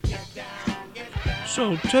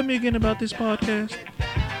So, tell me again about this podcast.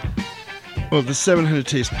 Well, the 700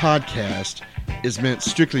 Taste podcast is meant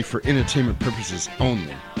strictly for entertainment purposes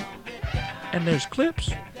only. And there's clips?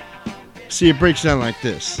 See, it breaks down like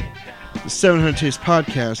this. The 700 Taste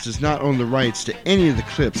podcast does not own the rights to any of the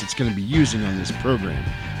clips it's going to be using on this program.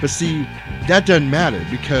 But see, that doesn't matter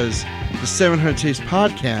because the 700 Taste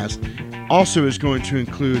podcast also is going to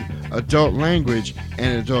include adult language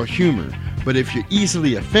and adult humor. But if you're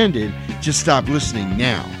easily offended, just stop listening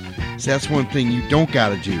now. So that's one thing you don't got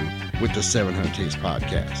to do with the 700 Taste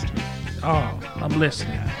podcast. Oh, I'm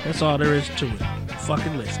listening. That's all there is to it.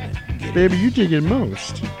 Fucking listening. Baby, you dig it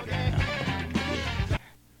most.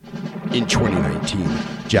 In 2019,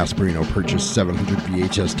 Jasperino purchased 700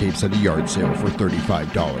 VHS tapes at a yard sale for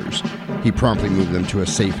 $35. He promptly moved them to a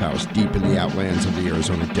safe house deep in the outlands of the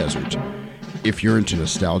Arizona desert. If you're into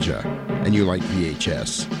nostalgia and you like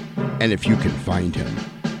VHS, and if you can find him,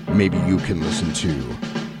 maybe you can listen to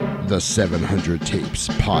the 700 Tapes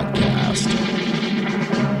podcast.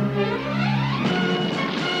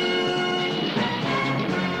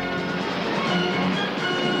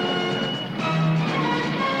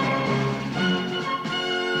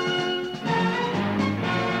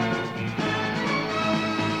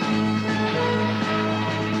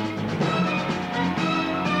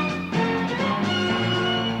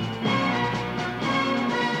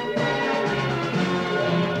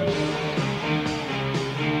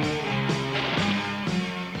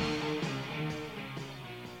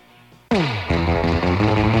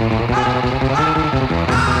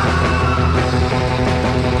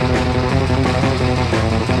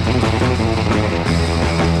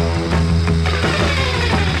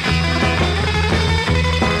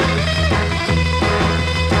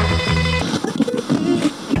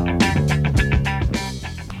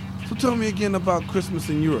 Tell me again about Christmas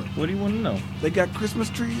in Europe. What do you want to know? They got Christmas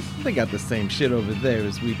trees? They got the same shit over there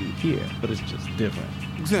as we do here, but it's just different.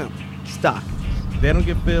 Example? Stockings. They don't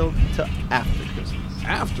get filled till after Christmas.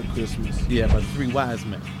 After Christmas? Yeah, by the three wise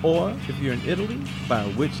men. Or, if you're in Italy, by a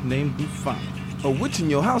witch named Bufana. A witch in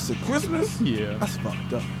your house at Christmas? Yeah. That's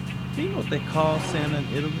fucked up. Do you know what they call Santa in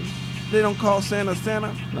Italy? They don't call Santa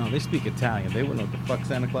Santa? No, they speak Italian. They wouldn't know what the fuck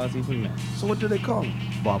Santa Claus even meant. So what do they call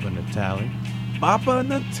him? Baba Natale. Baba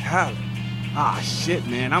Natale. Ah, shit,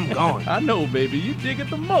 man, I'm going. I know, baby. You dig it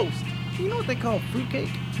the most. You know what they call fruitcake?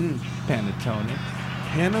 Panettone.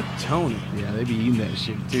 Panettone. Yeah, they be eating that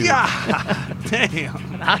shit, too. God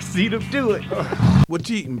damn. I see them do it. What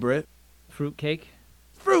you eating, Brett? Fruitcake?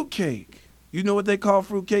 Fruitcake. You know what they call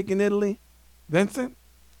fruitcake in Italy? Vincent?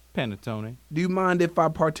 Panettone. Do you mind if I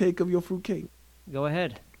partake of your fruitcake? Go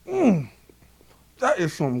ahead. That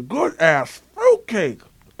is some good-ass fruitcake.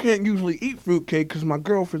 Can't usually eat fruitcake because my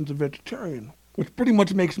girlfriend's a vegetarian, which pretty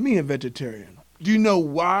much makes me a vegetarian. Do you know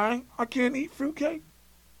why I can't eat fruitcake?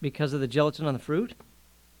 Because of the gelatin on the fruit?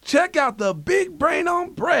 Check out the big brain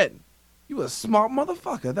on bread. You a smart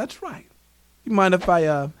motherfucker, that's right. You mind if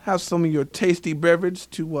I have some of your tasty beverage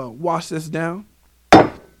to wash this down?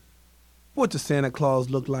 What does Santa Claus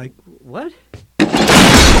look like? What? Where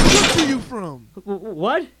are you from?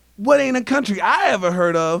 What? What ain't a country I ever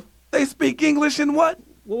heard of? They speak English in what?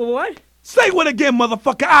 What? Say what again,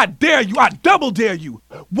 motherfucker? I dare you. I double dare you.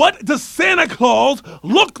 What does Santa Claus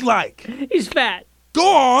look like? He's fat. Go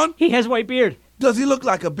on. He has white beard. Does he look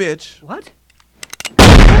like a bitch? What?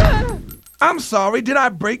 I'm sorry, did I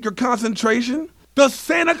break your concentration? Does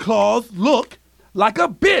Santa Claus look like a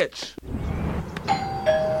bitch?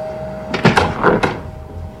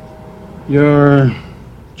 You're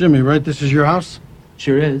Jimmy, right? This is your house?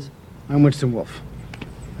 Sure is. I'm Winston Wolfe.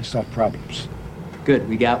 I solve problems. Good,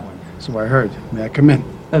 we got one. So I heard. May I come in?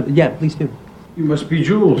 Yeah, please do. You must be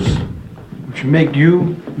Jules, which make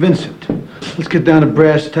you Vincent. Let's get down to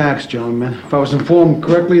brass tacks, gentlemen. If I was informed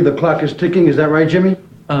correctly, the clock is ticking. Is that right, Jimmy?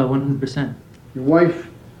 100%. Your wife,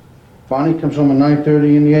 Bonnie, comes home at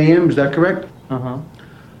 9:30 in the a.m. Is that correct? Uh-huh.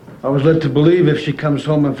 I was led to believe if she comes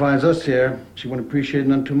home and finds us here, she wouldn't appreciate it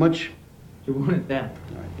none too much. You wanted that.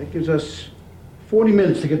 All right, that gives us 40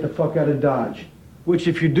 minutes to get the fuck out of Dodge. Which,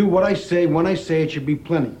 if you do what I say, when I say it, should be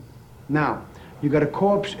plenty. Now, you got a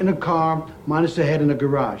corpse in a car, minus a head in a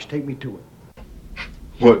garage. Take me to it.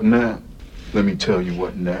 What now? Let me tell you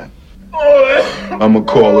what now. I'ma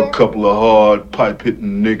call a couple of hard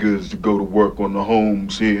pipe-hitting niggas to go to work on the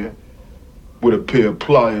homes here with a pair of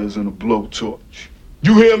pliers and a blowtorch.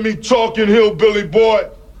 You hear me talking, hillbilly boy?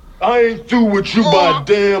 I ain't through with you by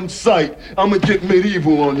damn sight. I'ma get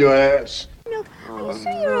medieval on your ass. Milk, are you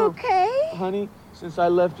sure you're okay? Honey, since I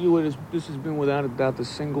left you, this has been without a doubt the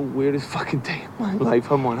single weirdest fucking day of my life.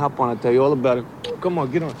 Come on, hop on, I'll tell you all about it. Come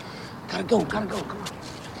on, get on. Gotta go, come on.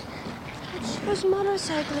 Whose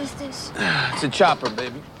motorcycle is this? It's a chopper,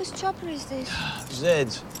 baby. Whose chopper is this?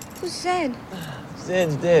 Zed's. Who's Zed?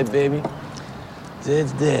 Zed's dead, baby.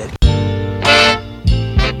 Zed's dead.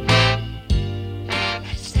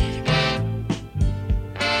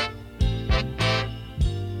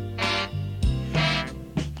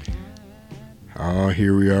 Oh,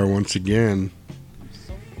 here we are once again.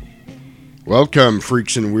 Welcome,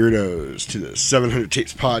 freaks and weirdos, to the 700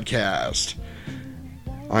 Tapes Podcast.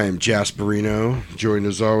 I am Jasperino, joined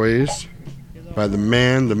as always by the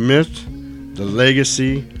man, the myth, the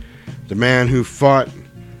legacy, the man who fought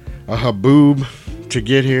a haboob to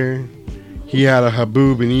get here. He had a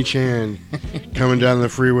haboob in each hand, coming down the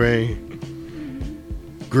freeway,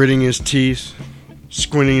 gritting his teeth,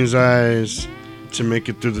 squinting his eyes to make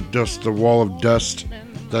it through the wall of dust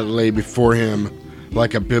that lay before him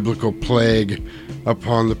like a biblical plague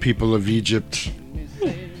upon the people of Egypt.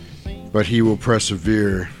 But he will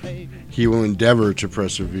persevere. He will endeavor to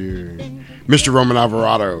persevere. Mr. Roman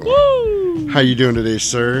Alvarado. Woo! How you doing today,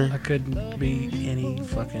 sir? I couldn't be any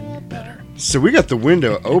fucking better. So we got the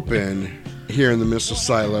window open here in the missile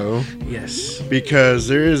silo. Yes. Because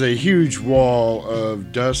there is a huge wall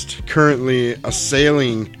of dust currently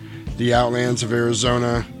assailing the outlands of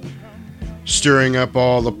Arizona, stirring up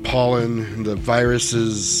all the pollen, the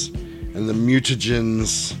viruses, and the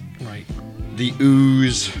mutagens, Right. the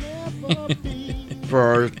ooze for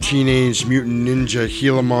our teenage mutant ninja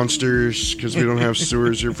Gila monsters, because we don't have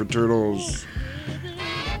sewers here for turtles.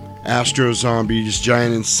 Astro zombies,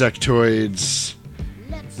 giant insectoids,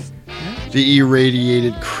 the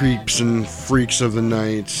irradiated creeps and freaks of the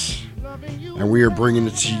night, and we are bringing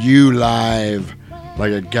it to you live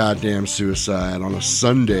like a goddamn suicide on a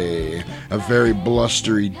Sunday, a very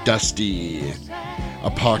blustery, dusty,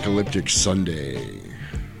 apocalyptic Sunday.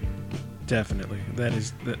 Definitely. That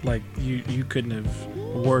is that. Like you couldn't have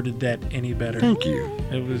worded that any better. Thank you.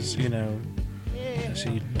 It was, I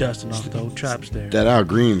see you dusting off the old chops there. That Al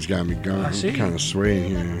Green's got me going. I see. I'm kind of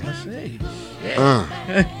swaying here. I see. Yeah.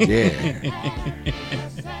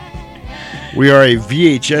 We are a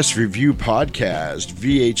VHS review podcast.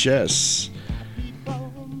 VHS.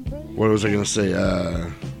 What was I going to say?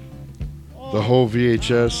 The whole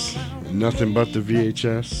VHS, and nothing but the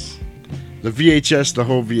VHS. The VHS, the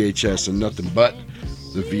whole VHS, and nothing but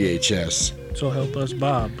the VHS. So help us,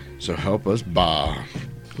 Bob. So help us, Bob.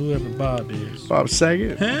 Whoever Bob is. Bob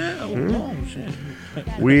Saget. Oh, shit.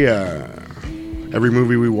 We, every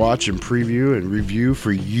movie we watch and preview and review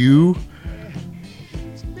for you,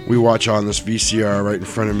 we watch on this VCR right in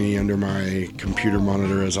front of me under my computer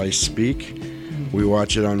monitor as I speak. We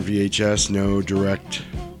watch it on VHS, no direct,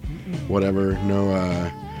 whatever,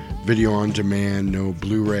 no video on demand, no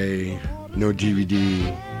Blu-ray, no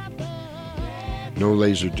DVD, no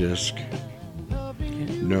Laserdisc,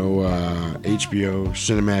 no HBO,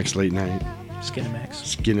 Cinemax late night.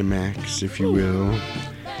 Skinemax, if you will.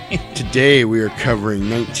 Today we are covering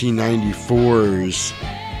 1994's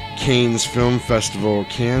Cannes Film Festival.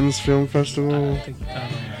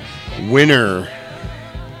 Winner.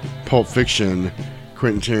 Pulp Fiction,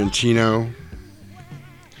 Quentin Tarantino,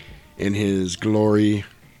 in his glory,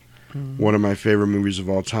 one of my favorite movies of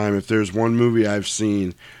all time. If there's one movie I've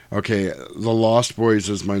seen, okay, The Lost Boys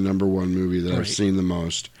is my number one movie that I've seen the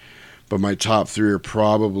most, but my top three are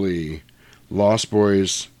probably Lost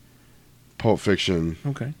Boys, Pulp Fiction,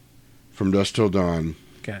 From Dusk Till Dawn,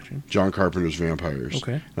 Gotcha. John Carpenter's Vampires.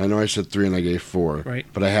 Okay. And I know I said 3 and I gave 4, Right.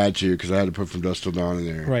 but I had to because I had to put From Dusk Till Dawn in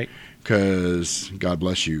there. Right. Because God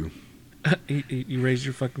bless you. You raised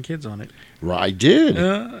your fucking kids on it. Right, I did.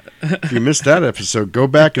 If you missed that episode, go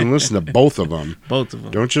back and listen to both of them. Both of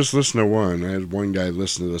them. Don't just listen to one. I had one guy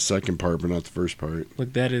listen to the second part, but not the first part.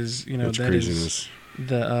 Look, that is, That's that craziness. is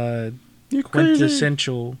the You're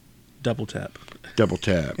quintessential double tap. Double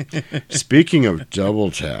tap. Speaking of double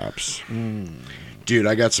taps, dude,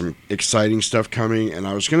 I got some exciting stuff coming, and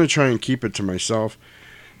I was going to try and keep it to myself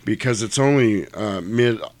because it's only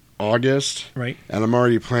mid-August, right? And I'm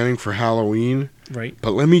already planning for Halloween, right?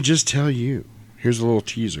 But let me just tell you, here's a little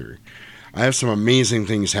teaser. I have some amazing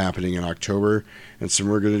things happening in October, and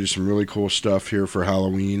we're going to do some really cool stuff here for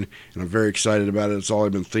Halloween, and I'm very excited about it. It's all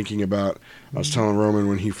I've been thinking about. I was telling Roman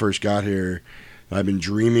when he first got here, I've been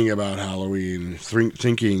dreaming about Halloween,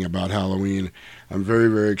 thinking about Halloween. I'm very,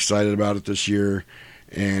 very excited about it this year,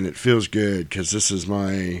 and it feels good because this is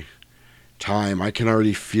my time. I can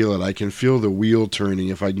already feel it. I can feel the wheel turning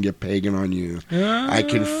if I can get pagan on you. I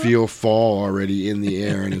can feel fall already in the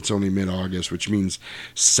air, and it's only mid-August, which means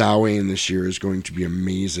Samhain this year is going to be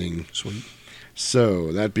amazing. Sweet.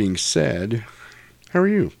 So, that being said, how are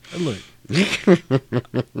you? Look,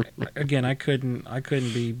 Again, I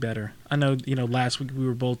couldn't be better. I know, last week we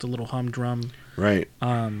were both a little humdrum. Right.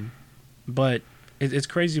 But it's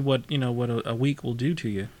crazy what a week will do to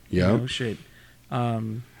you. Yeah. Shit.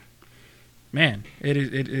 Man,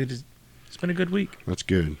 it's been a good week. That's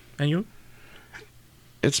good. And you?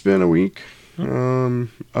 It's been a week.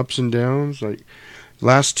 Ups and downs. Like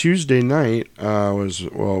last Tuesday night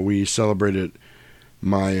we celebrated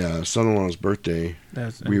my son-in-law's birthday.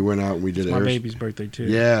 We went out and we did my baby's birthday too.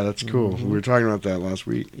 Yeah, that's cool. Mm-hmm. We were talking about that last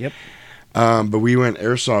week. Yep. But we went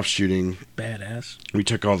airsoft shooting. Badass. We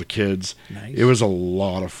took all the kids. Nice. It was a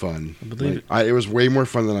lot of fun. I believe it. It was way more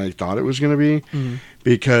fun than I thought it was going to be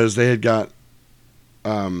because they had got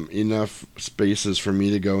enough spaces for me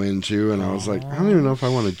to go into, and I was like, I don't even know if I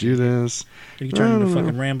want to do this. Did you turn into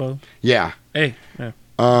fucking Rambo? Yeah. Hey. Yeah.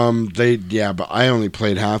 But I only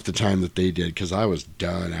played half the time that they did because I was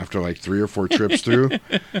done after like 3 or 4 trips through.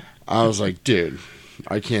 I was like, dude,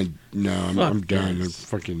 I can't. No, I'm done. I'm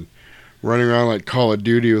fucking running around like Call of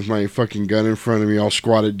Duty with my fucking gun in front of me, all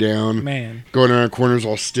squatted down. Man, going around corners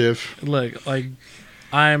all stiff. Look, like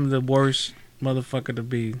I'm the worst motherfucker to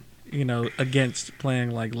be, against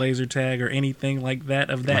playing like laser tag or anything like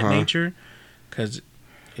that of that nature, because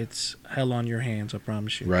it's hell on your hands. I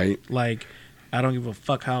promise you. Right. Like, I don't give a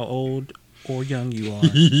fuck how old or young you are.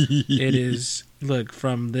 It is, look,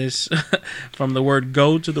 from the word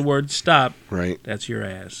go to the word stop. Right. That's your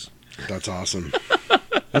ass. That's awesome.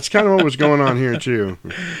 That's kind of what was going on here too.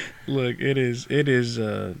 Look, it is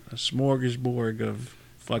a smorgasbord of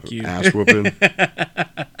fuck you. Ass whooping.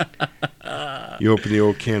 You open the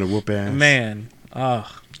old can of whoop ass. Man.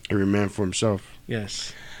 Every man for himself.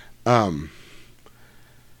 Yes. Oh,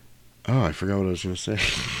 I forgot what I was going to say.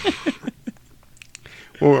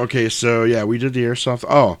 Well, okay, so yeah, we did the airsoft.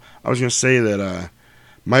 Oh, I was going to say that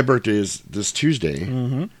my birthday is this Tuesday.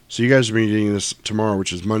 Mm-hmm. So you guys are be getting this tomorrow,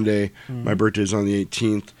 which is Monday. Mm-hmm. My birthday is on the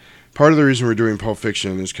 18th. Part of the reason we're doing Pulp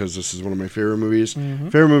Fiction is because this is one of my favorite movies. Mm-hmm.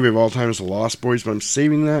 Favorite movie of all time is The Lost Boys, but I'm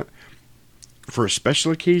saving that for a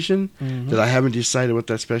special occasion that I haven't decided what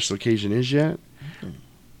that special occasion is yet. Mm-hmm.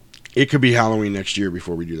 It could be Halloween next year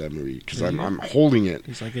before we do that movie because I'm holding it.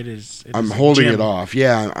 He's like, I'm holding it off.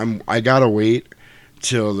 Yeah, I gotta wait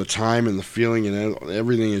till the time and the feeling and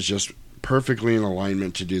everything is just perfectly in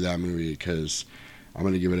alignment to do that movie because I'm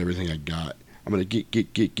gonna give it everything I got. I'm gonna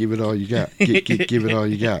give it all you got. Give it all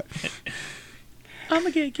you got. I'm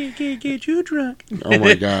gonna get you drunk. Oh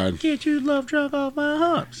my God. Get you love drunk off my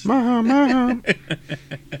humps. My hump.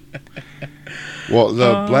 Well,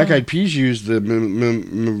 the Black Eyed Peas used the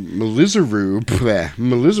Melizaroo.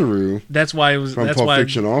 That's why it was from Pulp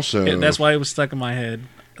Fiction. Also, that's why it was stuck in my head.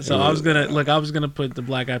 So I was gonna put the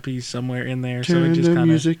Black Eyed Peas somewhere in there. So it just kind of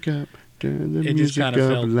music up. Turn the music up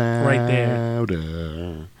felt right there.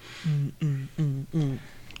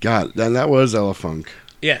 God, that was Ella Funk.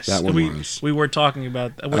 Yes, that one was. We were talking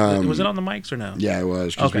about. Was it on the mics or no? Yeah, it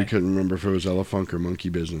was because we couldn't remember if it was Ella Funk or Monkey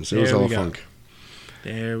Business. It was Ella Funk.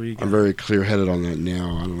 There we go. I'm very clear-headed on that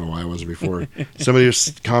now. I don't know why I wasn't before. Somebody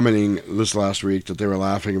was commenting this last week that they were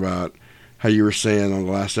laughing about how you were saying on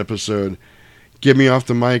the last episode, get me off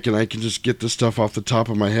the mic and I can just get this stuff off the top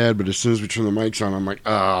of my head, but as soon as we turn the mics on, I'm like,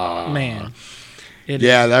 Man.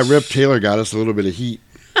 That Rip Taylor got us a little bit of heat.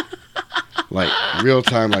 Like,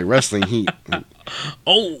 real-time, like wrestling heat.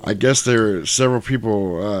 Oh. I guess there were several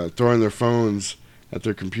people throwing their phones at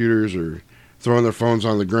their computers or throwing their phones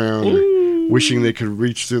on the ground, wishing they could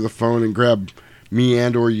reach through the phone and grab me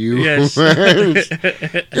and or you. Yes.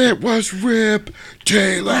 It was Rip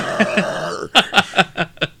Taylor.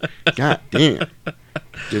 God damn.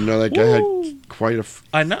 Didn't know that guy had quite a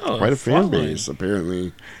fan base,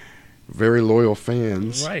 apparently. Very loyal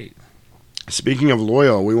fans. Right. Speaking of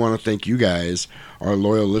loyal, we want to thank you guys, our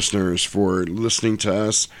loyal listeners, for listening to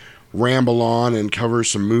us ramble on and cover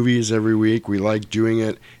some movies every week. We like doing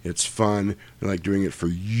it. It's fun. We like doing it for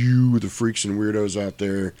you, the freaks and weirdos out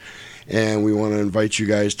there. And we want to invite you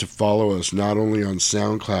guys to follow us not only on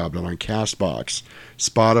SoundCloud, but on CastBox,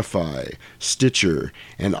 Spotify, Stitcher,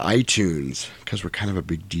 and iTunes, because we're kind of a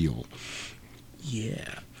big deal.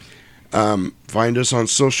 Yeah. Find us on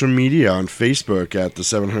social media on Facebook at the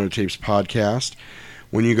 700 Tapes Podcast.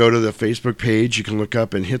 When you go to the Facebook page, you can look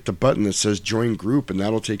up and hit the button that says Join Group, and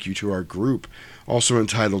that'll take you to our group, also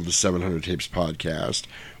entitled the 700 Tapes Podcast,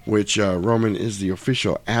 which Roman is the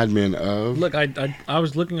official admin of. Look, I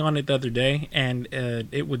was looking on it the other day, and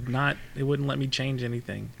it wouldn't let me change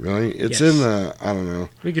anything. Really? It's in the, I don't know.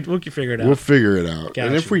 We could figure it out. We'll figure it out. Gotcha.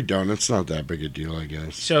 And if we don't, it's not that big a deal, I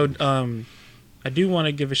guess. So, I do want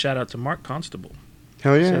to give a shout out to Mark Constable.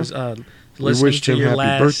 Hell yeah. It says, We listening wished to him your happy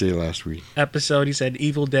last birthday last week. episode. He said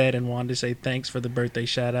Evil Dead and wanted to say thanks for the birthday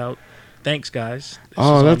shout out. Thanks, guys. This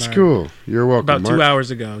Oh, was on that's our- cool. You're welcome. About Mark. 2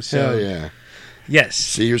 hours ago. So Hell yeah. yes.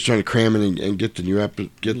 See, he was trying to cram in and get the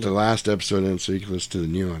get the last episode in so you can listen to the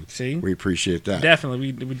new one. See, We appreciate that.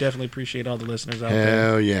 definitely, we definitely appreciate all the listeners out there.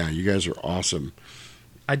 Hell yeah. You guys are awesome.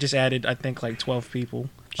 I just added, I think, like 12 people.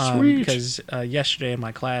 Sweet. Because yesterday in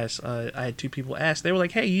my class, I had 2 people ask. They were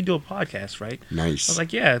like, "Hey, you do a podcast, right?" Nice. I was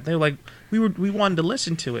like, "Yeah." They were like, "We wanted to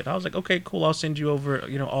listen to it." I was like, "Okay, cool. I'll send you over,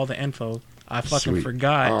 all the info." I fucking Sweet.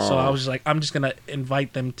 forgot, so Aw. I was just like, "I'm just gonna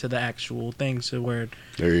invite them to the actual thing, so where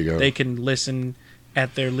There you go. they can listen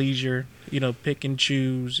at their leisure. Pick and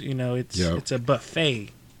choose. It's Yep. it's a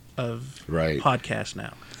buffet of Right. podcasts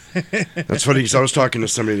now." That's funny because I was talking to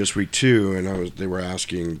somebody this week too, and they were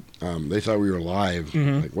asking. They thought we were live.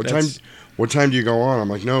 Mhm. Like, what That's- time? What time do you go on? I'm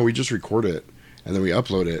like, no, we just record it and then we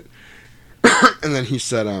upload it. And then he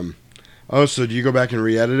said, oh, so do you go back and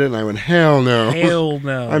re-edit it? And I went, hell no, Hell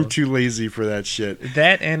no. I'm too lazy for that shit.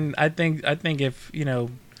 That, and I think if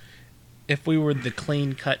if we were the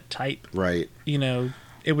clean cut type, Right.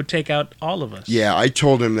 it would take out all of us. Yeah, I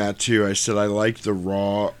told him that too. I said I like the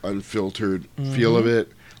raw, unfiltered feel of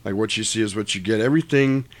it. Like what you see is what you get.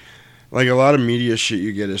 Everything, like a lot of media shit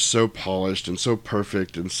you get is so polished and so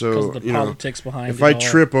perfect and so, Because the politics behind if it I all.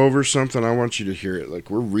 trip over something, I want you to hear it. Like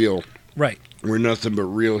we're real. Right. We're nothing but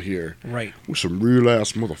real here. Right. We're some real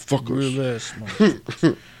ass motherfuckers. Real ass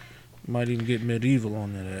motherfuckers. Might even get medieval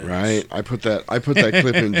on that ass. Right. I put that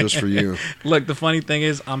clip in just for you. Look, the funny thing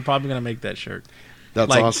is, I'm probably gonna make that shirt. That's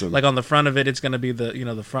like, awesome. Like on the front of it, it's gonna be the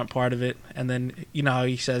the front part of it, and then how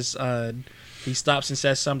he says he stops and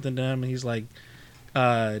says something to him, and he's like,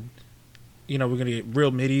 we're gonna get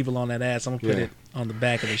real medieval on that ass. I'm gonna put Yeah. it on the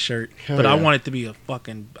back of the shirt, Hell but I yeah. want it to be I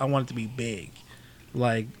want it to be big,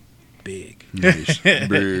 like big. Nice.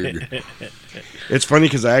 Big. It's funny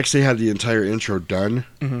because I actually had the entire intro done,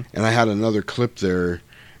 Mhm. and I had another clip there,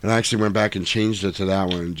 and I actually went back and changed it to that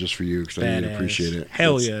one just for you because I really Badass. appreciate it.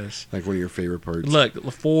 Hell It's yes. like one of your favorite parts.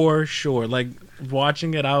 Look, for sure. Like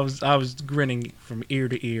watching it, I was grinning from ear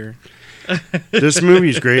to ear. This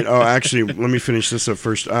movie's great. Oh, actually, let me finish this up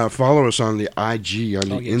first. Follow us on the IG, on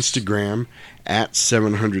the Instagram, at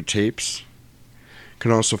 700 Tapes. You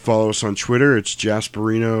can also follow us on Twitter. It's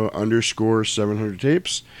Jasperino_700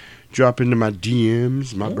 Tapes. Drop into my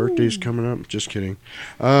DMs. My birthday's coming up. Just kidding.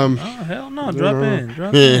 Oh hell no!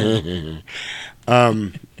 Drop in.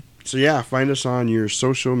 So yeah, find us on your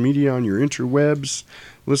social media, on your interwebs.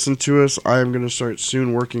 Listen to us. I am going to start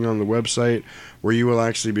soon working on the website where you will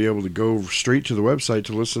actually be able to go straight to the website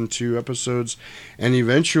to listen to episodes and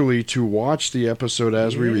eventually to watch the episode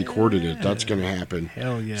as we recorded it. That's going to happen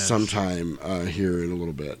Hell yes. sometime here in a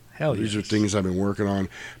little bit. Hell These are yes. things I've been working on.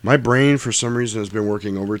 My brain, for some reason, has been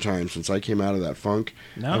working overtime since I came out of that funk.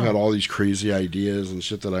 No. I've had all these crazy ideas and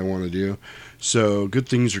shit that I want to do. So good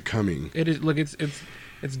things are coming. It is. Look, it's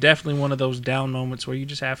definitely one of those down moments where you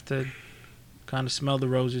just have to kind of smell the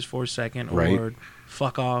roses for a second, or Right.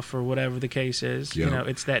 fuck off, or whatever the case is. Yep.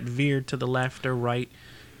 It's that veer to the left or right,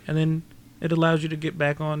 and then it allows you to get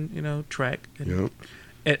back on track. And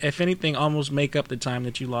Yep. if anything, almost make up the time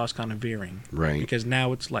that you lost kind of veering. Right. Because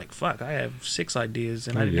now it's like, fuck, I have 6 ideas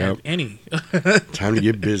and I didn't Yep. have any. Time to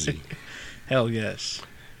get busy. Hell yes.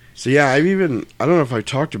 So yeah, I don't know if I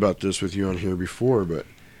talked about this with you on here before, but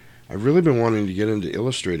I've really been wanting to get into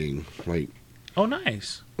illustrating, Oh,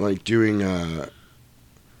 nice. like doing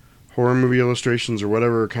horror movie illustrations or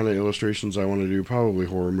whatever kind of illustrations I want to do. Probably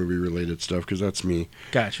horror movie related stuff because that's me.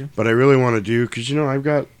 Gotcha. I But I really want to do because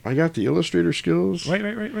I got the illustrator skills.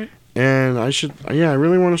 Right. And I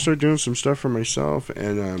really want to start doing some stuff for myself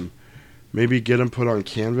and maybe get them put on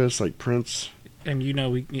canvas like prints. And You know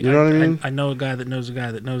what I mean? I know a guy that knows a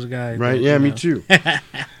guy that knows a guy. Right? that, Yeah, me too.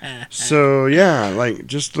 So yeah, like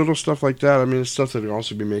just little stuff like that. I mean, it's stuff that will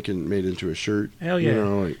also be made into a shirt. Hell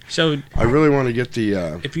yeah. So I really want to get the.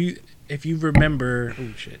 if you remember,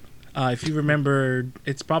 oh shit. If you remember,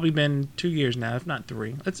 it's probably been 2 years now, if not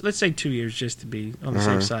 3. Let's say 2 years just to be on the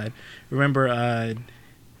safe side. Remember,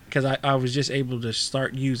 because I was just able to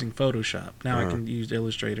start using Photoshop. Now I can use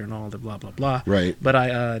Illustrator and all the blah blah blah. Right. But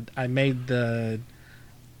I made the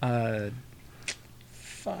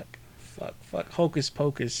Hocus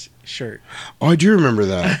Pocus shirt. Oh, I do remember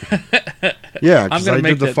that. Yeah, because I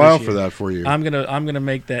did the file for that for you. I'm gonna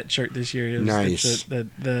make that shirt this year. Nice. It's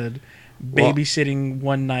the babysitting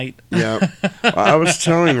one night. Yeah. I was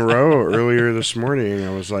telling Ro earlier this morning.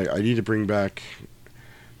 I was like, I need to bring back.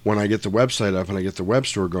 When I get the website up and I get the web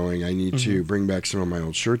store going, I need to bring back some of my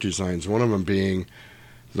old shirt designs. One of them being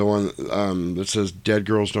the one that says "Dead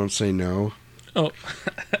Girls Don't Say No." Oh,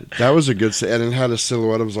 That was a good and it had a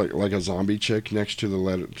silhouette of like a zombie chick next to the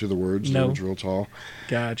letter to the words. No. That was real tall.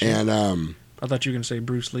 gotcha. And I thought you were gonna say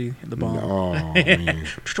Bruce Lee, the bomb. oh man.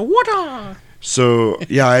 What? So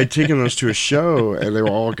yeah, I had taken those to a show and they were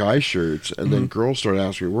all guy shirts, and then girls started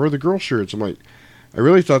asking me, "Where are the girl shirts?" I'm like, I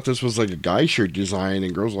really thought this was like a guy shirt design,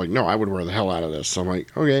 and girls were like, "No, I would wear the hell out of this." So I'm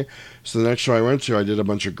like, okay. So the next show I went to, I did a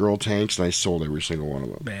bunch of girl tanks, and I sold every single one of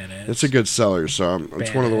them. Badass. It's a good seller, so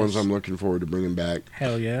it's one of the ones Badass. I'm looking forward to bringing back.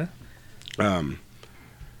 Hell yeah.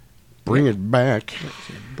 Bring it back.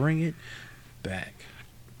 Bring it back.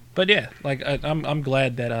 But yeah, like I'm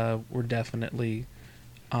glad that we're definitely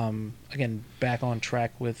again back on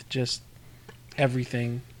track with just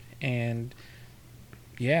everything, and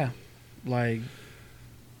yeah, like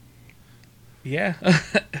yeah,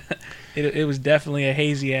 it was definitely a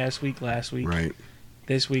hazy ass week last week. Right.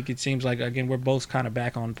 This week it seems like again we're both kind of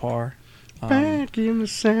back on par. Back in the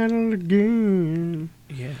saddle again.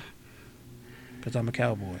 Yeah, because I'm a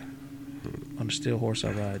cowboy. On a steel horse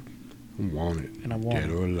I ride. I want it. And I want dead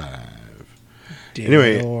it. or alive. Dead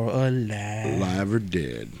Anyway, or alive. Alive or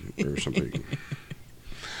dead or something.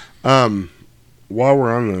 While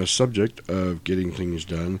we're on the subject of getting things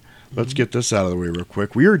done, let's get this out of the way real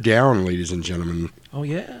quick. We are down, ladies and gentlemen, Oh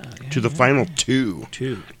yeah. to the final two.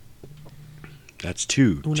 Two. That's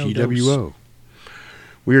two. Uno TWO.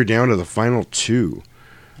 We are down to the final two.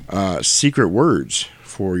 Secret words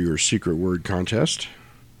for your secret word contest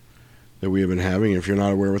that we have been having. If you're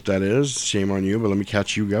not aware what that is, shame on you, but let me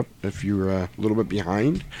catch you up if you're a little bit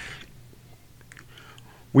behind.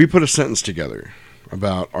 We put a sentence together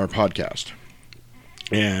about our podcast,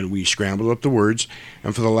 and we scrambled up the words,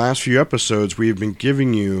 and for the last few episodes, we have been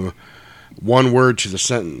giving you one word to the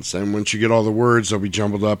sentence, and once you get all the words, they'll be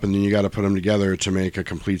jumbled up, and then you got to put them together to make a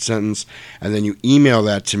complete sentence, and then you email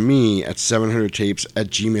that to me at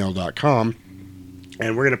 700tapes@gmail.com,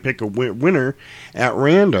 and we're going to pick a winner at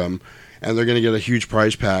random, and they're going to get a huge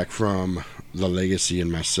prize pack from The Legacy and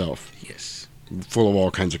myself. Yes. Full of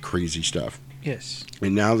all kinds of crazy stuff. Yes.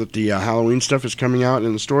 And now that the Halloween stuff is coming out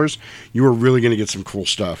in the stores, you are really going to get some cool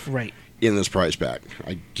stuff Right. in this prize pack.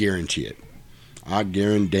 I guarantee it. I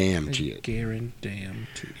guarantee it. Guarantee.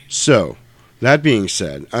 So, that being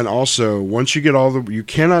said, and also, once you get all the... You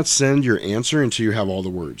cannot send your answer until you have all the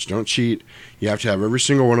words. Don't cheat. You have to have every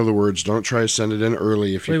single one of the words. Don't try to send it in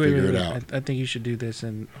early if you figure it out. I think you should do this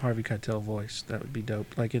in Harvey Keitel voice. That would be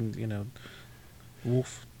dope. Like in,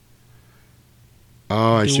 Wolf.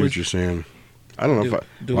 Oh, I Do see it- what you're saying. I don't know do- if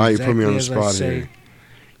do why you put me on the exactly as I spot say. here.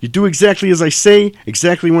 You do exactly as I say,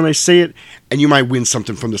 exactly when I say it, and you might win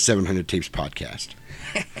something from the 700 Tapes podcast.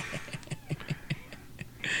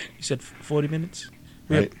 You said 40 minutes?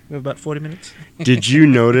 Right. We have about 40 minutes? Did you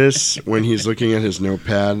notice when he's looking at his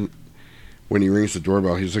notepad, when he rings the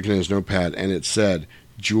doorbell, he's looking at his notepad, and it said,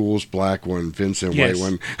 Jules, black one, Vincent, Yes. white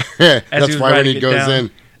one. As he That's was why when writing he it goes down.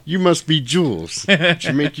 in, you must be Jules.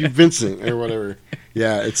 Should make you Vincent or whatever.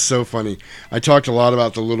 Yeah, it's so funny. I talked a lot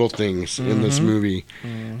about the little things in this movie.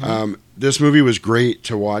 This movie was great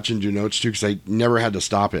to watch and do notes to because I never had to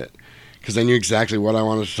stop it because I knew exactly what I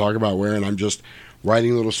wanted to talk about where, and I'm just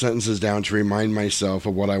writing little sentences down to remind myself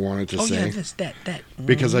of what I wanted to Oh, say. yeah, this, that.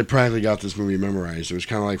 Because I practically got this movie memorized. It was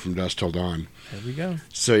kind of like From Dusk Till Dawn. There we go.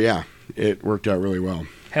 So yeah, it worked out really well.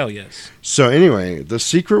 Hell yes. So anyway, the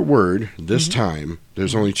secret word this time,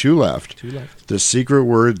 there's only two left. Two left. The secret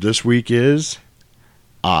word this week is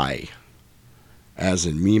I. As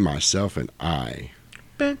in me, myself, and I.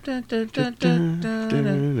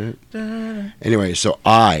 Anyway, so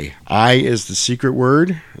I. I is the secret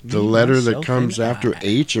word. The letter that myself, comes and after I.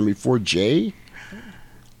 H and before J.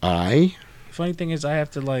 I. Funny thing is, I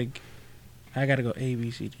have to I gotta go A,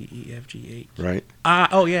 B, C, D, E, F, G, H. Right?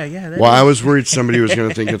 Oh, yeah. That Well, I is. was worried somebody was going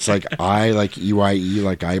to think it's like I, like EYE,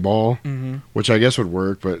 like eyeball, which I guess would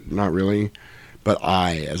work, but not really. But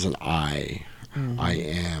I, as an I. I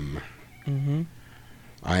am.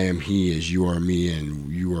 I am he as you are me,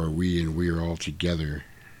 and you are we, and we are all together.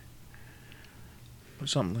 Or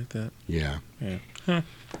something like that. Yeah. Yeah.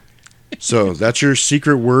 So that's your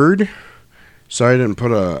secret word. Sorry I didn't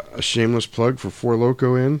put a shameless plug for Four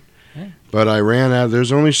Loko in. Yeah. But I ran out.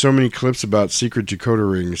 There's only so many clips about secret decoder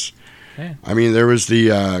rings. Yeah. I mean, there was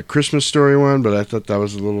the Christmas story one, but I thought that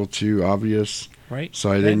was a little too obvious. Right.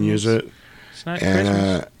 So I didn't use it. It's not And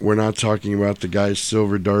Christmas. we're not talking about the guy's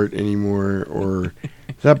silver dart anymore, or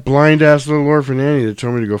that blind ass little orphan Annie that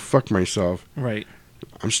told me to go fuck myself. Right.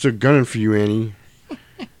 I'm still gunning for you, Annie.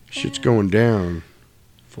 Shit's going down.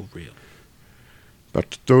 For real.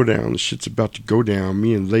 About to throw down. The shit's about to go down.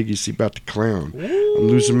 Me and Legacy about to clown. I'm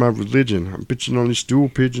losing my religion. I'm bitching on these stool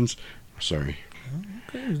pigeons. Sorry.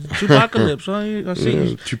 Okay. Tupacalypse. I see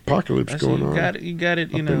you. Tupacalypse I see going you on. got it. You got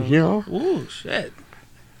it. You Up in know. here. Ooh, shit.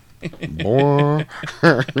 Boy.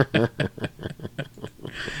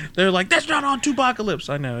 They're like, that's not on Tupacalypse.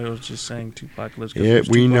 I know. It was just saying Tupacalypse. Yeah,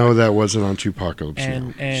 we know that wasn't on Tupacalypse.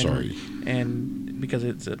 And Sorry. And because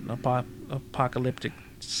it's an apocalyptic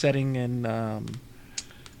setting and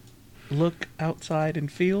look outside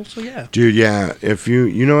and feel. So yeah. Dude, yeah. If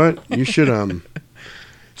you know what, you should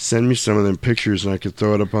send me some of them pictures and I could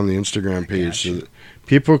throw it up on the Instagram page so that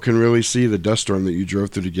people can really see the dust storm that you drove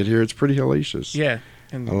through to get here. It's pretty hellacious. Yeah.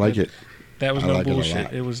 And I like it. That was I no like it a bullshit.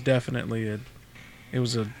 lot. It was definitely a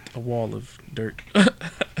wall of dirt.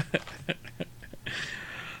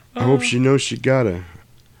 I hope she knows she got a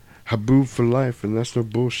haboob for life, and that's no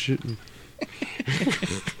bullshitting.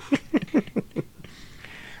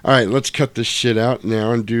 All right, let's cut this shit out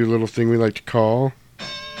now and do a little thing we like to call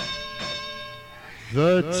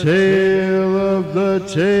the tale of the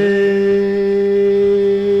tape,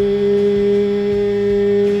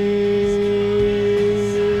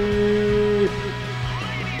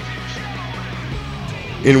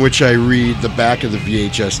 in which I read the back of the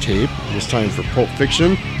VHS tape. It's time for Pulp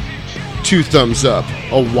Fiction. 2 thumbs up,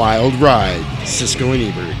 a wild ride, Siskel and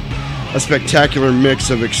Ebert. A spectacular mix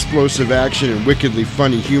of explosive action and wickedly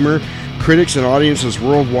funny humor, critics and audiences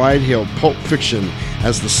worldwide hailed Pulp Fiction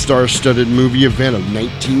as the star-studded movie event of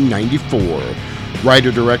 1994.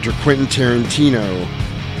 Writer-director Quentin Tarantino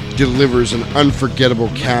delivers an unforgettable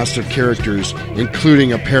cast of characters,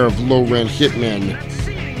 including a pair of low-rent hitmen,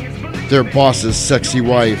 their boss's sexy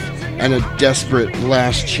wife, and a desperate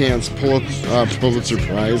last-chance Pulitzer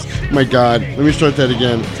Prize. My God, let me start that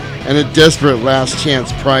again. And a desperate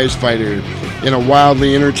last-chance prize fighter in a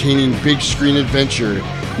wildly entertaining big-screen adventure,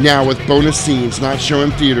 now with bonus scenes not shown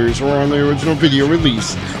in theaters or on the original video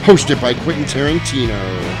release, hosted by Quentin Tarantino.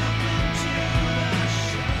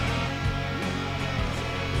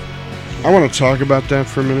 I want to talk about that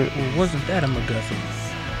for a minute. Well, wasn't that a MacGuffin?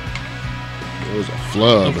 It was a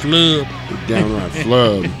flub. A flub. A downright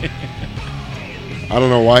flub. I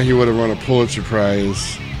don't know why he would have won a Pulitzer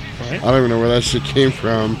Prize. Right. I don't even know where that shit came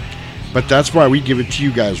from. But that's why we give it to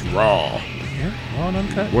you guys raw. Yeah, raw and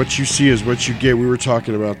uncut. What you see is what you get. We were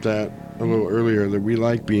talking about that a little earlier, that we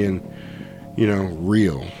like being,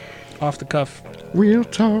 real. Off the cuff. Real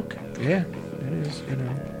talk. Yeah, it is,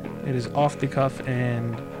 it is off the cuff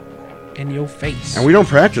and in your face. And we don't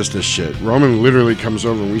practice this shit. Roman literally comes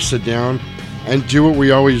over and we sit down and do what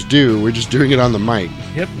we always do. We're just doing it on the mic.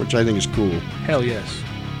 Yep. Which I think is cool. Hell yes.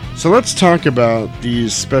 So let's talk about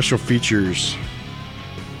these special features.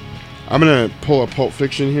 I'm going to pull a Pulp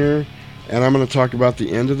Fiction here, and I'm going to talk about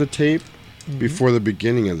the end of the tape before the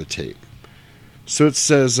beginning of the tape. So it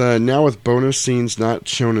says, now with bonus scenes not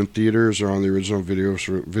shown in theaters or on the original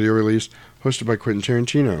video release, hosted by Quentin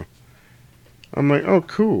Tarantino. I'm like, oh,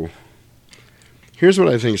 cool. Here's what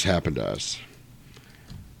I think has happened to us.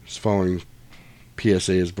 This following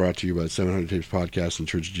PSA is brought to you by the 700 Tapes Podcast and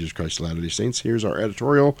Church of Jesus Christ of Latter-day Saints. Here's our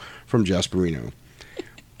editorial from Jasperino.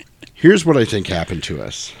 Here's what I think happened to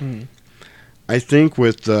us. I think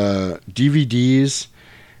with DVDs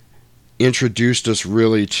introduced us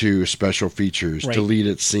really to special features,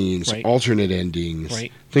 deleted scenes, alternate endings,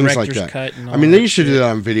 things like that. Cut and all I mean, they that used to do shit. that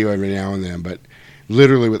on video every now and then, but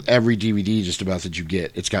literally with every DVD just about that you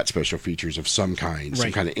get, it's got special features of some kind.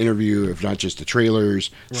 Some kind of interview, if not just the trailers,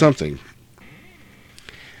 something.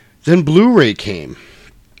 Then Blu-ray came.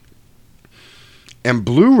 And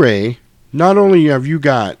Blu-ray, not only have you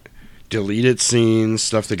got deleted scenes,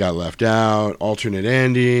 stuff that got left out, alternate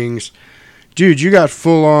endings, dude, you got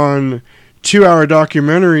full-on 2-hour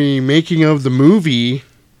documentary making of the movie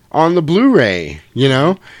on the Blu-ray,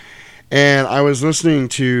 And I was listening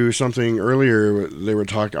to something earlier. They were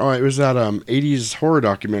talking, it was that 80s horror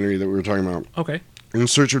documentary that we were talking about. Okay. In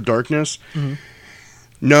Search of Darkness.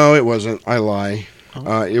 No, it wasn't. I lie.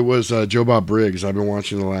 It was Joe Bob Briggs. I've been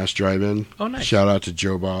watching The Last Drive-In. Oh, nice. Shout out to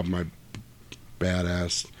Joe Bob, my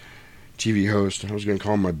badass TV host. I was going to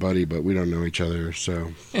call him my buddy, but we don't know each other,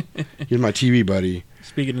 so he's my TV buddy.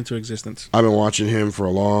 Speak it into existence. I've been watching him for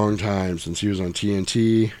a long time, since he was on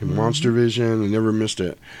TNT and Monster Vision, and never missed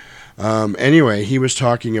it. Anyway, he was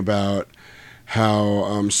talking about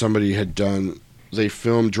how somebody had they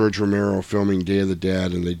filmed George Romero filming Day of the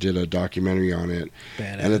Dead, and they did a documentary on it.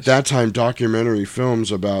 Badass. And at that time, documentary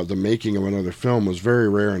films about the making of another film was very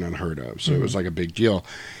rare and unheard of, so it was like a big deal.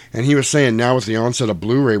 And he was saying now with the onset of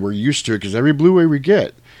Blu-ray, we're used to it, because every Blu-ray we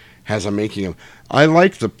get has a making of. I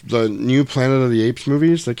like the new Planet of the Apes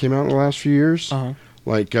movies that came out in the last few years.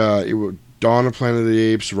 Like it was Dawn of Planet of the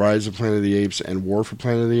Apes, Rise of Planet of the Apes, and War for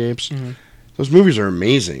Planet of the Apes. Those movies are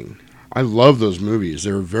amazing. I love those movies.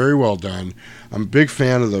 They were very well done. I'm a big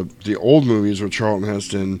fan of the old movies with Charlton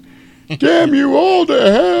Heston. Damn you all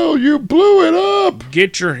to hell! You blew it up.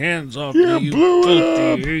 Get your hands off You me, you blew it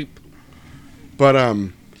filthy up. ape. But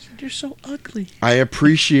You're so ugly. I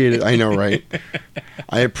appreciated. I know, right?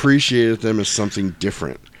 I appreciated them as something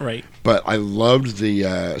different. Right. But I loved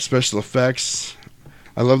the special effects.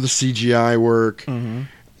 I love the CGI work. Mm-hmm.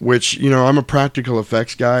 Which, you know, I'm a practical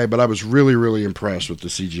effects guy, but I was really, really impressed with the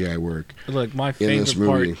CGI work. Look, my in this favorite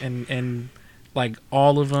movie. part, and like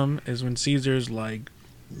all of them, is when Caesar's like,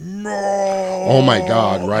 no. Oh my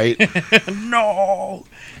God! Right? No,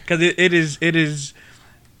 because it is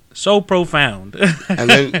so profound. And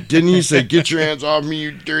then didn't he say, "Get your hands off me,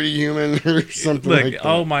 you dirty human," or something Look, like that?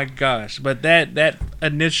 oh my gosh! But that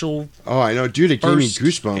initial, Oh, I know, dude. It gave me First-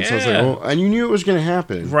 goosebumps. I was like, yeah. oh, and you knew it was going to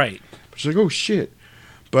happen. right? It's like, oh shit.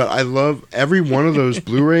 But I love every one of those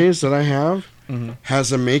Blu-rays that I have. Mm-hmm.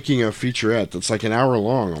 Has a making of featurette that's like an hour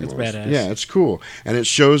long almost. badass. Yeah, it's cool. And it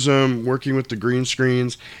shows them working with the green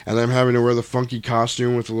screens and them having to wear the funky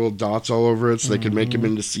costume with the little dots all over it so they could make him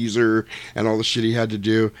into Caesar and all the shit he had to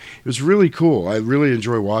do. It was really cool. I really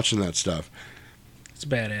enjoy watching that stuff. It's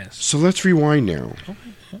badass. So let's rewind now.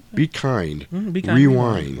 Be kind. Be kind,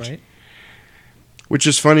 Rewind. right? Which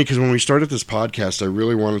is funny because when we started this podcast, I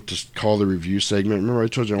really wanted to call the review segment. Remember I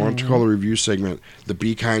told you I wanted to call the review segment the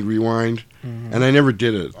Be Kind Rewind? And I never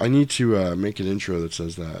did it. I need to make an intro that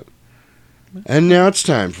says that. And now it's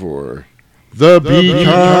time for the Be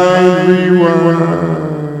Kind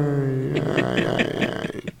Rewind.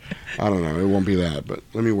 I don't know. It won't be that, but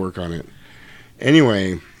let me work on it.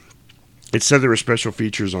 Anyway, it said there were special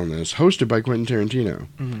features on this, hosted by Quentin Tarantino.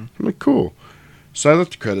 I'm like, cool. So I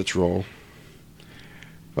let the credits roll.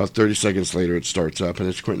 About 30 seconds later, it starts up, and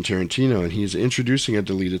it's Quentin Tarantino, and he's introducing a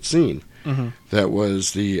deleted scene. That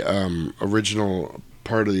was the original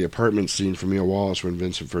part of the apartment scene from Mia Wallace when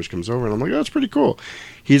Vincent first comes over, and I'm like, oh, that's pretty cool.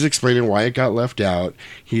 He's explaining why it got left out.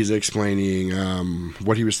 He's explaining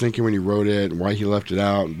what he was thinking when he wrote it, and why he left it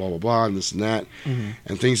out, and blah, blah, blah, and this and that,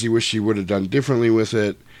 and things he wished he would have done differently with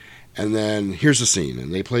it. And then here's the scene,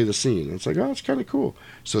 and they play the scene. And it's like, oh, it's kind of cool.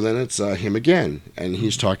 So then it's him again, and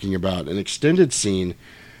he's talking about an extended scene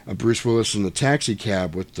of Bruce Willis in the taxi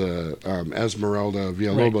cab with the Esmeralda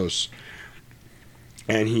Villalobos.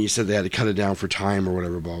 Right. And he said they had to cut it down for time or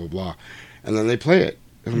whatever, blah, blah, blah. And then they play it.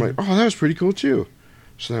 And I'm like, oh, that was pretty cool, too.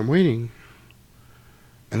 So I'm waiting,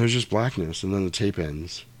 and there's just blackness, and then the tape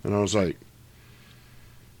ends. And I was like,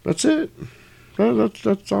 that's it.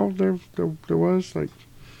 That's all there was. Like.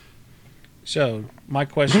 So, my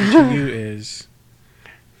question to you is,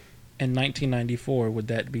 in 1994, would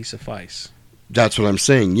that be suffice? That's what I'm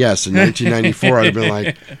saying. Yes, in 1994, I'd have been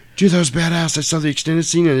like, dude, that was badass. I saw the extended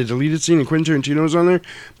scene and the deleted scene, and Quentin Tarantino was on there.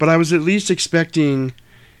 But I was at least expecting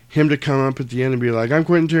him to come up at the end and be like, I'm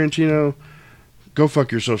Quentin Tarantino. Go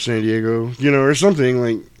fuck yourself, San Diego. You know, or something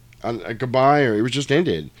like a goodbye, or it was just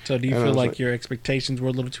ended. So do you feel like your expectations were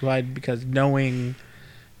a little too high because knowing,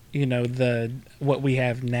 you know, what we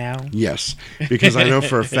have now? Yes, because I know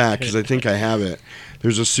for a fact, because I think I have it.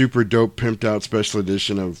 There's a super dope, pimped out special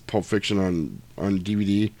edition of Pulp Fiction on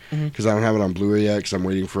DVD, because I don't have it on Blu-ray yet, because I'm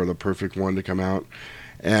waiting for the perfect one to come out.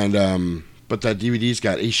 And but that DVD's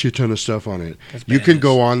got a shit ton of stuff on it. You can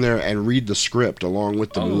go on there and read the script along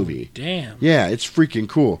with the movie. Damn. Yeah, it's freaking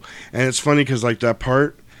cool. And it's funny because like that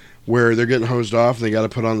part where they're getting hosed off and they got to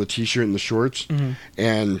put on the T-shirt and the shorts,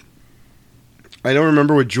 and I don't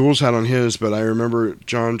remember what Jules had on his, but I remember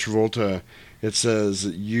John Travolta. It says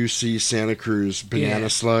UC Santa Cruz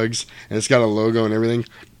Banana Slugs, and it's got a logo and everything.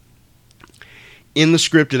 In the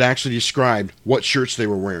script, it actually described what shirts they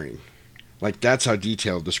were wearing. Like, that's how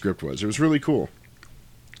detailed the script was. It was really cool.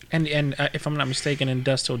 And if I'm not mistaken, in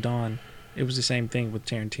Dusk Till Dawn, it was the same thing with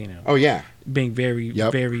Tarantino. Oh, yeah. Being very,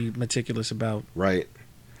 very meticulous about,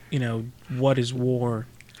 you know, what is war,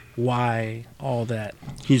 why, all that.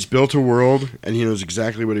 He's built a world, and he knows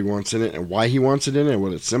exactly what he wants in it, and why he wants it in it, and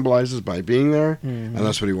what it symbolizes by being there, and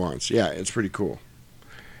that's what he wants. Yeah, it's pretty cool.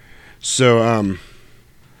 So,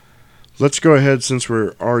 let's go ahead, since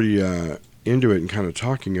we're already into it and kind of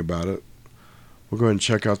talking about it. We'll go ahead and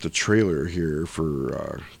check out the trailer here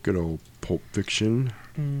for good old Pulp Fiction.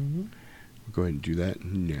 We'll go ahead and do that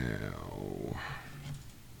now.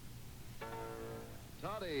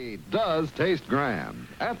 Toddy does taste grand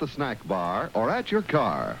at the snack bar or at your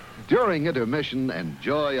car. During intermission,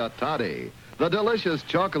 enjoy a Toddy, the delicious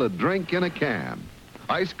chocolate drink in a can.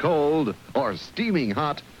 Ice cold or steaming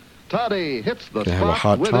hot, Toddy hits the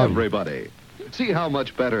spot with everybody. See how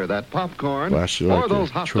much better that popcorn or those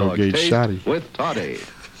hot dogs taste shotty with Toddy.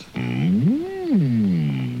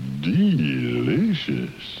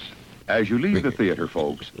 Delicious. As you leave the theater,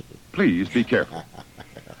 folks, please be careful.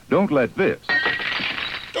 Don't let this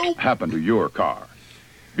happen to your car.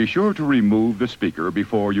 Be sure to remove the speaker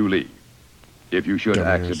before you leave. If you should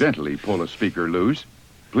accidentally pull a speaker loose,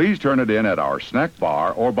 please turn it in at our snack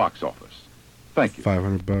bar or box office. Thank you.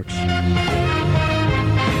 $500.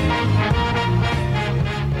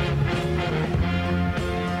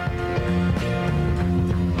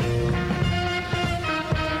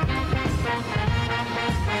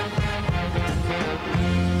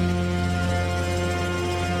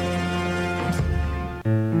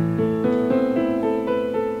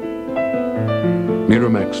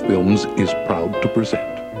 Miramax Films is proud to present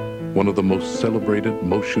one of the most celebrated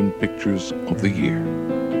motion pictures of the year.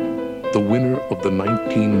 The winner of the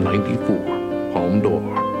 1994 Palme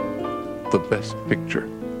d'Or, the best picture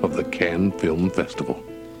of the Cannes Film Festival.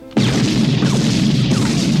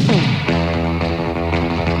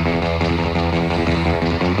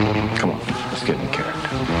 Come on, let's get in character.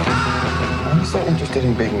 Why are you so interested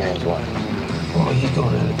in Big Man's wife? Well, he's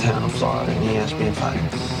going out of town in Florida, and he asked me if I'd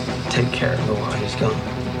take care of her while he's gone.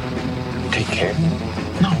 Take care of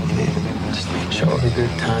her? No, man. Just show her a good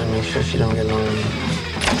time, make sure she don't get lonely.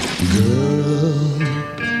 Girl.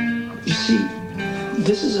 You see,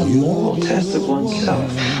 this is a moral test of oneself.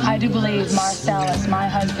 I do believe Marcellus, my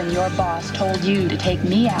husband, your boss, told you to take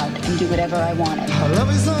me out and do whatever I wanted. I love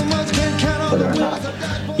you so much, can't count on whether or not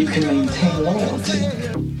you can maintain loyalty.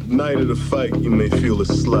 Night of the fight, you may feel a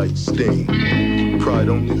slight sting. Pride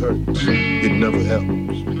only hurts. It never helps.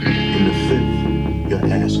 In the fifth, your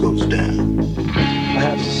ass goes down. I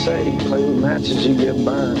have to say, play with matches, you get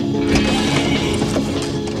burned.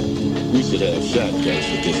 We should have shotguns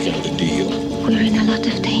for this kind of deal. We're in a lot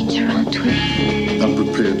of danger, aren't we? I'm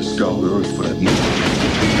prepared to scour the earth for that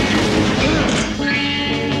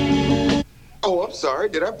moment. Oh, I'm sorry.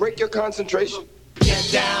 Did I break your concentration?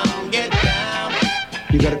 Get down, get down.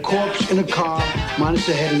 You got a corpse in a car, minus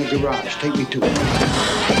the head in the garage. Take me to it.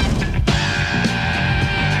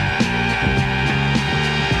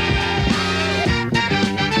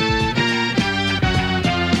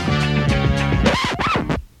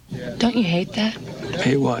 Don't you hate that?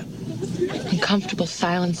 Hey, what? Uncomfortable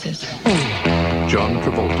silences. John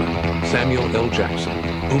Travolta, Samuel L. Jackson,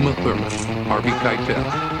 Uma Thurman, Harvey Keitel,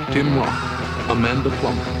 Tim Roth, Amanda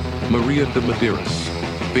Plummer, Maria de Medeiros,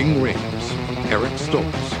 Ving Rhames, Eric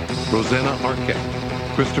Stoltz, Rosanna Arquette,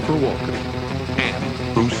 Christopher Walken, and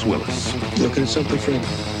Bruce Willis. Looking at something, friend?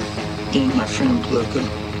 Ain't my friend looking.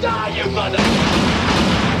 Die, you mother!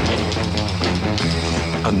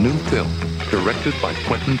 A new film directed by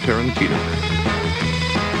Quentin Tarantino.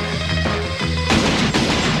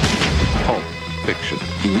 Pulp Fiction.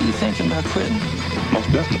 You really thinking about quitting? Most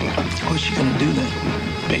definitely. What you gonna do then?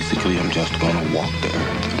 Basically, I'm just gonna walk the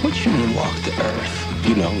earth. What you mean walk the earth?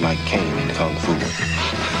 You know, like Kane in Kung Fu.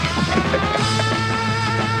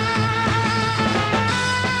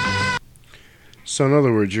 So in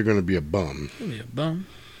other words, you're going to be a bum. You'll be a bum.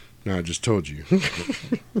 No, I just told you.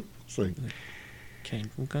 It's like, came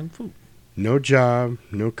from Kung Fu. No job,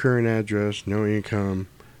 no current address, no income.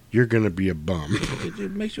 You're going to be a bum.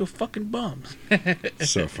 It makes you a fucking bum.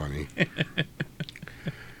 So funny.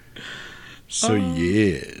 So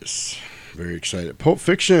yes, very excited. Pulp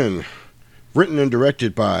Fiction, written and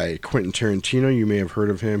directed by Quentin Tarantino. You may have heard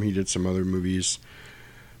of him. He did some other movies.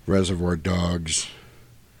 Reservoir Dogs,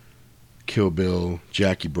 Kill Bill,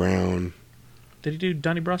 Jackie Brown. Did he do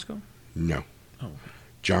Donnie Brasco? No. Oh.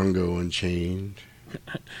 Django Unchained.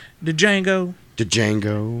 The Django. The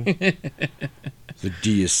Django. The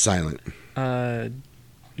D is silent.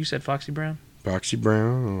 You said Foxy Brown? Foxy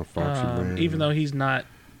Brown? Oh, Foxy Brown. Even though he's not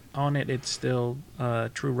on it, it's still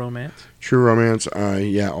True Romance. True Romance,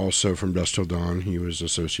 yeah, also from Dusk Till Dawn he was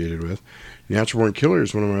associated with. Natural Born Killer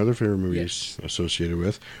is one of my other favorite movies associated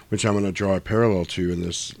with, which I'm going to draw a parallel to in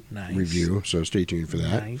this review, so stay tuned for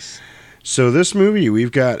that. Nice. So this movie,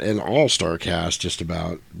 we've got an all-star cast just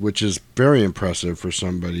about, which is very impressive for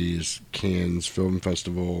somebody's Cannes Film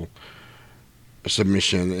Festival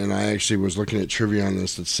submission. And I actually was looking at trivia on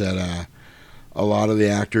this that said a lot of the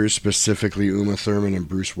actors, specifically Uma Thurman and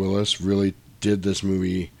Bruce Willis, really did this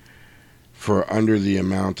movie for under the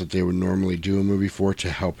amount that they would normally do a movie for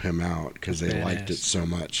to help him out because they liked it so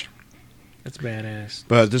much. That's badass.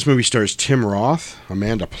 But this movie stars Tim Roth,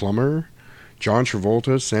 Amanda Plummer, John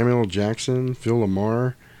Travolta, Samuel L. Jackson, Phil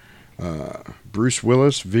Lamar, Bruce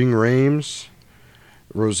Willis, Ving Rhames,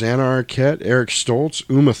 Rosanna Arquette, Eric Stoltz,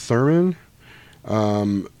 Uma Thurman,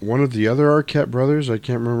 one of the other Arquette brothers, I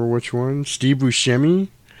can't remember which one, Steve Buscemi,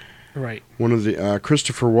 right? One of the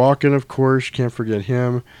Christopher Walken, of course, can't forget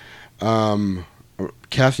him.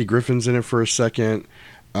 Kathy Griffin's in it for a second.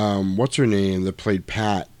 what's her name that played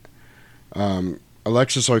Pat?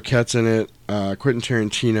 Alexis Arquette's in it. Quentin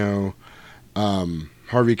Tarantino.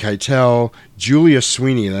 Harvey Keitel. Julia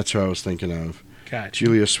Sweeney. That's who I was thinking of. Gotcha.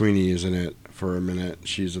 Julia Sweeney is in it for a minute.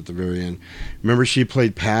 She's at the very end. Remember she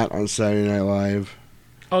played Pat on Saturday Night Live?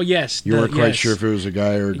 Oh, yes. You weren't quite sure if it was a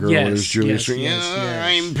guy or a girl. Yes, It was Julia yes, Sweeney. yes,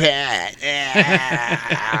 yes. I'm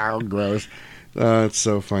Pat. Gross. It's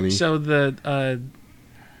so funny. So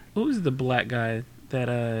who's the black guy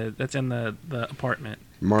that's in the apartment?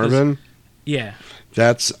 Marvin? Yeah.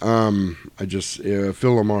 That's Phil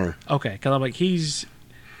Lamar. Okay, because I'm like,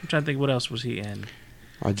 I'm trying to think what else was he in.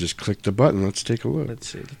 I just clicked the button. Let's take a look.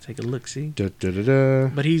 Let's take a look. See. Da-da-da-da.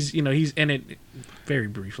 But he's in it very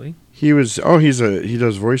briefly. He does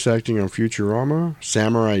voice acting on Futurama,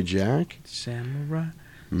 Samurai Jack,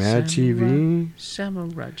 Mad TV,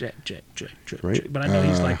 Samurai Jack. Right. But I know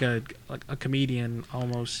he's like a comedian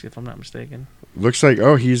almost, if I'm not mistaken. Looks like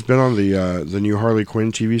he's been on the new Harley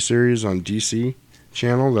Quinn TV series on DC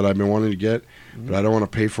channel that I've been wanting to get, but I don't want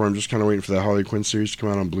to pay for. I'm just kind of waiting for that Harley Quinn series to come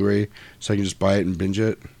out on Blu-ray so I can just buy it and binge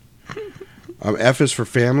it. F is for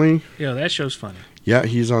Family. Yeah, that show's funny. Yeah,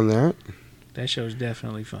 he's on that. That show's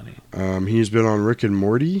definitely funny. He's been on Rick and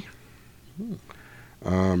Morty.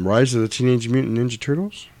 Rise of the Teenage Mutant Ninja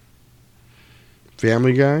Turtles.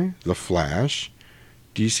 Family Guy. The Flash.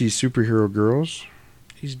 DC Superhero Girls.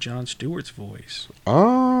 He's Jon Stewart's voice.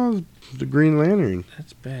 Oh, the Green Lantern.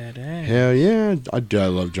 That's badass. Hell yeah. I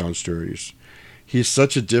love Jon Stewart. He's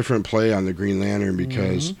such a different play on the Green Lantern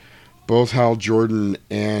because both Hal Jordan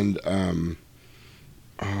and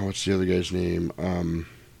what's the other guy's name?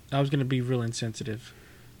 I was going to be real insensitive,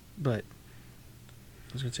 but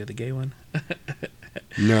I was going to say the gay one.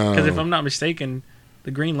 No. Because if I'm not mistaken,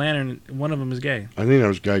 the Green Lantern, one of them is gay. I think that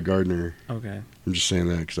was Guy Gardner. Okay. I'm just saying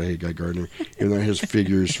that because I hate Guy Gardner. Even though his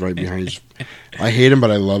figure's right behind his... I hate him,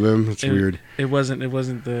 but I love him. It's weird. It wasn't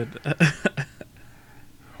the...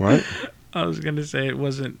 What? I was going to say it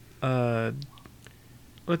wasn't...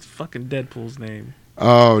 what's fucking Deadpool's name?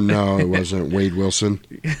 Oh, no, it wasn't. Wade Wilson.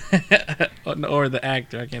 Or the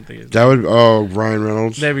actor. I can't think of his name. Ryan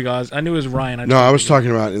Reynolds. There we go. I knew it was Ryan. I was talking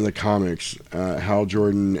about in the comics. Hal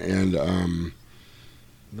Jordan and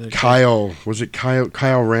Kyle. Was it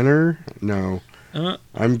Kyle Renner? No.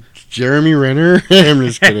 I'm Jeremy Renner. I'm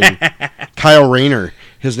just kidding. Kyle Rayner.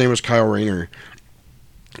 His name was Kyle Rayner.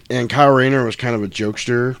 And Kyle Rayner was kind of a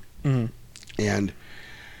jokester. Mm-hmm. And...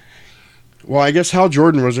 Well, I guess Hal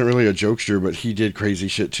Jordan wasn't really a jokester, but he did crazy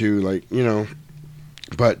shit too,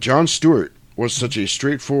 But Jon Stewart was such a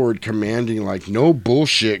straightforward, commanding, no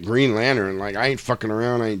bullshit Green Lantern. I ain't fucking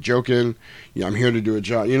around, I ain't joking. Yeah, I'm here to do a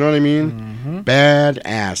job. You know what I mean? Mm-hmm.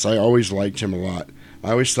 Badass. I always liked him a lot. I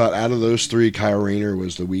always thought out of those three, Kyle Rayner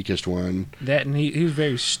was the weakest one. That and he was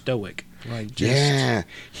very stoic. Yeah,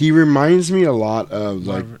 he reminds me a lot of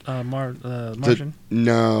Martian.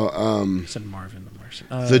 Said Marvin the Martian.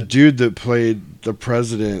 The dude that played the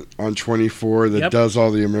president on 24 that does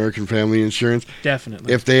all the American Family Insurance.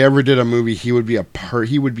 Definitely. If they ever did a movie, he would be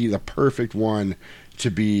the perfect one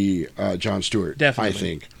to be Jon Stewart. Definitely. I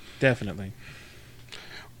think. Definitely.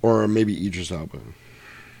 Or maybe Idris Elba,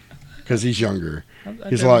 because he's younger.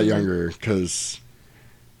 He's a lot younger because.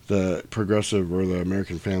 The Progressive or the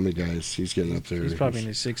American Family guys, he's getting up there. He's probably in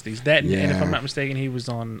his 60s. That, and if I'm not mistaken, he was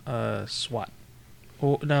on SWAT.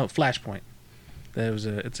 Oh, no, Flashpoint.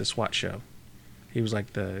 It's a SWAT show. He was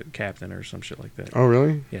like the captain or some shit like that. Oh,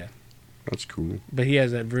 really? Yeah. That's cool. But he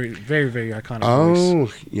has that very, very, very iconic voice.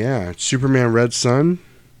 Oh, yeah. Superman Red Sun,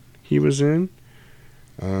 he was in.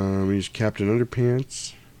 He's Captain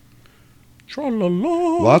Underpants.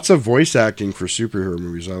 Tra-la-la. Lots of voice acting for superhero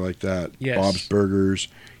movies. I like that. Yes. Bob's Burgers.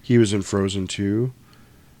 He was in Frozen 2.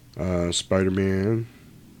 Spider-Man.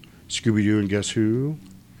 Scooby-Doo and Guess Who.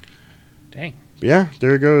 Dang. Yeah,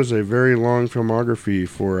 there goes a very long filmography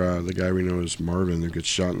for the guy we know as Marvin that gets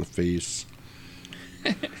shot in the face.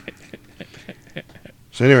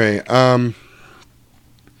 So anyway,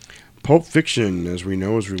 Pulp Fiction, as we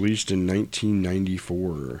know, was released in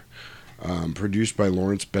 1994. Produced by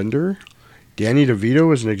Lawrence Bender. Danny DeVito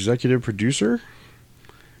was an executive producer.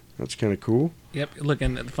 That's kind of cool. Yep. Look,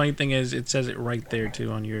 and the funny thing is, it says it right there,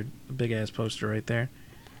 too, on your big-ass poster right there.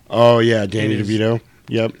 Oh, yeah, Danny DeVito.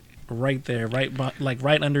 Yep. Right there,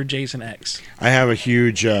 right under Jason X. I have a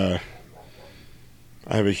huge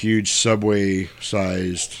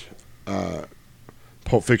Subway-sized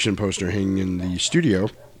Pulp Fiction poster hanging in the studio,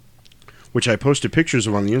 which I posted pictures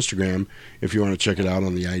of on the Instagram. If you want to check it out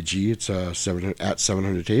on the IG, it's at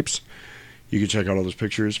 700 Tapes. You can check out all those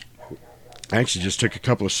pictures. I actually just took a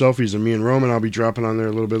couple of selfies of me and Roman. I'll be dropping on there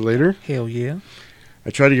a little bit later. Hell yeah. I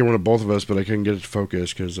tried to get one of both of us, but I couldn't get it to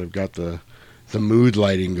focus because I've got the mood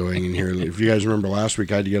lighting going in here. If you guys remember last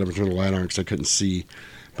week, I had to get up and turn the light on because I couldn't see.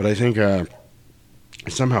 But I think I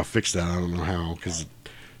somehow fixed that. I don't know how, because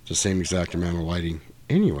it's the same exact amount of lighting.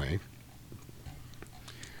 Anyway,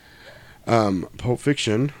 Pulp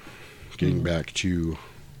Fiction, getting back to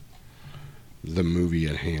the movie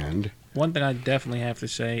at hand. One thing I definitely have to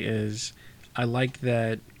say is I like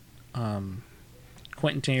that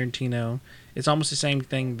Quentin Tarantino, it's almost the same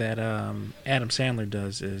thing that Adam Sandler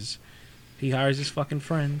does, is he hires his fucking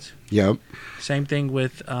friends. Yep. Same thing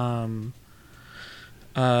with Nightmare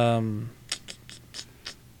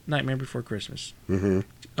Before Christmas. Mm-hmm.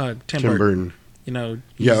 Tim Burton. You know,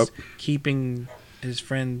 he's keeping his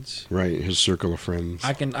friends. Right, his circle of friends.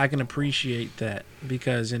 I can appreciate that,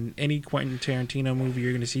 because in any Quentin Tarantino movie,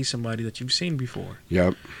 you're going to see somebody that you've seen before.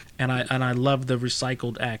 Yep. And I love the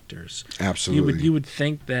recycled actors. Absolutely. You would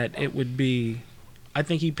think that it would be. I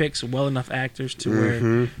think he picks well enough actors to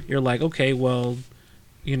where you're like, okay, well,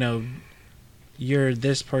 you know, you're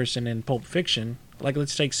this person in Pulp Fiction. Like,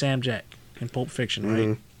 let's take Sam Jack in Pulp Fiction,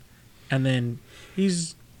 right? And then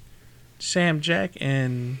he's Sam Jack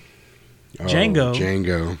and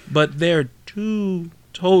Django. But they're two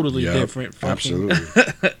totally different fucking...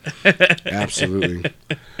 Absolutely.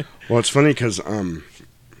 Well, it's funny because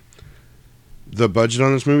the budget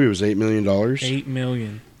on this movie was $8 million. $8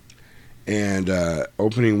 million. And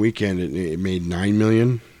opening weekend, it made $9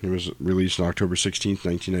 million. It was released on October 16th,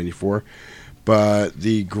 1994. But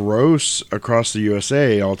the gross across the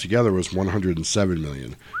USA altogether was $107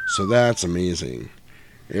 million. So that's amazing.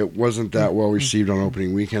 It wasn't that well received on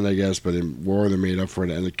opening weekend, I guess, but it more than made up for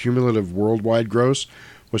it. And the cumulative worldwide gross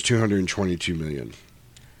was $222 million.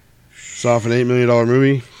 So off an $8 million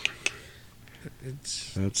movie,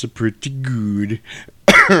 that's a pretty good.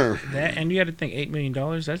 That, and you got to think $8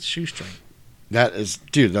 million, that's shoestring. That is,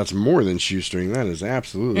 dude, that's more than shoestring. That is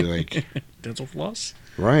absolutely like... dental floss?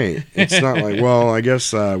 Right. It's not like, well, I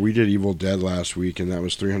guess we did Evil Dead last week, and that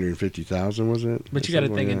was $350,000, was it? But you got to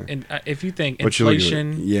think, and if you think but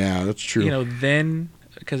inflation... Yeah, that's true. You know, then,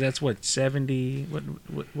 because that's what, 70...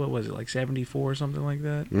 What was it, like 74 or something like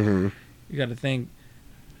that? Mm-hmm. You got to think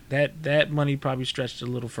that money probably stretched a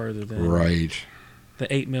little further than... Right. The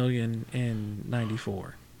 $8 million in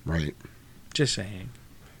 94. Right. Just saying.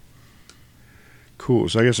 Cool.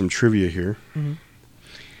 So I got some trivia here. Mm-hmm.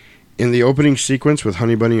 In the opening sequence with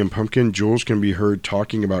Honey Bunny and Pumpkin, Jules can be heard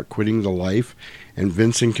talking about quitting the life, and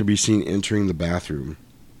Vincent can be seen entering the bathroom.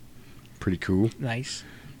 Pretty cool. Nice.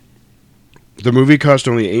 The movie cost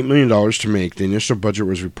only $8 million to make. The initial budget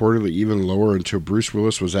was reportedly even lower until Bruce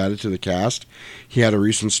Willis was added to the cast. He had a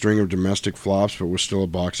recent string of domestic flops, but was still a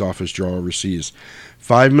box office draw overseas.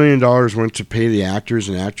 $5 million went to pay the actors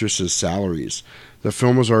and actresses' salaries. The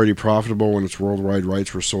film was already profitable when its worldwide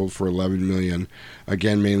rights were sold for $11 million,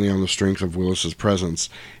 again mainly on the strength of Willis's presence.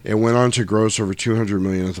 It went on to gross over $200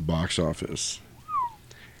 million at the box office.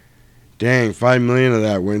 Dang, $5 million of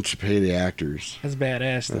that went to pay the actors. That's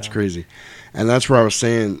badass, though. That's crazy. And that's where I was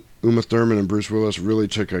saying Uma Thurman and Bruce Willis really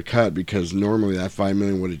took a cut, because normally that $5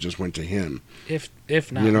 million would have just went to him. If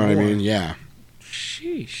not you know more. what I mean? Yeah.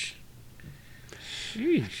 Sheesh.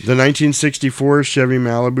 The 1964 Chevy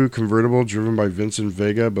Malibu convertible driven by Vincent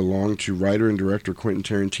Vega belonged to writer and director Quentin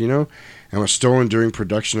Tarantino and was stolen during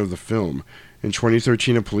production of the film. In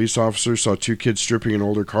 2013, a police officer saw two kids stripping an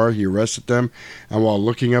older car. He arrested them, and while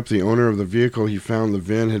looking up the owner of the vehicle, he found the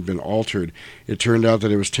VIN had been altered. It turned out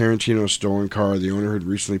that it was Tarantino's stolen car. The owner had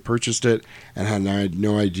recently purchased it and had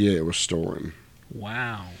no idea it was stolen.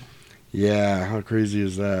 Wow. Yeah, how crazy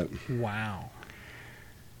is that? Wow.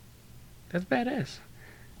 That's badass.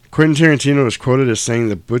 Quentin Tarantino is quoted as saying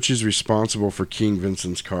that Butch is responsible for King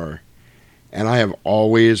Vincent's car. And I have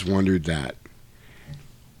always wondered that.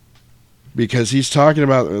 Because he's talking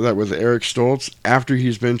about that with Eric Stoltz after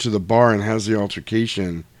he's been to the bar and has the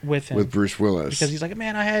altercation with Bruce Willis. Because he's like,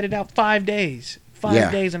 man, I had it out 5 days.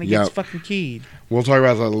 5 days and it gets fucking keyed. We'll talk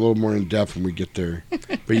about that a little more in depth when we get there.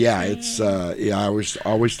 But yeah, it's I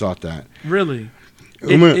always thought that. Really?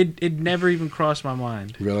 It never even crossed my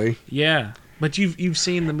mind. Really? Yeah. But you've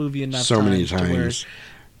seen the movie enough so many times to where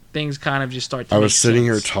things kind of just start to I was sitting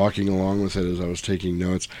here talking along with it as I was taking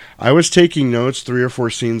notes. I was taking notes 3 or 4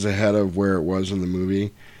 scenes ahead of where it was in the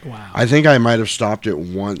movie. Wow. I think I might have stopped it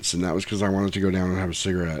once, and that was because I wanted to go down and have a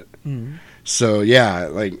cigarette. Mm-hmm. So, yeah,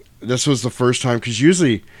 like, this was the first time, because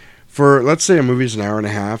usually, for, let's say a movie's an hour and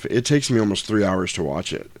a half, it takes me almost 3 hours to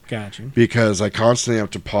watch it. Gotcha. Because I constantly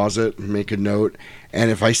have to pause it, make a note,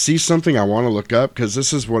 and if I see something I want to look up, because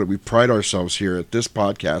this is what we pride ourselves here at this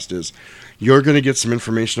podcast is, you're going to get some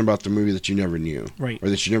information about the movie that you never knew. Right. Or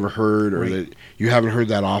that you never heard, or Right. that you haven't heard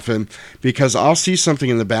that often. Because I'll see something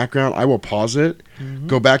in the background, I will pause it,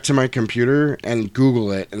 go back to my computer and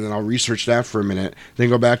Google it, and then I'll research that for a minute, then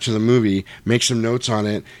go back to the movie, make some notes on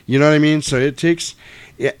it. You know what I mean? So it takes...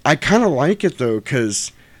 I kind of like it, though,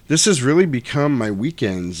 because this has really become my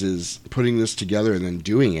weekends, is putting this together and then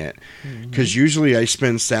doing it. Because usually I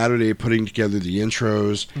spend Saturday putting together the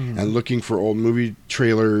intros and looking for old movie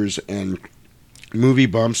trailers and movie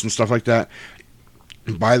bumps and stuff like that.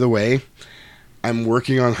 By the way, I'm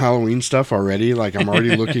working on Halloween stuff already. Like, I'm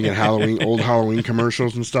already looking at old Halloween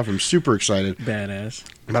commercials and stuff. I'm super excited. Badass.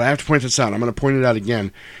 But I have to point this out. I'm going to point it out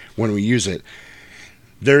again when we use it.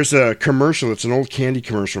 There's a commercial. It's an old candy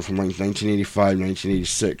commercial from like 1985,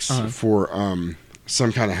 1986 for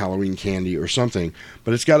some kind of Halloween candy or something.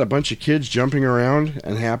 But it's got a bunch of kids jumping around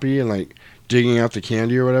and happy and like digging out the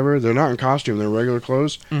candy or whatever. They're not in costume. They're regular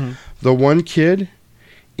clothes. The one kid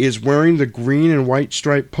is wearing the green and white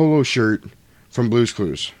striped polo shirt from Blue's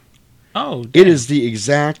Clues. Oh, damn. It is the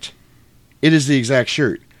exact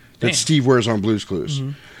shirt that Damn. Steve wears on Blue's Clues.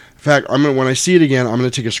 In fact, when I see it again, I'm going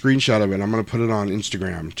to take a screenshot of it. I'm going to put it on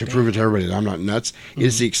Instagram to prove it to everybody that I'm not nuts.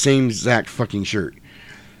 It's the same exact fucking shirt.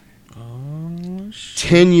 Oh, shit.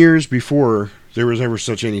 10 years before there was ever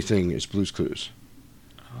such anything as Blue's Clues.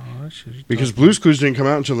 Oh, shit. Because Blue's Clues didn't come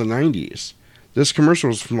out until the 90s. This commercial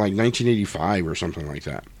was from like 1985 or something like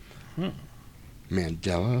that.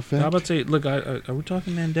 Mandela effect? How about to say, look, are we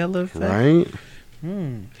talking Mandela effect? Right?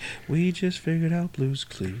 We just figured out Blue's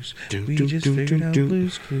Clues. We just figured out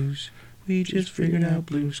Blue's Clues. We just figured out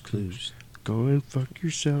Blue's Clues. Go and fuck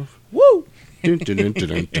yourself. Woo! Dun, dun, dun,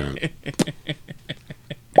 dun, dun.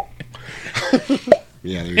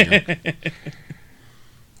 Yeah, there you go.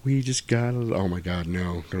 We just got a... Oh, my God,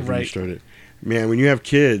 no. Don't Right. restart it. Man, when you have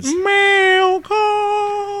kids... Mail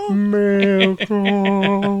call! Mail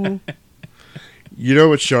call. You know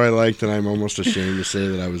what show I like that I'm almost ashamed to say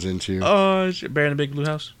that I was into? Oh, shit. Bear in the Big Blue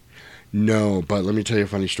House? No, but let me tell you a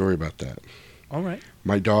funny story about that. All right.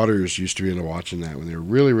 My daughters used to be into watching that when they were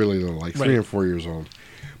really, really little, like 3 Right. and 4 years old.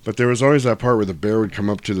 But there was always that part where the bear would come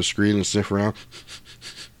up to the screen and sniff around.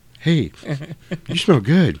 Hey, you smell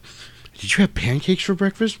good. Did you have pancakes for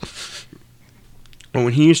breakfast? And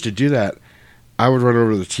when he used to do that, I would run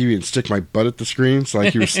over to the TV and stick my butt at the screen, so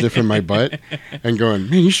like he was sniffing my butt and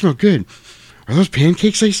going, man, you smell good. Are those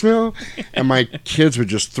pancakes I smell? And my kids would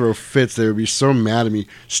just throw fits. They would be so mad at me.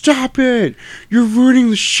 Stop it! You're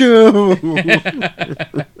ruining the show.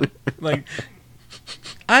 Like,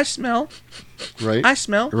 I smell. Right? I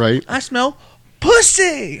smell. Right? I smell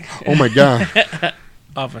pussy. Oh my God.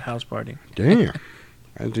 Off a house party. Damn.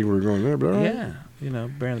 I didn't think we were going there, but all right. Yeah. You know,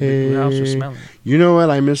 Bear in the Big Blue House was smelling. You know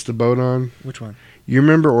what I missed the boat on? Which one? You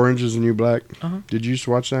remember Orange is the New Black? Uh-huh. Did you used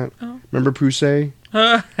to watch that? Uh-huh. Remember Poussey?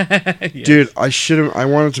 Yes. Dude, I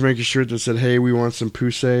wanted to make a shirt that said, hey, we want some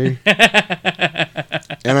Poussey.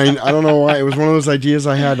 And I don't know why. It was one of those ideas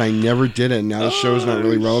I had, and I never did it. And now the show's not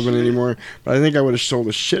really relevant anymore. But I think I would have sold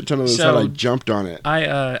a shit ton of those had I jumped on it. I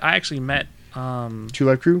actually met... Two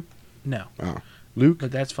Live Crew? No. Oh. Luke?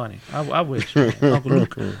 But that's funny. I wish. Man. Uncle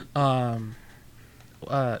Luke.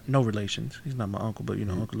 No relations. He's not my uncle, but you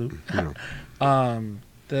know Uncle Luke. No.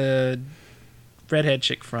 The redhead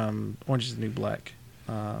chick from Orange is the New Black.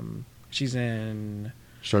 She's in...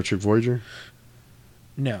 Star Trek Voyager?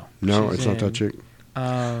 No. No, she's it's not that chick.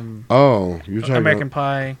 Oh, you're talking American about,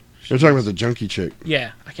 Pie. You're talking about the junkie chick.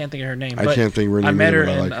 Yeah, I can't think of her name. I can't think of her name. I met her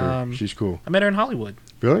either, but in. I like her. She's cool. I met her in Hollywood.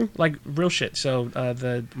 Really? Like real shit. So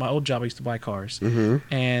my old job I used to buy cars,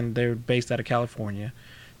 and they're based out of California.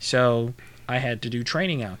 So I had to do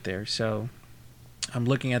training out there. So I'm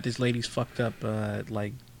looking at this lady's fucked up,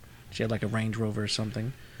 like she had like a Range Rover or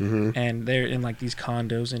something, and they're in like these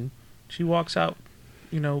condos, and she walks out,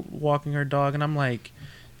 you know, walking her dog, and I'm like,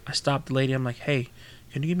 I stopped the lady. I'm like, hey,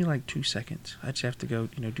 can you give me like 2 seconds? I just have to go,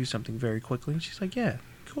 you know, do something very quickly. And she's like, yeah,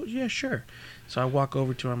 cool, yeah, sure. So I walk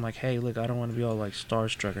over to her. I'm like, hey, look, I don't want to be all like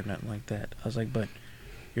starstruck or nothing like that. I was like, but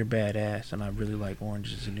you're badass, and I really like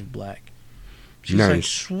Orange is the New Black. She's like,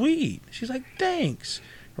 sweet. She's like, thanks.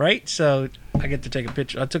 Right? So I get to take a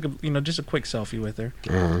picture. I took just a quick selfie with her.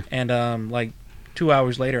 And like 2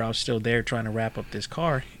 hours later, I was still there trying to wrap up this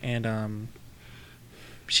car, and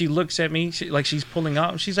she looks at me like she's pulling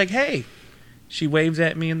out. She's like, hey. She waves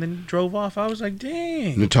at me and then drove off. I was like,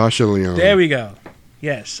 dang. Natasha Lyonne. There we go.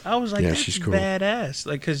 Yes. I was like, yeah, that's she's cool. badass.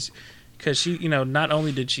 Like, because she, you know, not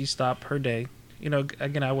only did she stop her day, you know,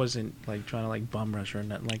 again, I wasn't like trying to like bum rush her or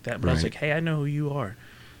nothing like that, but I was like, hey, I know who you are.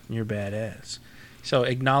 And you're badass. So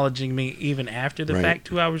acknowledging me even after the fact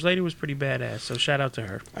 2 hours later was pretty badass. So shout out to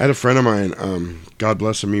her. I had a friend of mine, God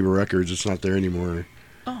bless Amoeba Records, it's not there anymore.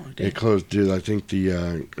 Oh, it closed, dude. I think the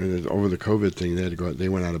over the COVID thing, they had to go. They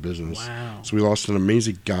went out of business. Wow. So we lost an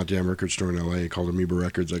amazing goddamn record store in LA called Amoeba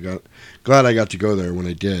Records. Glad I got to go there when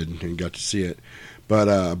I did and got to see it. But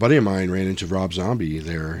a buddy of mine ran into Rob Zombie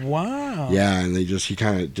there. Wow. Yeah, and he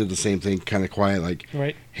kind of did the same thing, kind of quiet, like,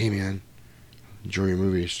 right. Hey man, enjoy your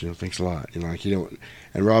movies. Thanks a lot. Like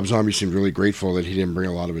And Rob Zombie seemed really grateful that he didn't bring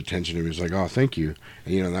a lot of attention. He was like, "Oh, thank you,"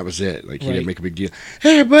 and that was it. Like he didn't make a big deal.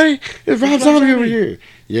 Hey, buddy, it's Rob Zombie over here.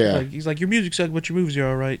 Yeah, he's like, your music sucks, but your movies are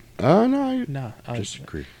all right. Oh no, no, I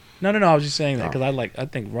disagree. No. I was just saying that because I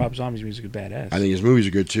think Rob Zombie's music is badass. I think his movies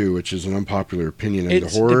are good too, which is an unpopular opinion in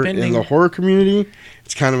It's the horror depending- community.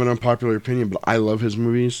 It's kind of an unpopular opinion, but I love his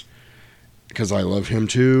movies because I love him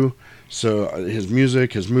too. So his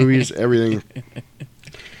music, his movies, everything.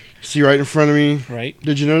 See right in front of me. Right.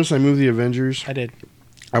 Did you notice I moved the Avengers? I did.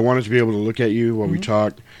 I wanted to be able to look at you while we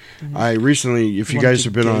talked. I recently, if you guys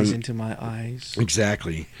have been on, into my eyes.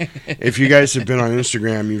 Exactly. If you guys have been on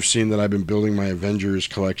Instagram, you've seen that I've been building my Avengers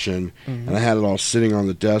collection, and I had it all sitting on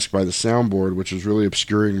the desk by the soundboard, which was really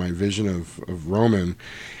obscuring my vision of Roman.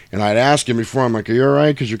 And I'd ask him before, I'm like, "Are you all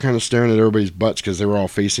right? Because you're kind of staring at everybody's butts because they were all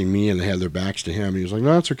facing me and they had their backs to him." And he was like,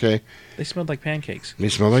 "No, that's okay." They smelled like pancakes. They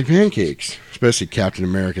smell like pancakes, especially Captain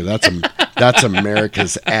America. That's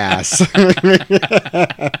America's ass.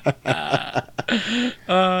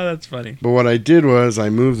 That's funny. But what I did was I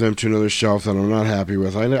moved them to another shelf that I'm not happy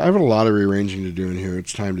with. I have a lot of rearranging to do in here.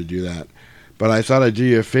 It's time to do that. But I thought I'd do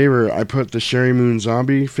you a favor. I put the Sherry Moon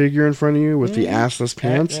zombie figure in front of you with the assless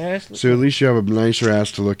pants. So at least you have a nicer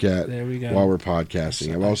ass to look at There we go. while we're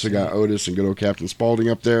podcasting. I've also got Otis and good old Captain Spaulding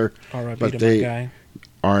up there. R.I.P. to my guy.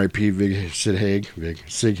 R.I.P. Sid Haig.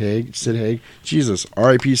 Jesus.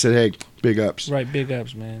 R.I.P. Sid Haig. Big ups. Right, big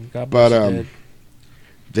ups, man. God bless the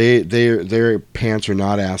dead. Their pants are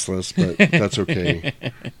not assless, but that's okay.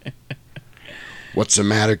 What's the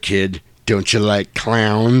matter, kid? Don't you like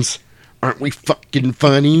clowns? Aren't we fucking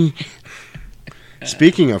funny?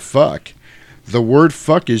 Speaking of fuck, the word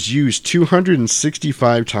fuck is used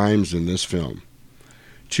 265 times in this film.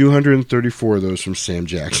 234 of those from Sam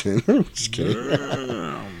Jackson. Just kidding.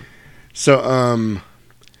 So, and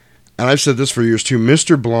I've said this for years too,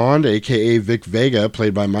 Mr. Blonde, a.k.a. Vic Vega,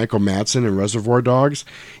 played by Michael Madsen in Reservoir Dogs,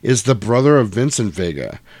 is the brother of Vincent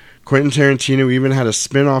Vega. Quentin Tarantino even had a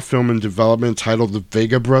spin-off film in development titled The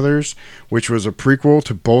Vega Brothers, which was a prequel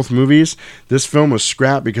to both movies. This film was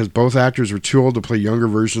scrapped because both actors were too old to play younger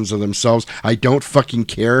versions of themselves. I don't fucking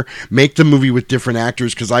care. Make the movie with different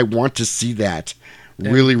actors because I want to see that.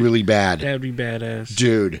 Really bad. That'd be badass.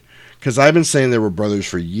 Dude. Because I've been saying they were brothers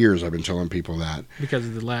for years. I've been telling people that. Because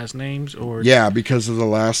of the last names? Or yeah, because of the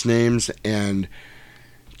last names and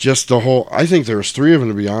just the whole... I think there was 3 of them,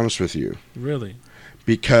 to be honest with you. Really?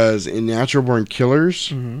 Because in Natural Born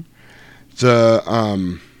Killers,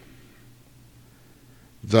 the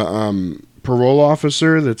parole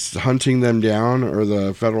officer that's hunting them down, or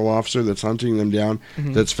the federal officer that's hunting them down,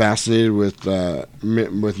 that's fascinated with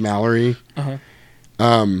Mallory.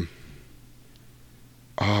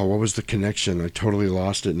 Oh, what was the connection? I totally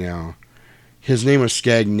lost it now. His name was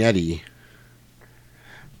Scagnetti.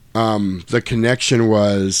 The connection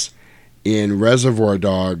was in Reservoir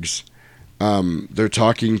Dogs. They're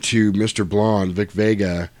talking to Mr. Blonde, Vic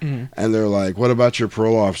Vega, and they're like, "What about your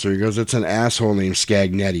parole officer?" He goes, "It's an asshole named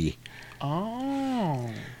Scagnetti." Oh.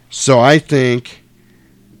 So I think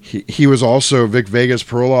he was also Vic Vega's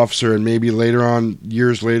parole officer, and maybe later on,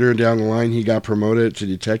 years later down the line, he got promoted to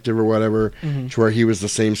detective or whatever, to where he was the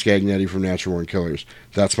same Scagnetti from Natural Born Killers.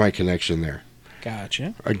 That's my connection there.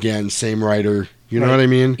 Gotcha. Again, same writer. You know what I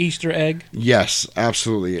mean? Easter egg? Yes,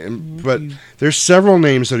 absolutely. But there's several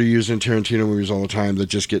names that are used in Tarantino movies all the time that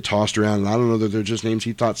just get tossed around, and I don't know that they're just names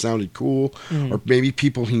he thought sounded cool, or maybe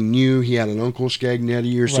people he knew. He had an uncle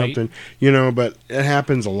Scagnetti or something, but it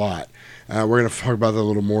happens a lot. We're going to talk about that a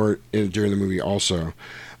little more during the movie also.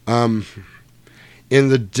 In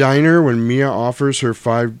the diner, when Mia offers her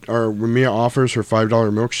 $5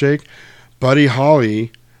 milkshake, Buddy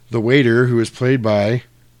Holly, the waiter, who is played by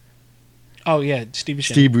Oh, yeah, Steve Buscemi.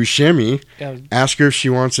 Steve Buscemi, ask her if she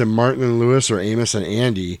wants a Martin and Lewis or Amos and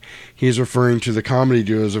Andy. He's referring to the comedy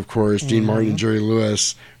duos, of course, Dean Martin and Jerry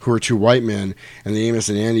Lewis, who are 2 white men, and the Amos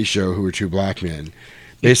and Andy show, who are 2 black men.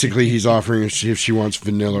 Basically, he's offering if she wants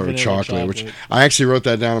vanilla or chocolate, which I actually wrote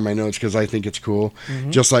that down in my notes because I think it's cool.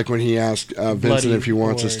 Just like when he asked Vincent if he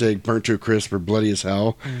wants a steak burnt to a crisp or bloody as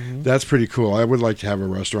hell. That's pretty cool. I would like to have a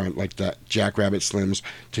restaurant like that, Jackrabbit Slim's,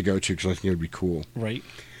 to go to because I think it would be cool. Right.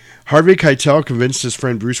 Harvey Keitel convinced his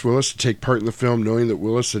friend Bruce Willis to take part in the film, knowing that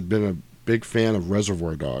Willis had been a big fan of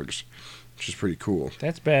Reservoir Dogs, which is pretty cool.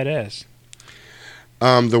 That's badass.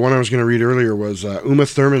 The one I was going to read earlier was Uma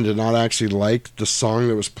Thurman did not actually like the song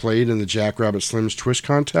that was played in the Jackrabbit Slim's Twist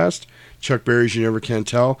contest, Chuck Berry's You Never Can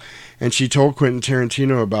Tell, and she told Quentin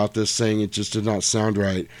Tarantino about this, saying it just did not sound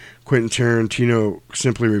right. Quentin Tarantino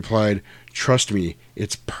simply replied, "Trust me,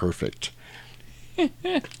 it's perfect."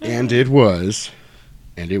 And it was.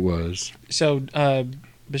 And it was. So,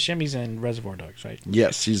 Buscemi's in Reservoir Dogs, right?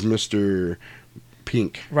 Yes, he's Mr.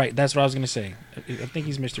 Pink. Right, that's what I was going to say. I think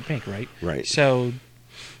he's Mr. Pink, right? Right. So,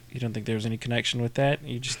 you don't think there was any connection with that?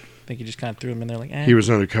 You just think he just kind of threw him in there like, eh? He was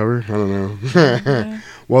undercover? I don't know.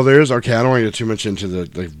 Well, there is... Okay, I don't want to get too much into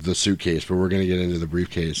the suitcase, but we're going to get into the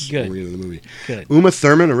briefcase Good. when we get into the movie. Good. Uma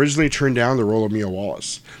Thurman originally turned down the role of Mia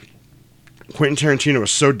Wallace. Quentin Tarantino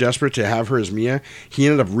was so desperate to have her as Mia, he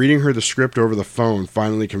ended up reading her the script over the phone,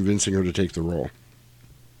 finally convincing her to take the role.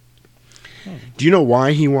 Do you know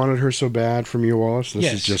why he wanted her so bad for Mia Wallace?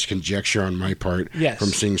 This is just conjecture on my part from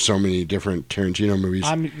seeing so many different Tarantino movies.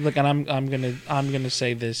 I'm gonna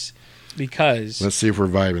say this because Let's see if we're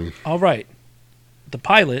vibing. All right, the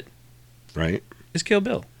pilot, right, is Kill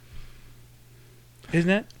Bill,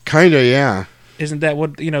 isn't it? Kinda, yeah. Isn't that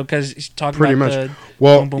what because he's talking pretty about much? The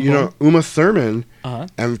well, boom, boom, you know, boom? Uma Thurman Uh-huh.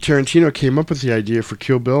 and Tarantino came up with the idea for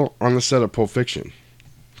Kill Bill on the set of Pulp Fiction.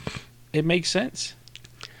 It makes sense.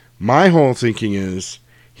 My whole thinking is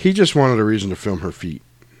he just wanted a reason to film her feet.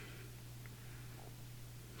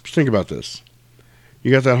 Just think about this.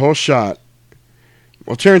 You got that whole shot.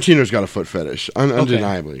 Well, Tarantino's got a foot fetish,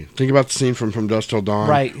 undeniably. Think about the scene from Dusk Till Dawn.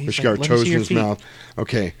 Right. Where He's she like, got her "Let me toes see in your his feet." mouth.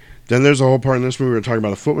 Okay. Then there's a whole part in this movie where we're talking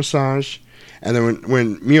about a foot massage. And then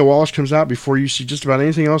when Mia Wallace comes out, before you see just about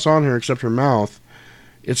anything else on her except her mouth,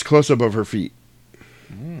 it's close-up of her feet.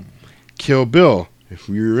 Kill Bill. If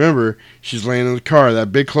you remember, she's laying in the car,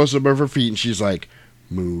 that big close-up of her feet, and she's like,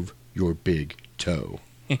 "Move your big toe."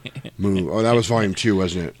 Move. Oh, that was volume 2,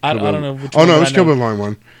 wasn't it? I don't know which Oh, one, no, but it was I Kill know. Bill volume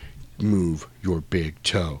 1. Move your big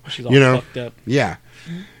toe. She's all you know? fucked up. Yeah.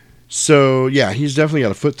 So, yeah, he's definitely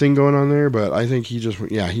got a foot thing going on there, but I think he's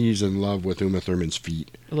in love with Uma Thurman's feet.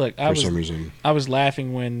 Look, for some reason. I was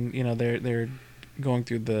laughing when they're going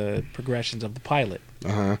through the progressions of the pilot.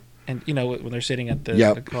 Uh-huh. And when they're sitting at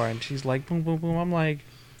the car and she's like boom boom boom, I'm like,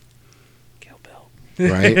 Kill Bill.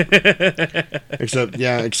 Right.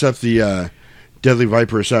 except the Deadly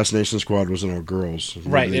Viper Assassination Squad wasn't all girls.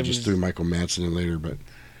 Right. They just threw Michael Madsen in later, but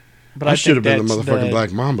I I should have think been the that's motherfucking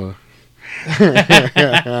Black Mamba.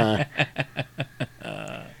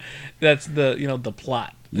 That's the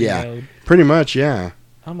plot. Yeah, pretty much. Yeah.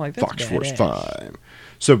 I'm like, that's Fox Force badass. 5.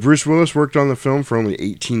 So Bruce Willis worked on the film for only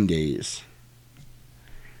 18 days.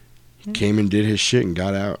 He came and did his shit and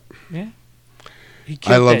got out. Yeah. He I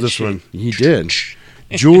killed love that this shit. one. He did.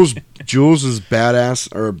 Jules's bad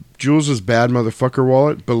motherfucker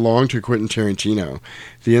wallet belonged to Quentin Tarantino.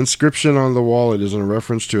 The inscription on the wallet is in a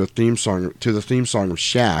reference to the theme song of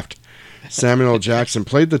Shaft. Samuel L. Jackson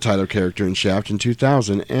played the title character in Shaft in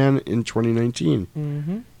 2000 and in 2019.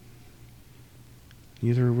 Mm-hmm.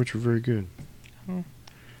 Neither of which were very good. Oh.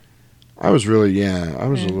 I was a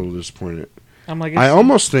little disappointed. I'm like, I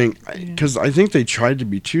almost think, because I think they tried to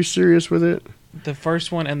be too serious with it. The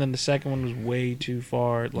first one and then the second one was way too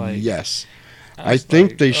far. Like, Yes. I I was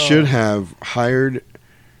think like, they oh. should have hired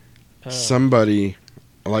somebody,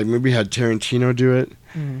 like maybe had Tarantino do it,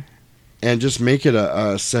 Mhm. and just make it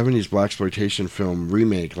a 70s blaxploitation film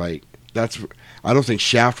remake. Like, I don't think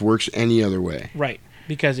Shaft works any other way. Right,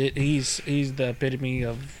 because he's the epitome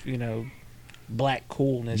of black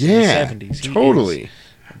coolness Yeah, in the 70s. He totally. is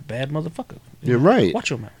a bad motherfucker. You're right. Watch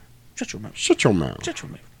your mouth. Shut your mouth. Shut your mouth. Shut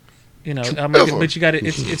your mouth. But you got it.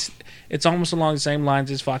 It's almost along the same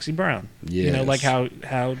lines as Foxy Brown. Yes. Like how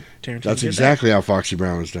Tarantino. That's did exactly how Foxy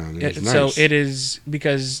Brown was done. that. It was So nice. it is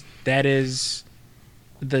because that is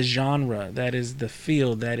the genre. That is the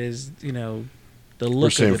feel. That is the look. We're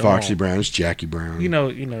saying of it Foxy all. Brown is Jackie Brown. You know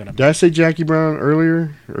what I mean. Did I say Jackie Brown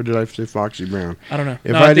earlier, or did I say Foxy Brown? I don't know.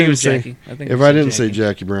 If No, I I think it didn't was say, Jackie. I think if you I said didn't say Jackie.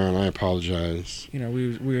 Jackie Brown, I apologize.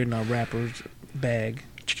 We were in our rapper's bag.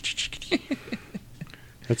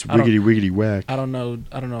 That's I don't- wiggity whack. I don't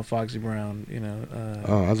know Foxy Brown.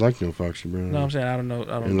 Oh, I'd like to know Foxy Brown. No, I'm saying I don't know.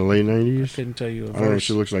 In the late 90s? I couldn't tell you a I don't know what verse.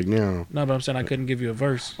 she looks like now. No, but I'm saying I couldn't give you a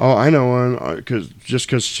verse. Oh, I know one, because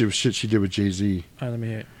she was shit she did with Jay-Z. All right, let me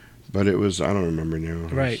hear it. But it was, I don't remember now.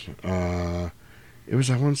 Right. It was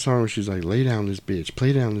that one song where she's like, lay down this bitch,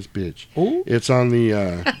 play down this bitch. Ooh. It's on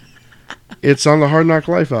the, it's on the Hard Knock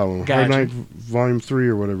Life album. Hard Gotcha. Knock Volume 3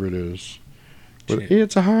 or whatever it is. But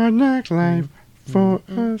it's a hard knock life for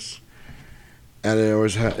us. And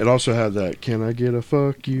it also had that, can I get a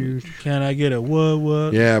fuck you? Can I get a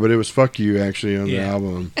what? Yeah, but it was fuck you actually on the Yeah.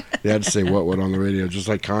 album. They had to say what on the radio, just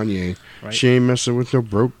like Kanye. Right. She ain't messing with no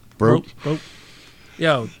broke.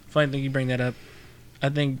 Yo, funny thing you bring that up. I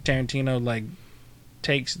think Tarantino like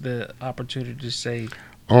takes the opportunity to say,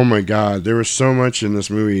 Oh my God, there was so much in this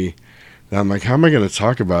movie that I'm like, how am I going to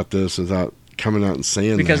talk about this without coming out and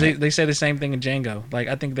saying because that? they say the same thing in Django. Like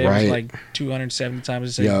I think there was Right. like 270 times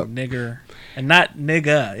to say Yep. nigger and not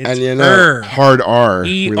nigga. It's And you know, hard R.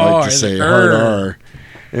 We like E-R, to say it's hard R.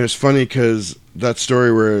 And it's funny because that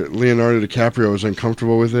story where Leonardo DiCaprio was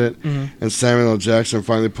uncomfortable with it, Mhm. and Samuel L. Jackson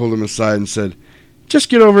finally pulled him aside and said, just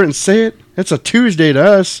get over it and say it. It's a Tuesday to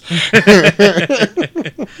us.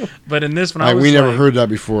 But in this one, I was we never like- heard that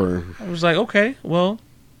before. I was like, okay, well,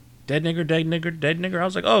 dead nigger, dead nigger, dead nigger. I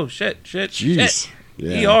was like, oh shit. Jeez.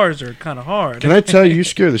 Yeah. ERs are kind of hard. Can I tell you, you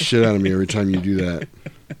scare the shit out of me every time you do that.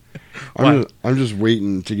 Why? I'm just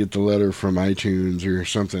waiting to get the letter from iTunes or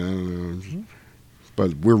something. I don't know.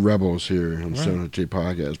 But we're rebels here on the Right. 700J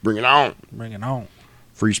Podcast. Bring it on. Bring it on.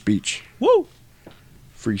 Free speech. Woo!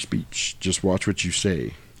 Free speech. Just watch what you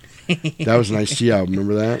say. That was an Ice-T album.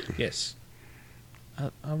 Remember that? Yes.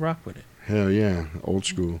 I'll rock with it. Hell yeah. Old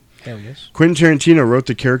school. Hell yes. Quentin Tarantino wrote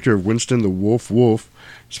the character of Winston the Wolf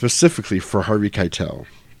specifically for Harvey Keitel.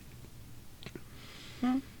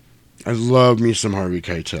 I love me some Harvey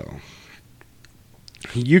Keitel.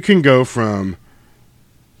 You can go from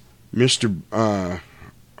Mr.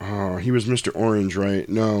 He was Mr. Orange, right?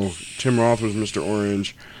 No, Tim Roth was Mr.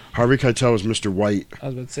 Orange. Harvey Keitel was Mr. White. I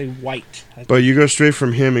was about to say white. But you go straight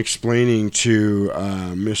from him explaining to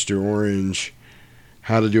Mr. Orange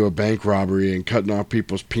how to do a bank robbery and cutting off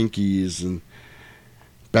people's pinkies and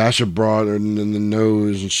bash a broad in the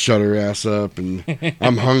nose and shut her ass up and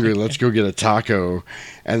I'm hungry, let's go get a taco.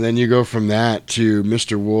 And then you go from that to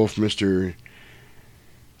Mr. Wolf, Mr.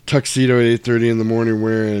 Tuxedo at 8:30 in the morning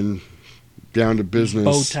wearing down to business.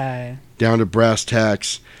 Bow tie. Down to brass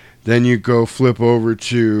tacks. Then you go flip over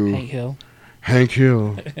to Hank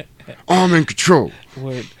Hill. I'm in control.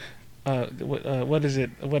 What is it?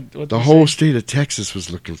 What The whole state of Texas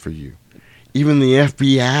was looking for you. Even the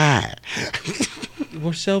FBI.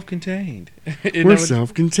 We're self-contained. We're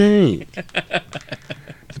self-contained.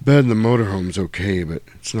 The bed in the motorhome's okay, but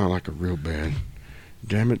it's not like a real bed.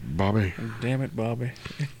 Damn it, Bobby. Damn it, Bobby.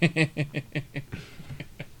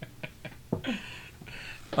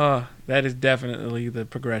 That is definitely the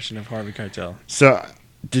progression of Harvey Keitel. So,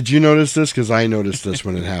 did you notice this? Because I noticed this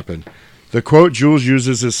when it happened. The quote Jules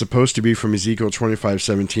uses is supposed to be from Ezekiel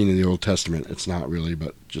 25:17 in the Old Testament. It's not really,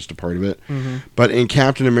 but just a part of it. Mhm. But in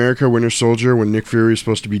Captain America: Winter Soldier, when Nick Fury is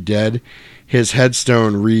supposed to be dead, his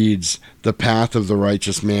headstone reads, "The path of the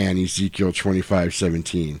righteous man," Ezekiel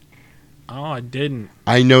 25:17. Oh, I didn't.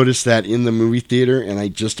 I noticed that in the movie theater, and I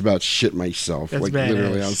just about shit myself. That's like, badass.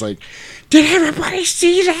 literally, I was like, did everybody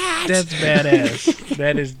see that? That's badass.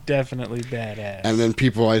 That is definitely badass. And then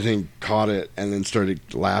people, I think, caught it and then started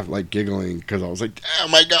giggling, because I was like, oh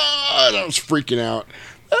my God, I was freaking out.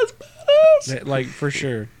 That's badass. Like, for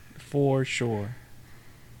sure. For sure.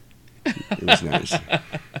 It was nice.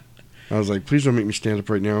 I was like, please don't make me stand up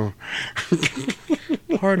right now.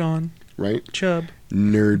 Hard on. Right? Chub.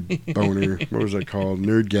 Nerd boner. What was that called?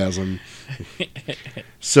 Nerdgasm.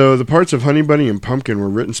 So the parts of Honey Bunny and Pumpkin were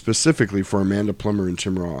written specifically for Amanda Plummer and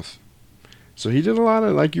Tim Roth. So he did a lot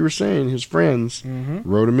of, like you were saying, his friends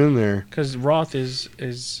wrote him in there. Because Roth is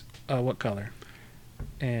what color?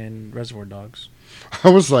 And Reservoir Dogs. I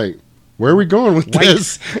was like, where are we going with White.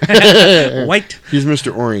 this? White. He's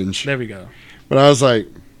Mr. Orange. There we go. But I was like,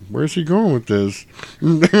 where's he going with this?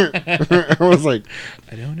 I was like,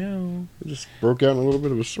 I don't know. I just broke out in a little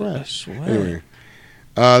bit of a sweat. A sweat. Anyway,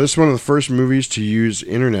 this is one of the first movies to use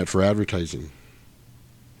internet for advertising.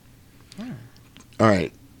 Oh. All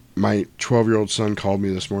right. My 12-year-old son called me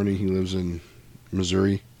this morning. He lives in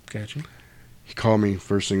Missouri. Gotcha. He called me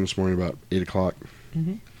first thing this morning about 8 o'clock.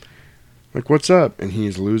 Mm-hmm. Like, what's up? And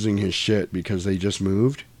he's losing his shit because they just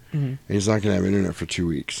moved. Mhm. And he's not going to have internet for 2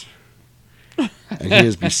 weeks. And he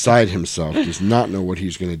is beside himself. Does not know what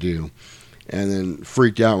he's going to do. And then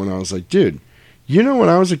freaked out when I was like, dude, you know when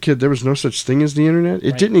I was a kid, there was no such thing as the internet?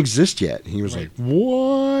 It Right. didn't exist yet. And he was Right. like,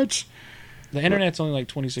 what? The internet's only like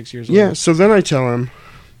 26 years old. Yeah, so then I tell him,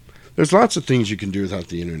 there's lots of things you can do without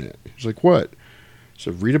the internet. He's like, what?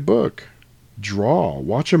 So read a book, draw,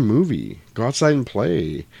 watch a movie, go outside and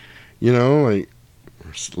play. You know, like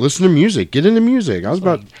listen to music, get into music. I was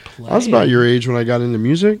about your age when I got into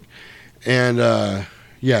music. And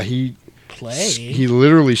yeah, he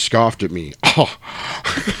literally scoffed at me. Oh.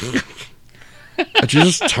 Did you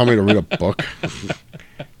just tell me to read a book?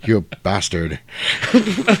 You bastard.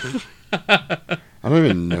 I don't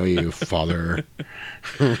even know you, father.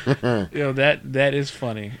 That is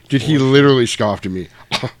funny. Dude, he literally scoffed at me.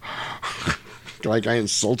 Like I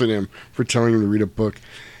insulted him for telling him to read a book.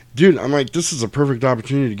 Dude, I'm like, this is a perfect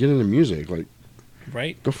opportunity to get into music. Like,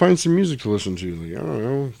 right? Go find some music to listen to. Like, I don't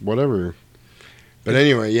know, whatever. But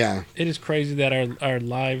anyway, yeah. It is crazy that our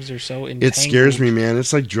lives are so entangled. It scares me, man.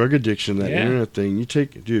 It's like drug addiction, that internet thing. You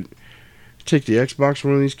take the Xbox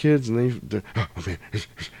from one of these kids, and they're oh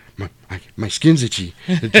man, my skin's itchy.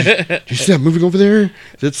 Do you see that moving over there?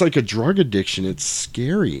 It's like a drug addiction. It's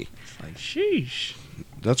scary. It's like, sheesh.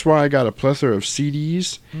 That's why I got a plethora of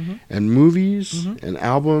CDs and movies and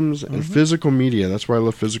albums and physical media. That's why I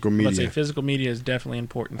love physical media. Let's say physical media is definitely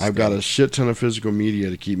important. I've got a shit ton of physical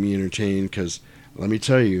media to keep me entertained because, let me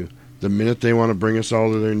tell you, the minute they want to bring us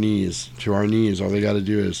all to our knees, all they got to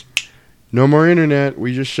do is, no more internet.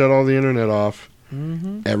 We just shut all the internet off.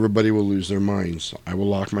 Everybody will lose their minds. I will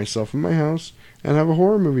lock myself in my house and have a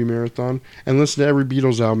horror movie marathon and listen to every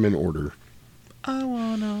Beatles album in order. I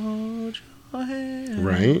wanna hold your hand.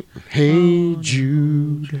 Right? Hey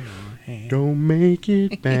Jude, don't make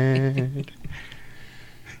it bad.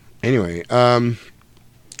 Anyway,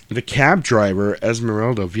 the cab driver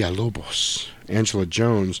Esmeralda Villalobos, Angela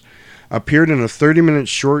Jones, appeared in a 30-minute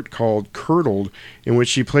short called Curdled, in which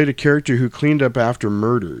she played a character who cleaned up after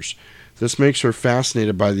murders. This makes her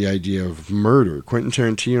fascinated by the idea of murder. Quentin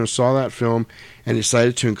Tarantino saw that film and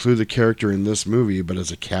decided to include the character in this movie, but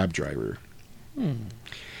as a cab driver. And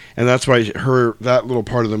that's why that little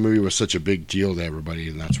part of the movie was such a big deal to everybody,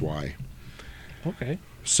 and that's why. Okay.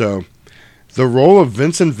 So, the role of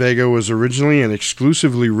Vincent Vega was originally and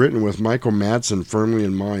exclusively written with Michael Madsen firmly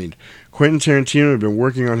in mind. Quentin Tarantino had been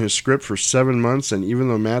working on his script for 7 months, and even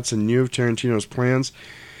though Madsen knew of Tarantino's plans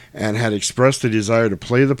and had expressed the desire to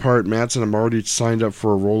play the part, Madsen had already signed up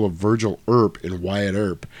for a role of Virgil Earp in Wyatt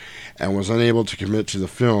Earp and was unable to commit to the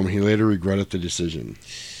film. He later regretted the decision.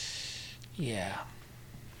 Yeah.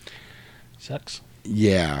 Sucks.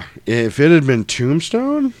 Yeah. If it had been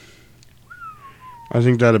Tombstone, I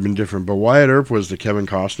think that would have been different. But Wyatt Earp was the Kevin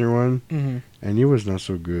Costner one, and he was not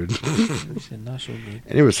so good. Not so good.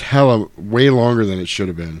 And it was way longer than it should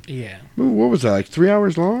have been. Yeah. What was that, like 3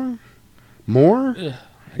 hours long? More?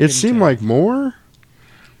 It seemed like more.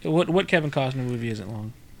 What Kevin Costner movie isn't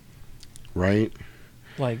long? Right.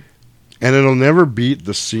 Like. And it'll never beat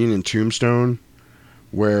the scene in Tombstone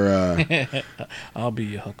where I'll be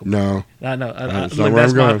your Huckleberry. No. I know. That's not where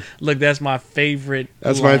I'm going. That's my favorite.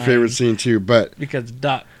 That's my favorite scene too, but because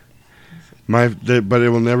Doc. But it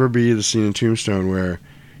will never be the scene in Tombstone where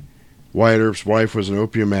Wyatt Earp's wife was an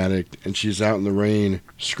opium addict and she's out in the rain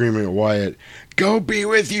screaming at Wyatt, "Go be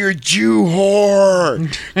with your Jew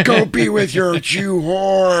whore! Go be with your Jew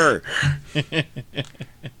whore!"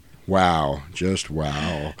 Wow. Just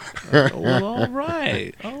wow. Well, all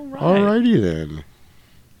right. Alrighty then.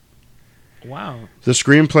 Wow. The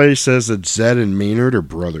screenplay says that Zed and Maynard are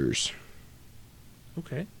brothers.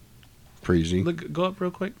 Okay. Crazy. Go up real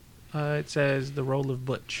quick. It says the role of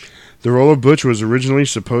Butch. The role of Butch was originally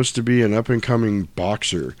supposed to be an up-and-coming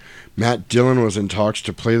boxer. Matt Dillon was in talks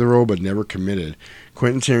to play the role but never committed.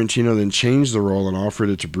 Quentin Tarantino then changed the role and offered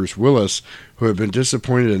it to Bruce Willis, who had been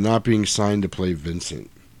disappointed in not being signed to play Vincent.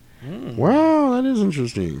 Wow, that is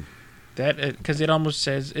interesting. That because it almost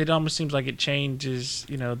seems like it changes,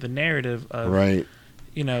 the narrative of right.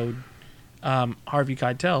 Harvey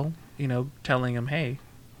Keitel, telling him, hey,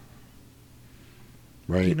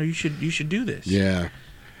 right, you should do this. Yeah,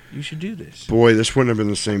 you should do this. Boy, this wouldn't have been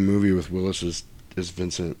the same movie with Willis as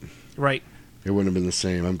Vincent. Right. It wouldn't have been the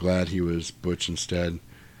same. I'm glad he was Butch instead.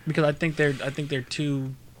 Because I think they're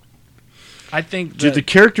too. I think dude, the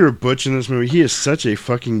character of Butch in this movie, he is such a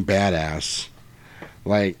fucking badass.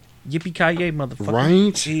 Like. Yippee-ki-yay, motherfucker.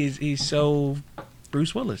 Right? He's so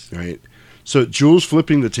Bruce Willis. Right. So Jules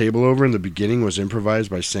flipping the table over in the beginning was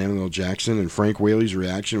improvised by Samuel L. Jackson, and Frank Whaley's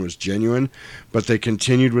reaction was genuine, but they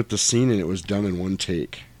continued with the scene, and it was done in one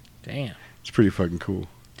take. Damn. It's pretty fucking cool.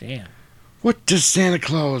 Damn. What does Santa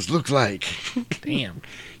Claus look like? Damn.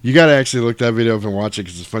 You got to actually look that video up and watch it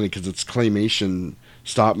because it's funny because it's claymation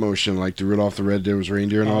stop motion like the Rudolph the Red-Nosed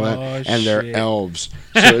Reindeer and all that, and they're elves,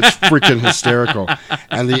 so it's freaking hysterical.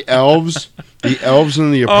 And the elves in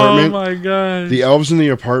the apartment, oh my god, the elves in the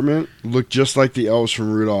apartment look just like the elves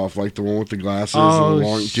from Rudolph, like the one with the glasses and the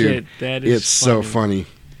long shit. dude. That is so funny.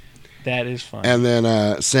 That is funny. And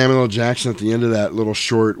then Samuel L. Jackson at the end of that little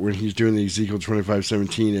short when he's doing the Ezekiel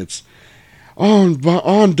 25:17, it's on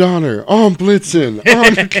Donner, on Blitzen,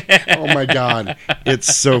 on. Oh my god,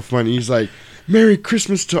 it's so funny. He's like, "Merry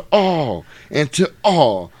Christmas to all, and to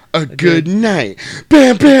all a good night.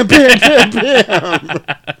 Bam, bam, bam, bam, bam.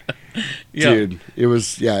 Dude,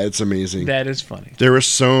 it's amazing. That is funny. There was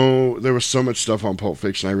so much stuff on Pulp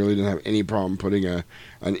Fiction. I really didn't have any problem putting an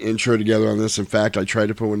intro together on this. In fact, I tried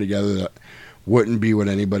to put one together that wouldn't be what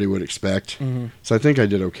anybody would expect. Mm-hmm. So I think I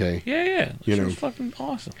did okay. Yeah. It was fucking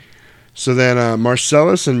awesome. So then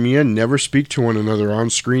Marcellus and Mia never speak to one another on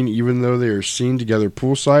screen, even though they are seen together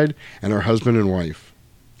poolside and are husband and wife.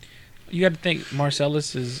 You got to think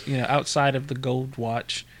Marcellus is, outside of the gold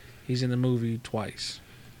watch, he's in the movie twice.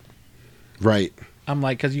 Right. I'm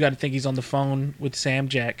like, because you got to think he's on the phone with Sam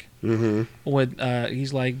Jack. Mm-hmm. With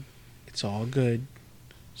he's like, it's all good.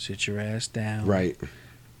 Sit your ass down. Right.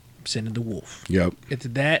 I'm sending the wolf. Yep. It's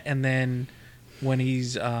that, and then when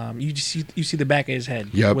he's you see the back of his head.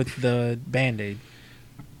 Yep. With the Band-Aid.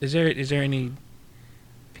 Is there any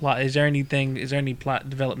plot? Is there any plot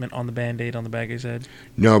development on the Band-Aid on the back of his head?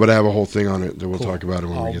 No, but I have a whole thing on it that we'll talk about it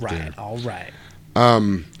when we get there. All right.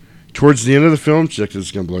 Towards the end of the film, check this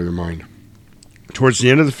is gonna blow your mind. Towards the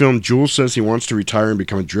end of the film, Jules says he wants to retire and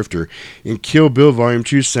become a drifter. In Kill Bill Volume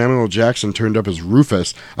 2, Samuel L. Jackson turned up as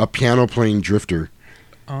Rufus, a piano-playing drifter.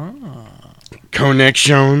 Oh.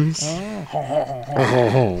 Connections.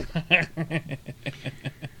 Oh.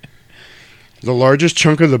 The largest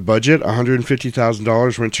chunk of the budget,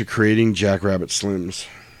 $150,000, went to creating Jackrabbit Slims.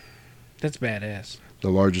 That's badass. The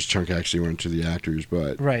largest chunk actually went to the actors,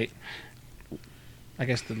 but... Right. I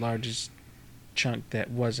guess the largest chunk that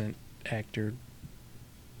wasn't actor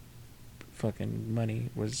fucking money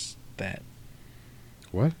was that.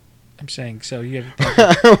 What? I'm saying, so you have.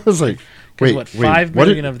 I was like, wait, what? $5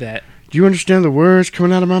 million of that. Do you understand the words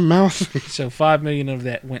coming out of my mouth? So $5 million of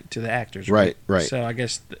that went to the actors. Right. So I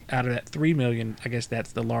guess out of that $3 million, I guess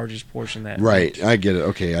that's the largest portion that. Right, went. I get it.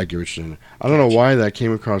 Okay, I get what you're saying. I don't know why that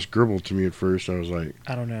came across Gerbil to me at first. I was like,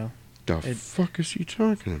 I don't know. The fuck is he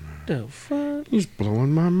talking about? The fuck? He's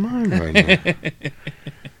blowing my mind right now.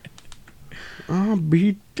 I'll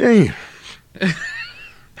be damned.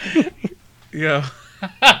 Yo.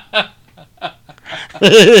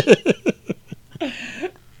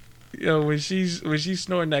 Yo, when she's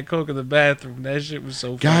snorting that coke in the bathroom, that shit was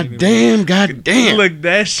so funny. God damn. Look,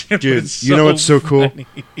 that shit Dude, was so you know what's so funny.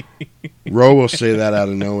 cool? Ro will say that out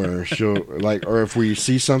of nowhere. She'll or if we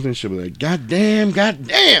see something, she'll be like, God damn.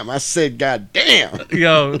 I said God damn.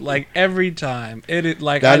 Yo, like every time.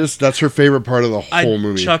 That's her favorite part of the whole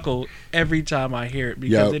movie. I chuckle every time I hear it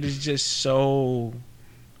because it is just so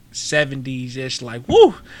 70s ish, like,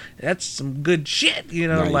 woo, that's some good shit,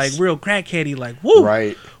 Nice. like real crackheady, like, woo.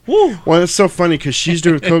 Right. Woo. Well, it's so funny because she's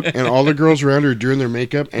doing coke and all the girls around her are doing their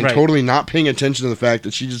makeup and totally not paying attention to the fact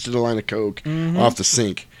that she just did a line of coke off the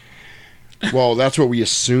sink. Well, that's what we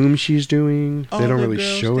assume she's doing. They don't really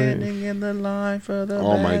show it. Standing in the line for the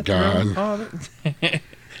my God. They're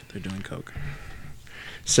doing coke.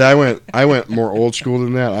 See, I went more old school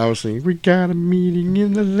than that. I was thinking, we got a meeting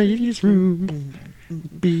in the ladies' room.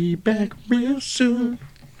 Be back real soon.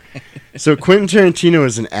 So Quentin Tarantino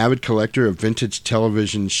is an avid collector of vintage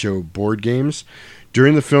television show board games.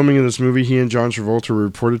 During the filming of this movie, he and John Travolta were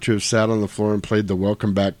reported to have sat on the floor and played the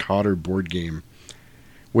Welcome Back Kotter board game.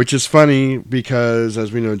 Which is funny because,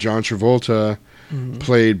 as we know, John Travolta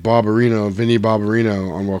played Vinny Barbarino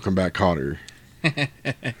on Welcome Back Kotter.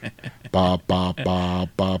 Barbarino.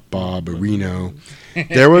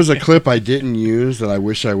 There was a clip I didn't use that I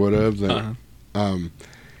wish I would have.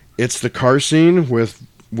 It's the car scene with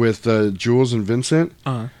Jules and Vincent,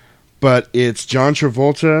 but it's John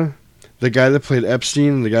Travolta, the guy that played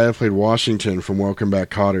Epstein, and the guy that played Washington from Welcome Back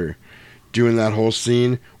Kotter, doing that whole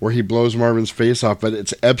scene where he blows Marvin's face off, but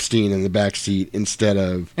it's Epstein in the back seat instead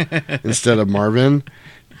of Marvin.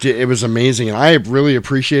 It was amazing, and I really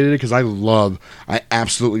appreciated it because I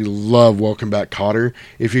absolutely love Welcome Back Kotter.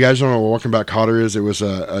 If you guys don't know what Welcome Back Kotter is, it was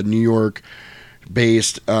a New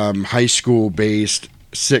York-based, high school-based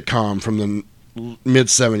sitcom from the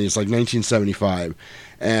mid-'70s, like 1975.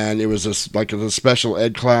 And it was a special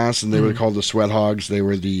ed class, and they were called the Sweat Hogs. They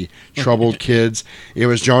were the troubled kids. It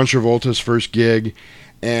was John Travolta's first gig,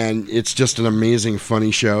 and it's just an amazing,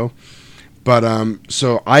 funny show. But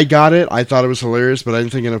so I got it. I thought it was hilarious, but I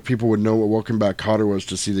didn't think enough people would know what Welcome Back Kotter was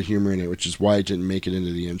to see the humor in it, which is why it didn't make it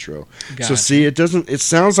into the intro. Gotcha. So see, it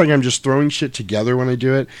sounds like I'm just throwing shit together when I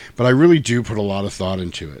do it, but I really do put a lot of thought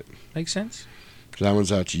into it. Makes sense. So that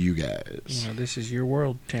one's out to you guys. This is your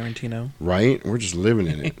world, Tarantino. Right? We're just living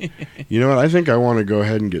in it. You know what? I think I want to go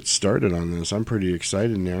ahead and get started on this. I'm pretty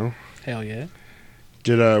excited now. Hell yeah.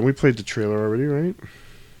 We played the trailer already, right?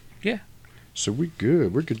 Yeah. So we're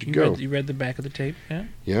good to go. You read the back of the tape, yeah?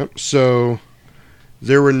 Yep. So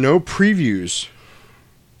there were no previews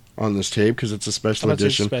on this tape because it's a special Oh, it's a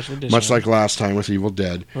edition, special edition. much like last time with Evil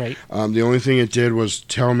Dead. Right. The only thing it did was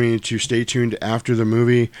tell me to stay tuned after the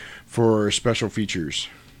movie for special features.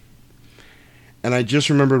 And I just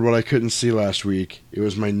remembered what I couldn't see last week. It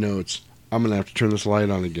was my notes. I'm going to have to turn this light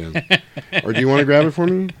on again. Or do you want to grab it for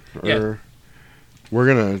me? Or Yeah. We're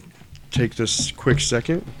going to take this quick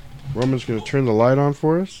second. Roman's going to turn the light on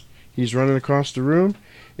for us. He's running across the room.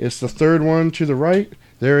 It's the third one to the right.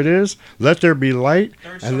 There it is. Let there be light.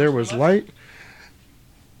 And there was light.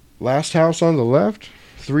 Last house on the left.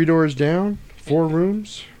 3 doors down. 4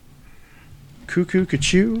 rooms. Cuckoo,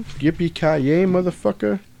 ka-choo. Yippee-ki-yay,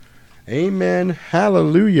 motherfucker. Amen.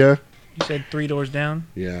 Hallelujah. You said 3 doors down?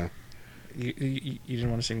 Yeah. You didn't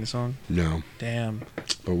want to sing the song? No. Damn.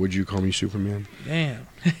 But would you call me Superman? Damn.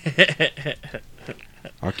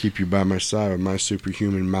 I'll keep you by my side with my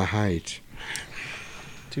superhuman, my height.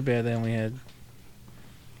 Too bad they only had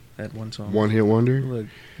that one song. One hit wonder? Look,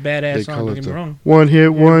 badass They song, call don't it get me the wrong. one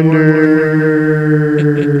hit wonder.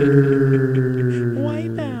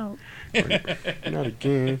 Wipe out. Not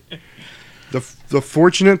again. The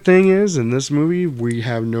fortunate thing is, in this movie, we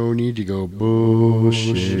have no need to go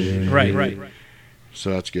bullshit. Right. So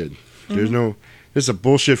that's good. There's no... This is a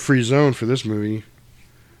bullshit-free zone for this movie.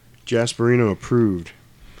 Jasperino approved.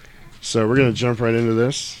 So we're going to jump right into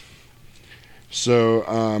this. So,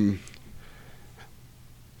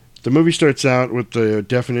 the movie starts out with the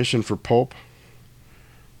definition for pulp,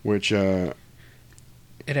 which...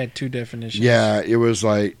 It had 2 definitions. Yeah, it was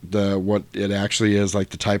like what it actually is, like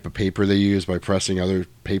the type of paper they use by pressing other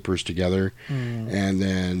papers together, and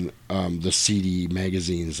then the CD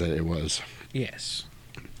magazines that it was. Yes.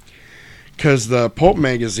 Because the pulp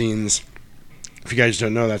magazines, if you guys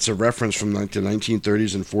don't know, that's a reference from like the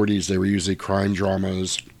 1930s and 40s. They were usually crime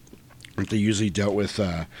dramas. They usually dealt with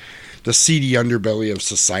the seedy underbelly of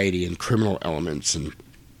society and criminal elements and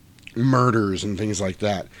murders and things like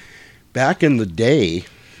that. Back in the day,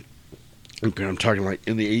 I'm talking like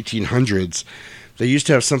in the 1800s, they used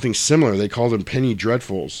to have something similar. They called them penny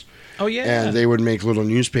dreadfuls. Oh, yeah. And they would make little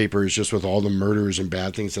newspapers just with all the murders and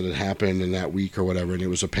bad things that had happened in that week or whatever. And it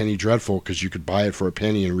was a penny dreadful because you could buy it for a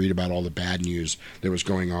penny and read about all the bad news that was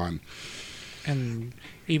going on. And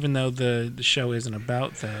even though the show isn't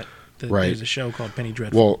about that, Right. There's a show called Penny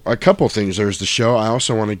Dreadful. Well, a couple things. There's the show. I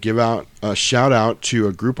also want to give out a shout out to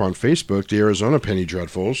a group on Facebook, the Arizona Penny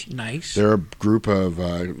Dreadfuls. Nice. They're a group of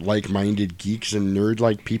like-minded geeks and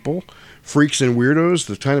nerd-like people, freaks and weirdos,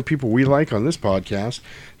 the kind of people we like on this podcast.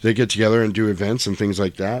 They get together and do events and things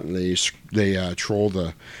like that, and they troll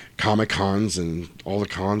the Comic-Cons and all the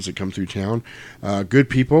cons that come through town. Good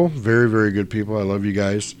people, very, very good people. I love you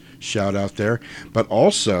guys. Shout out there. But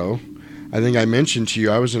also... I think I mentioned to you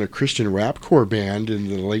I was in a Christian rapcore band in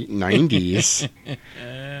the late 90s.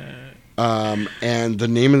 And the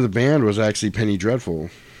name of the band was actually Penny Dreadful.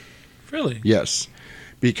 Really? Yes.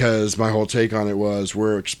 Because my whole take on it was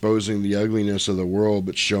we're exposing the ugliness of the world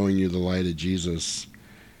but showing you the light of Jesus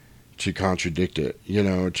to contradict it,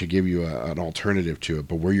 to give you an alternative to it.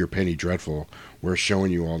 But we're your Penny Dreadful. We're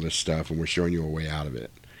showing you all this stuff and we're showing you a way out of it.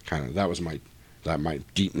 Kind of. That was my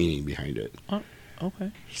deep meaning behind it. Oh,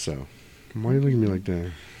 okay. So... Why are you looking at me like that?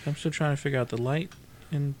 I'm still trying to figure out the light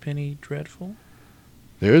in Penny Dreadful.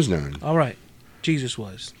 There is none. All right. Jesus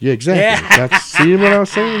was. Yeah, exactly. That's see what I was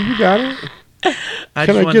saying? You got it. Can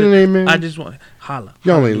I get an amen? I just want holla.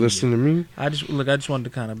 Y'all ain't listening to me. I just wanted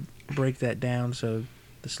to kind of break that down so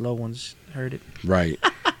the slow ones heard it. Right.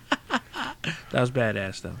 That was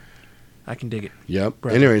badass though. I can dig it. Yep.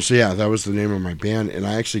 Brother. Anyway, so yeah, that was the name of my band, and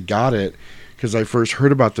I actually got it because I first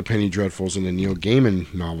heard about the Penny Dreadfuls in a Neil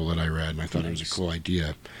Gaiman novel that I read, and I thought it was a cool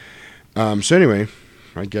idea. So anyway,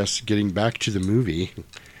 I guess getting back to the movie.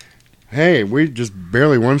 Hey, we just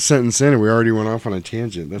barely one sentence in, and we already went off on a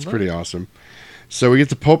tangent. That's pretty awesome. So we get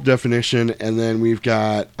the pulp definition, and then we've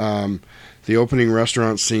got the opening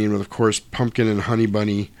restaurant scene with, of course, Pumpkin and Honey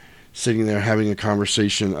Bunny sitting there having a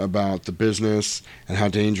conversation about the business and how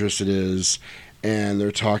dangerous it is. And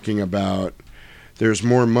they're talking about there's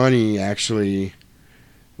more money, actually,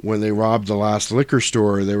 when they robbed the last liquor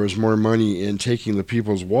store, there was more money in taking the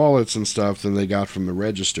people's wallets and stuff than they got from the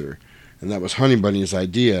register. And that was Honey Bunny's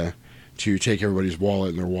idea, to take everybody's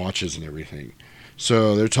wallet and their watches and everything.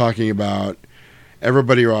 So they're talking about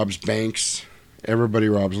everybody robs banks, everybody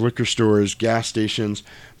robs liquor stores, gas stations,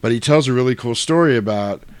 but he tells a really cool story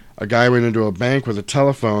about a guy went into a bank with a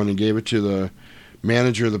telephone and gave it to the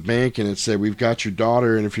manager of the bank, and it said, "We've got your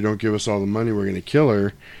daughter, and if you don't give us all the money, we're going to kill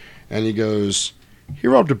her." And he goes, "He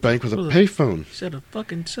robbed a bank with a payphone." He said a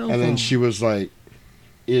fucking cell phone. And then she was like,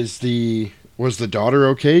 "Is the Was the daughter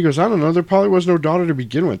okay? He goes, I don't know. There probably was no daughter to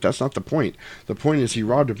begin with. That's not the point. The point is he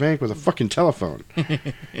robbed a bank with a fucking telephone.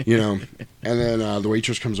 You know? And then the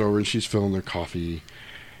waitress comes over and she's filling their coffee.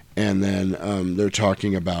 And then they're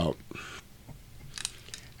talking about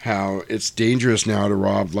how it's dangerous now to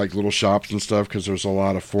rob like little shops and stuff because there's a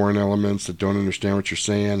lot of foreign elements that don't understand what you're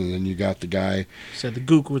saying. And then you got the guy. Said the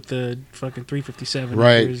gook with the fucking 357.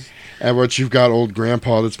 Right. And what you've got old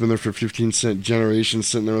grandpa that's been there for 15 generations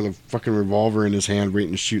sitting there with a fucking revolver in his hand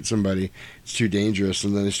waiting to shoot somebody. It's too dangerous.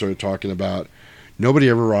 And then they started talking about nobody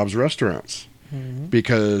ever robs restaurants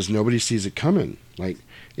because nobody sees it coming. Like,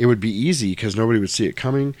 it would be easy because nobody would see it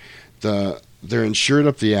coming. They're insured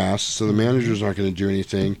up the ass, so the manager's not going to do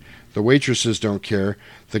anything. The waitresses don't care.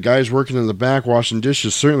 The guys working in the back washing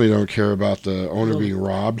dishes certainly don't care about the owner being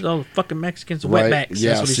robbed. Oh, fucking Mexicans, Right? wetbacks. Yeah,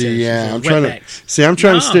 That's what he see, says. yeah, He says I'm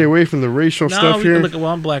trying No. to stay away from the racial stuff here. Look, well,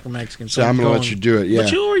 I'm black and Mexican, so I'm gonna let you do it. Yeah,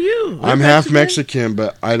 But you are you. I'm half Mexican,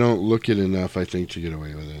 but I don't look it enough, I think, to get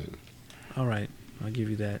away with it. All right, I'll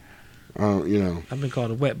give you that. You know, I've been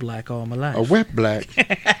called a wet black all my life. a wet black.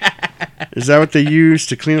 Is that what they use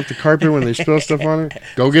to clean up the carpet when they spill stuff on it?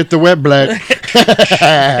 Go get the wet black.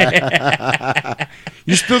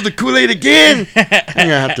 You spilled the Kool-Aid again? I'm going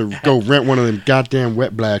to have to go rent one of them goddamn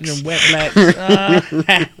wet blacks. Them wet blacks.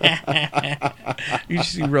 You should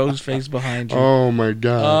see Rose's face behind you. Oh, my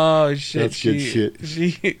God. Oh, shit. That's good shit.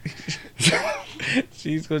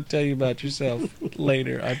 She's going to tell you about yourself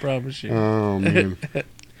later, I promise you. Oh, man.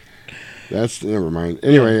 That's, never mind.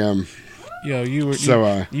 Anyway, Yo,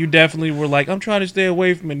 you definitely were like, I'm trying to stay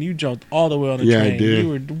away from it, and you jumped all the way on the train. I did. You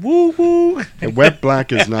were woo-woo. Wet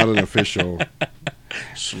black is not an official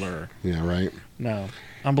slur. Yeah, right? No.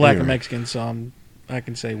 I'm black Anyway. and Mexican, so I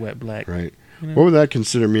can say wet black. Right. You know? What would that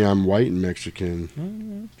consider me? I'm white and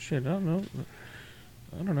Mexican. Shit, I don't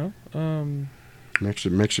know.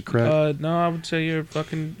 Mexicrat? No, I would say you're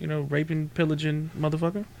fucking, raping, pillaging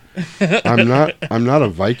motherfucker. I'm not a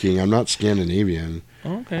Viking. I'm not Scandinavian.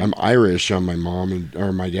 Okay. I'm Irish on my mom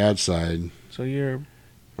or my dad's side. So you're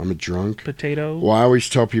I'm a drunk. Potato. Well, I always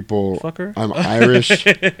tell people Fucker? I'm Irish.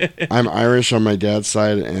 I'm Irish on my dad's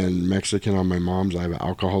side and Mexican on my mom's. I have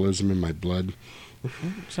alcoholism in my blood.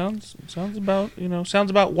 Sounds about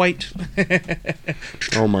white.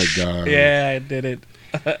 Oh my God. Yeah, I did it.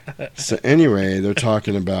 So anyway, they're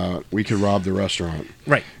talking about we could rob the restaurant.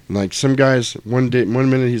 Right. Like some guys, one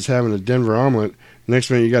minute he's having a Denver omelet, next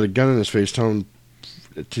minute you got a gun in his face telling him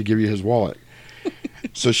to give you his wallet.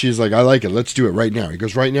 So she's like, I like it. Let's do it right now. He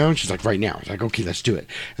goes, right now? And she's like, right now. He's like, okay, let's do it.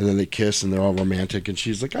 And then they kiss and they're all romantic. And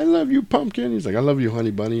she's like, I love you, pumpkin. He's like, I love you,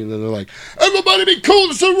 honey bunny. And then they're like, everybody be cool.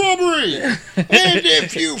 It's a robbery. And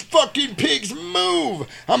if you fucking pigs move,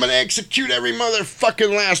 I'm going to execute every motherfucking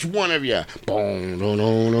last one of you. Boom, no,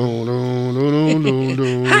 no, no, no, no, no,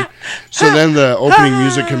 no. So then the opening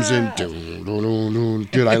music comes in.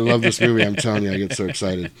 Dude, I love this movie. I'm telling you, I get so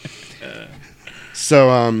excited. So,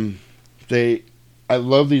 I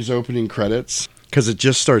love these opening credits because it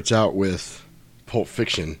just starts out with Pulp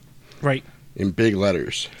Fiction. Right. In big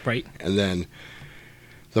letters. Right. And then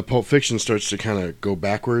the Pulp Fiction starts to kind of go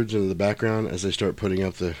backwards into the background as they start putting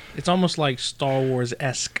up the... It's almost like Star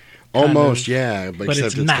Wars-esque. Almost, yeah. But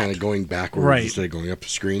except it's not. kind of going backwards instead of going up the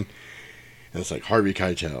screen. And it's like Harvey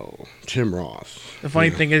Keitel, Tim Roth. The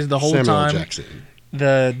funny thing is the whole Samuel time Jackson.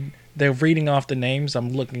 they're reading off the names,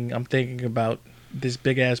 I'm thinking about this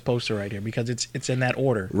big ass poster right here because it's in that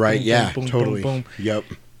order. Right, Boom, yeah, boom, boom, totally. boom, boom. Yep.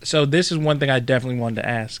 So this is one thing I definitely wanted to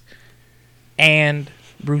ask. And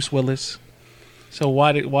Bruce Willis. So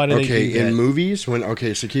why do they do that? Okay, in movies,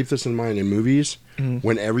 so keep this in mind. In movies,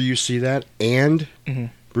 whenever you see that, and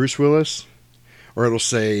Bruce Willis, or it'll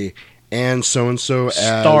say, and so-and-so as...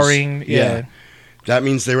 Starring, yeah. That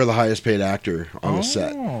means they were the highest paid actor on the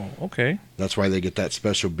set. Oh, okay. That's why they get that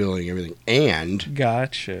special billing and everything. And...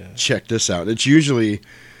 Gotcha. Check this out. It's usually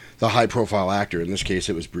the high-profile actor. In this case,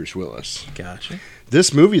 it was Bruce Willis. Gotcha.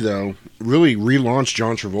 This movie, though, really relaunched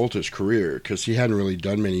John Travolta's career because he hadn't really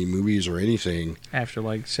done many movies or anything. After,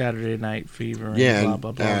 like, Saturday Night Fever and Yeah, blah,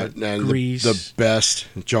 blah, blah. and Grease. the best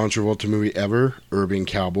John Travolta movie ever, Urban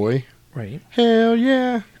Cowboy. Right. Hell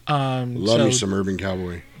yeah. Love me some Urban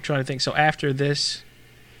Cowboy. I'm trying to think. So after this,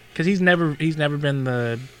 because he's never been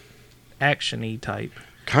the action-y type.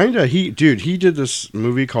 Kinda. He did this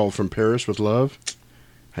movie called From Paris with Love.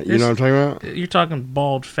 You know what I'm talking about? You're talking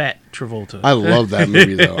bald, fat Travolta. I love that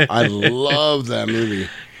movie, though. I love that movie.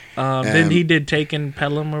 Then he did Taken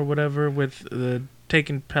Pelham or whatever with the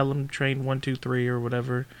Taken Pelham Train 123 or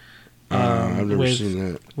whatever. I've never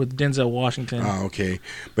seen that. With Denzel Washington. Oh, okay.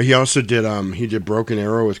 But he also did he did Broken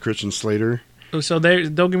Arrow with Christian Slater. So there,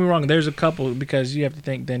 don't get me wrong. There's a couple because you have to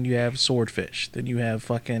think. Then you have Swordfish. Then you have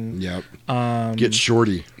fucking Get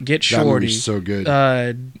Shorty. Get That Shorty. movie's so good.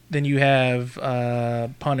 Then you have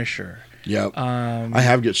Punisher. Yep. I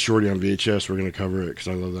have Get Shorty on VHS. We're gonna cover it because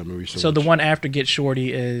I love that movie so much. So the one after Get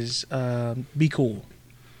Shorty is Be Cool.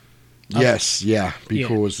 Yes, Be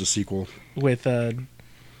Cool was the sequel with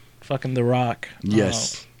fucking The Rock.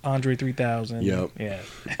 Yes. Andre 3000. Yep. Yeah.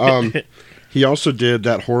 He also did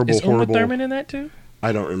that horrible. Is Uma Thurman in that too?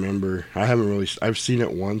 I don't remember. I've seen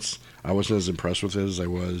it once. I wasn't as impressed with it as I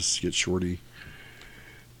was Get Shorty.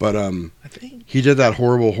 But I think he did that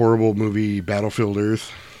horrible movie Battlefield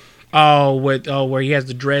Earth. Where he has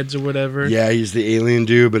the dreads or whatever. Yeah, he's the alien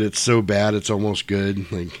dude, but it's so bad it's almost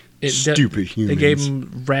good. Like stupid humans. They gave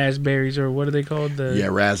him raspberries, or what are they called?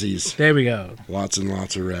 Razzies. There we go. Lots and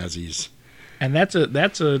lots of Razzies. And that's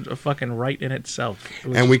a fucking right in itself.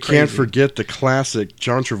 And we can't forget the classic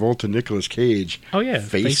John Travolta, Nicolas Cage. Oh yeah,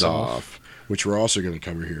 Face Off, which we're also going to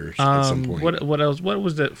cover here at some point. What else? What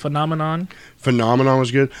was the Phenomenon? Phenomenon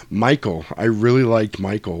was good. Michael, I really liked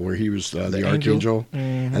Michael, where he was the Archangel,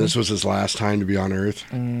 and this was his last time to be on Earth,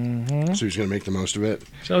 so he's going to make the most of it.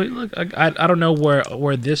 So look, I don't know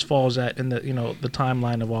where this falls at in the the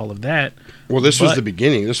timeline of all of that. Well, this was the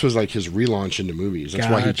beginning. This was like his relaunch into movies.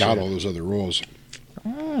 That's why he got all those other roles.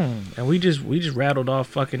 And we just rattled off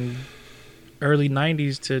fucking early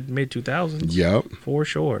 90s to mid 2000s. Yep, for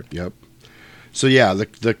sure. Yep. So yeah,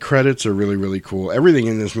 the credits are really, really cool. Everything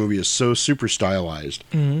in this movie is so super stylized,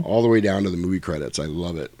 all the way down to the movie credits. I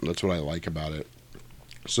love it. That's what I like about it.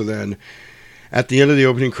 So then, at the end of the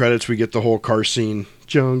opening credits, we get the whole car scene,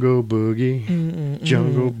 Jungle Boogie,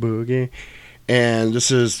 Jungle Boogie. And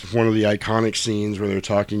this is one of the iconic scenes where they're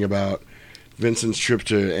talking about Vincent's trip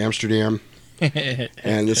to Amsterdam.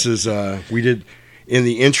 And this is, we did... In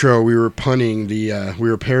the intro, we were parodying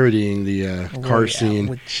the car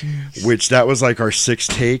scene, which that was like our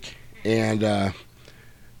sixth take, and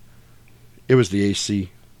it was the AC.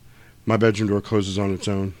 My bedroom door closes on its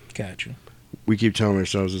own. Gotcha. We keep telling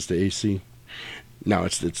ourselves it's the AC. No,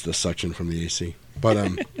 it's the suction from the AC. But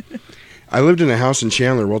I lived in a house in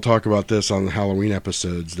Chandler. We'll talk about this on the Halloween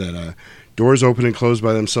episodes. That doors open and close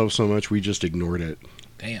by themselves so much we just ignored it.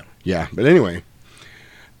 Damn. Yeah, but anyway.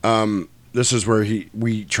 This is where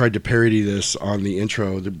we tried to parody this on the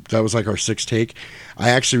intro. That was like our sixth take. I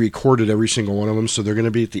actually recorded every single one of them, so they're going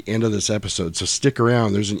to be at the end of this episode. So stick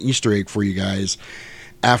around. There's an Easter egg for you guys.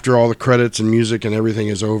 After all the credits and music and everything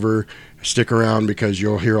is over, stick around because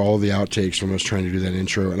you'll hear all the outtakes from us trying to do that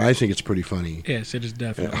intro. And I think it's pretty funny. Yes, it is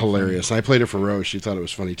definitely hilarious. And I played it for Rose. She thought it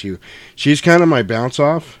was funny too. She's kind of my bounce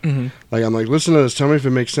off. Like I'm like, listen to this. Tell me if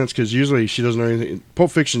it makes sense, because usually she doesn't know anything.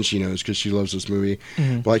 Pulp Fiction she knows because she loves this movie.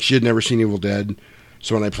 But like she had never seen Evil Dead.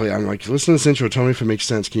 So when I play, I'm like, listen to this intro. Tell me if it makes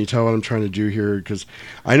sense. Can you tell what I'm trying to do here? Because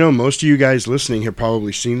I know most of you guys listening have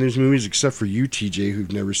probably seen these movies, except for you, TJ,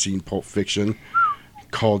 who've never seen Pulp Fiction.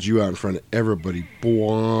 Called you out in front of everybody.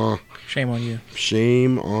 Boy. Shame on you.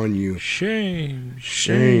 Shame on you.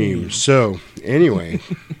 Shame. So, anyway,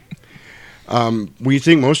 we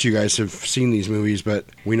think most of you guys have seen these movies, but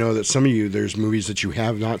we know that some of you, there's movies that you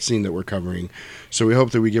have not seen that we're covering. So we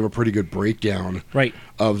hope that we give a pretty good breakdown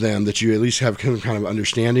of them, that you at least have kind of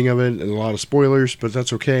understanding of it, and a lot of spoilers, but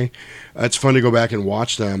that's okay. It's fun to go back and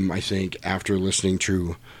watch them, I think, after listening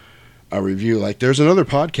to a review. Like, there's another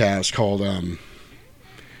podcast called...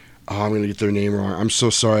 I'm going to get their name wrong. I'm so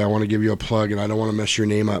sorry. I want to give you a plug, and I don't want to mess your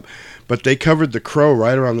name up. But they covered The Crow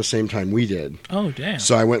right around the same time we did. Oh, damn.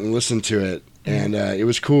 So I went and listened to it, and it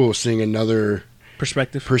was cool seeing another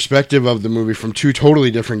perspective of the movie from two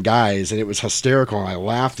totally different guys, and it was hysterical, and I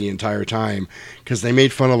laughed the entire time because they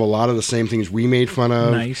made fun of a lot of the same things we made fun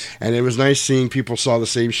of. Nice. And it was nice seeing people saw the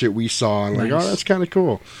same shit we saw, and like, oh, that's kind of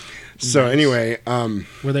cool. So anyway.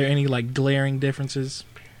 Were there any, like, glaring differences?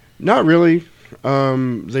 Not really.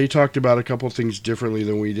 They talked about a couple of things differently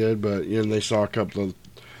than we did, but they saw a couple of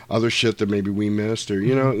other shit that maybe we missed, or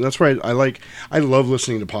that's why I love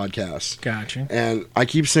listening to podcasts. Gotcha. And I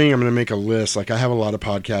keep saying I'm going to make a list. Like I have a lot of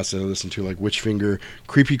podcasts that I listen to, like Witchfinger,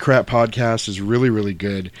 Creepy Crap podcast is really, really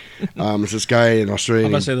good. It's this guy in Australia.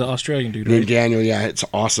 I'm about to say the Australian dude, named Daniel. Yeah, it's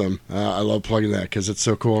awesome. I love plugging that because it's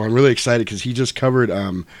so cool. I'm really excited because he just covered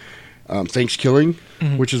Thanksgiving,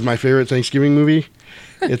 which is my favorite Thanksgiving movie.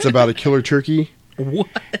 It's about a killer turkey. What?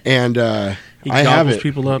 And I have it.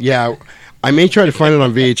 People up. Yeah, I may try to find it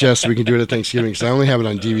on VHS so we can do it at Thanksgiving because I only have it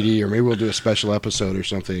on DVD, or maybe we'll do a special episode or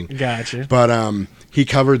something. Gotcha. But he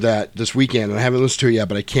covered that this weekend, and I haven't listened to it yet,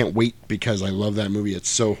 but I can't wait because I love that movie. It's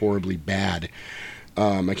so horribly bad.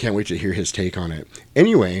 I can't wait to hear his take on it.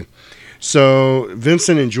 Anyway, So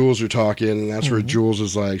Vincent and Jules are talking, and that's where Jules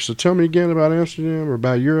is like, so tell me again about Amsterdam or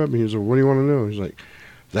about Europe. And he's like, what do you want to know? He's like,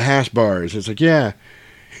 the hash bars. It's like, yeah,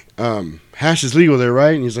 hash is legal there,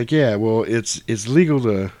 right? And he's like, yeah, well, it's legal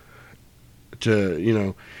to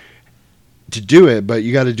do it, but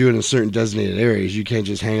you got to do it in certain designated areas. You can't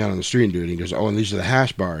just hang out on the street and do it. And he goes, oh, and these are the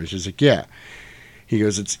hash bars. He's like, yeah. He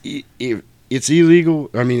goes, it's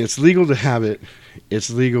illegal. I mean, it's legal to have it. It's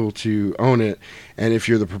legal to own it. And if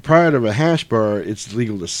you're the proprietor of a hash bar, it's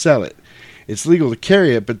legal to sell it. It's legal to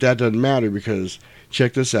carry it, but that doesn't matter because,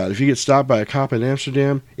 check this out. If you get stopped by a cop in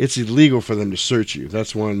Amsterdam, it's illegal for them to search you.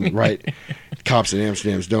 That's one right cops in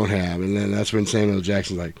Amsterdam don't have. And then that's when Samuel L.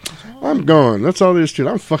 Jackson's like, I'm going. That's all there is to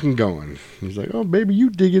it. I'm fucking going. He's like, oh, baby, you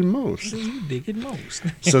dig it most. You dig it most.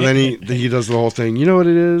 So then he does the whole thing. You know what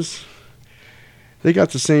it is? They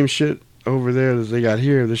got the same shit over there that they got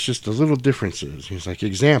here. There's just the little differences. He's like,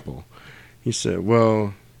 example. He said,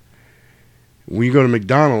 well, when you go to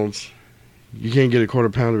McDonald's, you can't get a quarter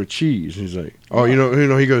pounder of cheese. He's like, oh, you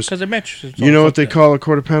know, he goes, because the you know what they call a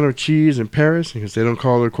quarter pounder of cheese in Paris? Because they don't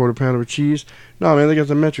call it a quarter pounder of cheese. No, man, they got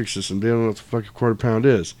the metric system. They don't know what the fuck a quarter pound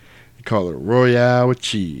is. They call it Royale with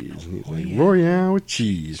cheese. And he's like, Royale with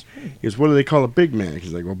cheese. He goes, what do they call a Big Mac?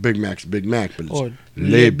 He's like, well, Big Mac's Big Mac, but it's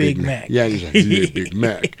Le Big Mac. Yeah, he's like, Le Big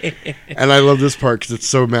Mac. And I love this part because it's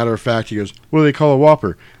so matter of fact. He goes, what do they call a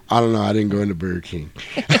Whopper? I don't know. I didn't go into Burger King.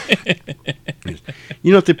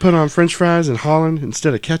 You know what they put on French fries in Holland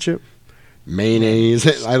instead of ketchup?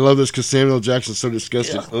 Mayonnaise. I love this because Samuel L. Jackson's so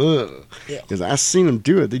disgusted. Ugh. Because I seen them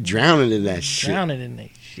do it. They drown it in that shit.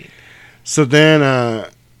 So then...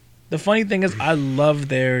 the funny thing is, I love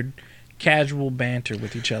their casual banter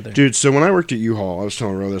with each other. Dude, so when I worked at U-Haul, I was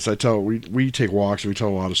telling Ro this, we take walks and we tell a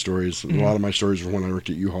lot of stories. A lot of my stories were when I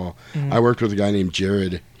worked at U-Haul. I worked with a guy named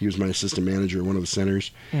Jared. He was my assistant manager at one of the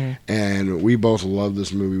centers. And we both loved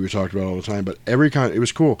this movie. We talked about it all the time. But it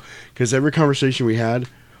was cool because every conversation we had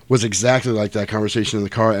was exactly like that conversation in the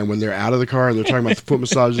car. And when they're out of the car and they're talking about the foot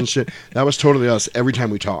massage and shit, that was totally us every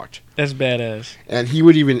time we talked. That's badass. And he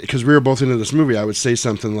would even, because we were both into this movie, I would say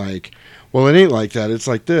something like, well, it ain't like that. It's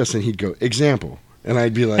like this. And he'd go, example. And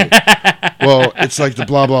I'd be like, well, it's like the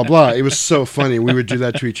blah, blah, blah. It was so funny. We would do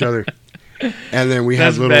that to each other. And then we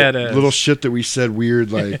had little shit that we said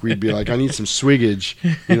weird. Like, we'd be like, I need some swiggage.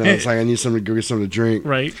 You know, it's like, I need something to go get something to drink.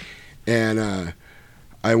 Right. And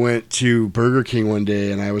I went to Burger King one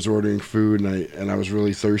day and I was ordering food and I was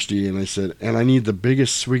really thirsty and I said, and I need the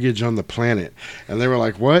biggest swiggage on the planet. And they were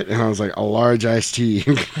like, what? And I was like, a large iced tea.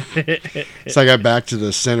 So I got back to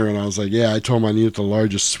the center and I was like, yeah, I told him I needed the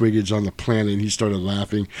largest swiggage on the planet. And he started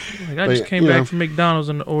laughing. Like, I just came back from McDonald's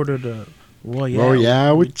and ordered a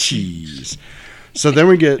Royale with cheese. So then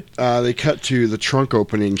we get, they cut to the trunk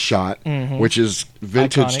opening shot, which is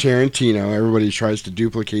vintage Tarantino. Everybody tries to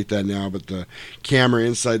duplicate that now, but the camera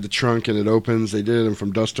inside the trunk and it opens. They did it in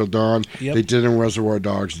From Dusk Till Dawn. Yep. They did it in Reservoir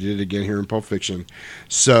Dogs. They did it again here in Pulp Fiction.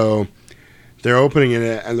 So they're opening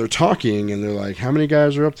it and they're talking and they're like, how many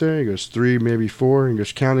guys are up there? He goes, 3, maybe 4. He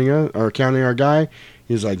goes, counting our guy?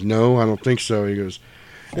 He's like, no, I don't think so. He goes,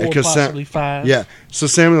 4, possibly 5. Yeah. So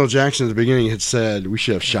Samuel L. Jackson at the beginning had said we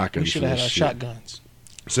should have shotguns. We should have had shotguns.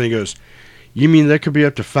 So he goes, you mean there could be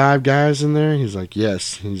up to 5 guys in there? He's like,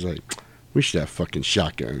 yes. He's like, we should have fucking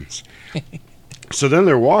shotguns. So then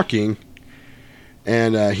they're walking,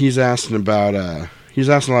 and he's asking a lot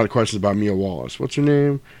of questions about Mia Wallace. What's her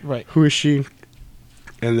name? Right. Who is she?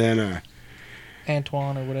 And then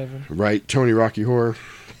Antoine or whatever. Right. Tony Rocky Horror.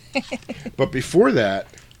 But before that.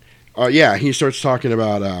 He starts talking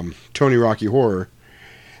about Tony Rocky Horror,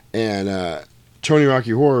 and Tony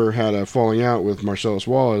Rocky Horror had a falling out with Marcellus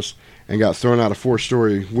Wallace and got thrown out a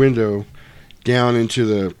 4-story window down into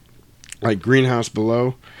the greenhouse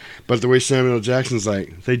below. But the way Samuel L. Jackson's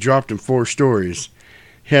like, they dropped him 4 stories.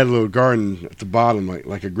 He had a little garden at the bottom,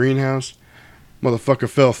 like a greenhouse. Motherfucker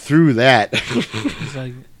fell through that,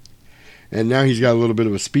 and now he's got a little bit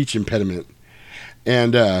of a speech impediment,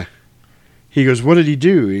 and. He goes, what did he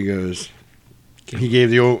do? He goes, he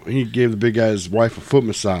gave the big guy's wife a foot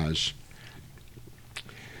massage.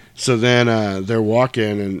 So then they're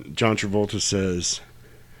walking, and John Travolta says,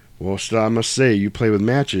 well, I must say, you play with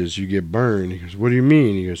matches, you get burned. He goes, what do you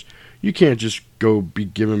mean? He goes, you can't just go be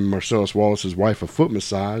giving Marcellus Wallace's wife a foot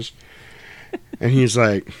massage. And he's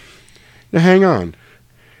like, now hang on.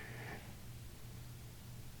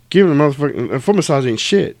 Giving a foot massage ain't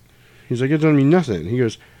shit. He's like, it doesn't mean nothing. He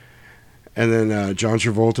goes, and then John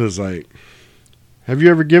Travolta is like, have you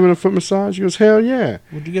ever given a foot massage? He goes, hell yeah.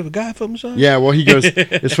 Would you give a guy a foot massage? Yeah, well, he goes,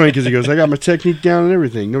 it's funny because he goes, I got my technique down and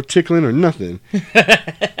everything. No tickling or nothing.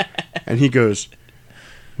 And he goes,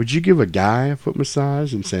 would you give a guy a foot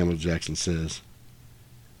massage? And Samuel Jackson says,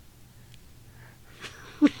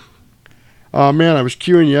 oh man, I was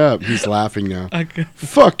queuing you up. He's laughing now.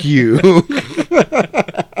 Fuck you.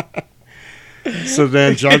 So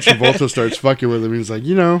then John Travolta starts fucking with him. He's like,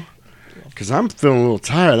 because I'm feeling a little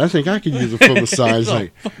tired. I think I could use a foot massage.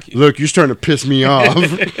 Like, look, you're starting to piss me off.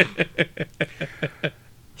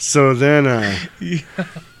 So then,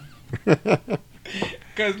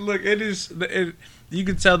 because look, you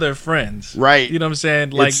can tell they're friends, right? You know what I'm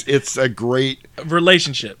saying? Like it's a great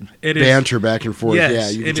relationship. It is banter back and forth. Yes, yeah,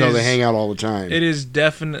 you can tell they hang out all the time. It is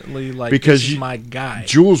definitely like because this is my guy,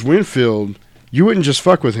 Jules Winfield. You wouldn't just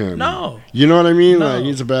fuck with him. No. You know what I mean? No. Like,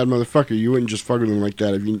 he's a bad motherfucker. You wouldn't just fuck with him like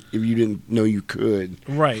that if you didn't know you could.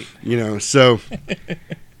 Right. So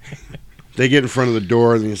they get in front of the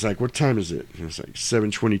door and he's like, what time is it? And it's like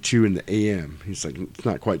 7:22 in the a.m. He's like, it's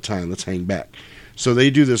not quite time. Let's hang back. So they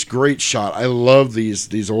do this great shot. I love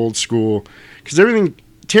these old school, because everything,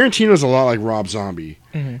 Tarantino's a lot like Rob Zombie.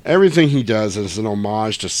 Mm-hmm. Everything he does is an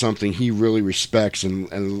homage to something he really respects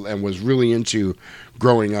and was really into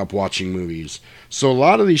growing up watching movies. So a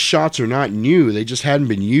lot of these shots are not new. They just hadn't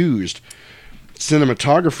been used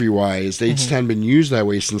cinematography-wise. They just hadn't been used that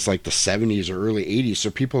way since like the 70s or early 80s, so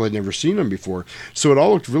people had never seen them before. So it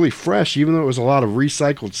all looked really fresh, even though it was a lot of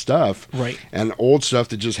recycled stuff. Right. And old stuff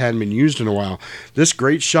that just hadn't been used in a while. This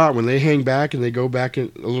great shot when they hang back and they go back a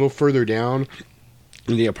little further down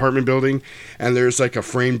in the apartment building, and there's like a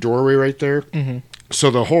framed doorway right there. Mm-hmm. So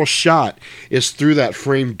the whole shot is through that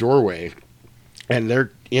framed doorway, and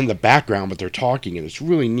they're in the background, but they're talking, and it's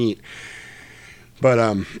really neat.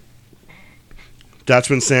 But that's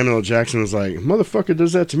when Samuel L. Jackson was like, motherfucker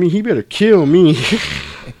does that to me, he better kill me.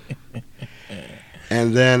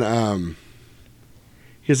 And then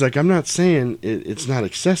he's like, I'm not saying it's not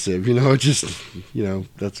excessive, just,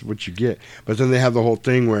 that's what you get. But then they have the whole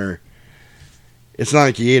thing where it's not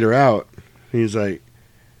like he ate her out. He's like,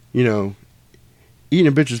 eating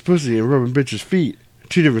a bitch's pussy and rubbing bitch's feet.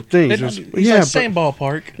 Two different things. It's the same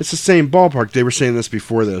ballpark. It's the same ballpark. They were saying this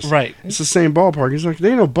before this. Right. It's the same ballpark. He's like, they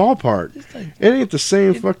ain't no ballpark. It ain't the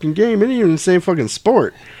same fucking game. It ain't even the same fucking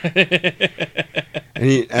sport.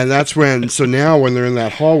 and that's when, so now when they're in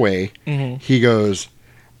that hallway, he goes,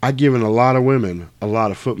 I've given a lot of women a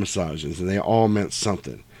lot of foot massages, and they all meant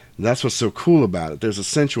something. And that's what's so cool about it. There's a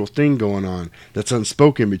sensual thing going on that's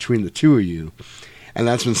unspoken between the two of you. And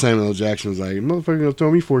that's when Samuel L. Jackson was like, motherfucker gonna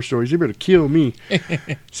throw me 4 stories, you better kill me.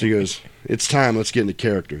 So he goes, it's time, let's get into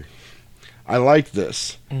character. I like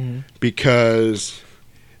this because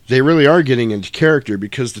they really are getting into character,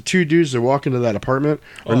 because the two dudes that walk into that apartment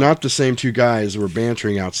are not the same two guys that were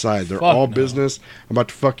bantering outside. They're all business. I'm about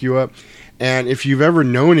to fuck you up. And if you've ever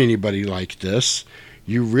known anybody like this,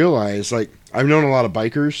 you realize, like, I've known a lot of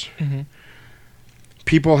bikers.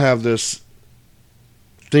 People have this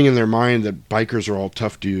thing in their mind that bikers are all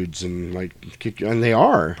tough dudes and they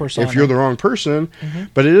are persona. If you're the wrong person,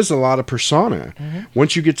 but it is a lot of persona.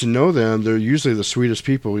 Once you get to know them, they're usually the sweetest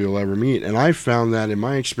people you'll ever meet. And I've found that in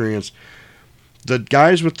my experience, the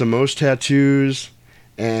guys with the most tattoos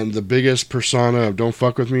and the biggest persona of don't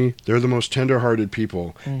fuck with me, they're the most tender-hearted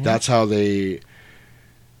people. That's how they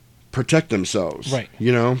protect themselves. Right.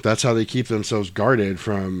 That's how they keep themselves guarded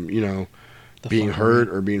from, being hurt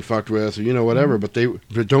or being fucked with, or whatever. But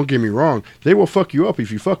don't get me wrong, they will fuck you up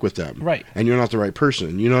if you fuck with them. Right. And you're not the right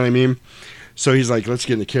person. You know what I mean? So he's like, let's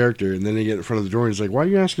get into character. And then they get in front of the door and he's like, why are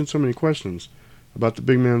you asking so many questions about the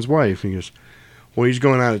big man's wife? And he goes, well, he's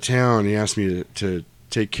going out of town. He asked me to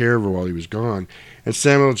take care of her while he was gone. And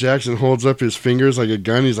Samuel Jackson holds up his fingers like a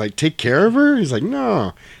gun. He's like, take care of her? He's like,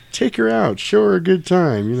 no, take her out. Show her a good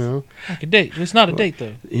time, Like a date. It's not a date,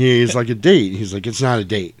 though. He's like a date. He's like, it's not a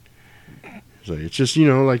date. So it's just,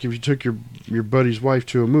 like if you took your buddy's wife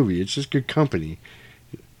to a movie, it's just good company.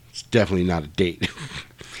 It's definitely not a date.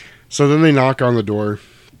 So then they knock on the door,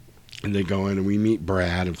 and they go in, and we meet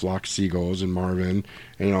Brad and Flock Seagulls and Marvin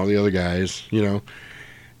and all the other guys,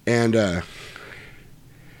 And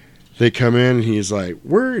they come in, and he's like,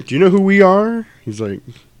 do you know who we are? He's like,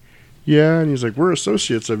 yeah. And he's like, we're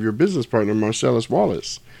associates of your business partner, Marcellus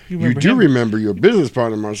Wallace. You do remember your business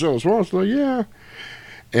partner, Marcellus Wallace? Like, yeah.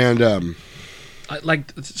 And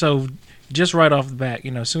so just right off the bat,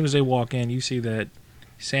 as soon as they walk in, you see that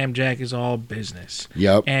Sam Jack is all business.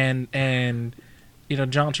 Yep. And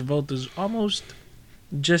John Travolta's almost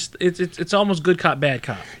just it's almost good cop, bad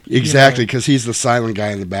cop. Exactly, because he's the silent guy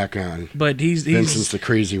in the background. But he's Vincent's the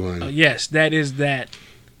crazy one. Yes, that is that.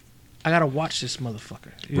 I gotta watch this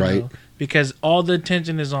motherfucker, right? Because all the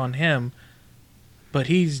attention is on him, but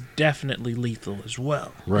he's definitely lethal as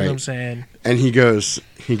well. Right. You know what I'm saying? And he goes.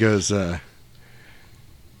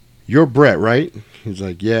 "You're Brett, right?" He's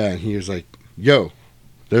like, "Yeah." And he was like, "Yo,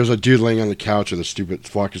 there's a dude laying on the couch with a stupid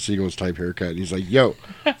Flock of Seagulls type haircut." And he's like, "Yo,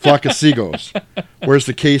 Flock of Seagulls, where's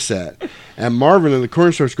the case at?" And Marvin in the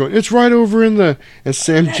corner starts going, "It's right over in the..." And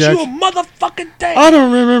Sam That's Jackson, you a motherfucking thing. "I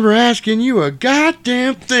don't remember asking you a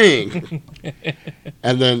goddamn thing."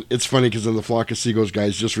 And then it's funny because then the Flock of Seagulls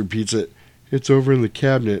guys just repeats it. "It's over in the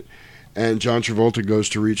cabinet." And John Travolta goes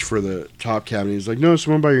to reach for the top cabinet. He's like, "No, it's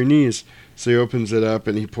the one by your knees." So he opens it up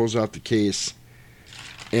and he pulls out the case.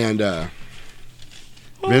 And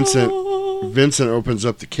Vincent opens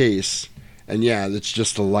up the case. And yeah, it's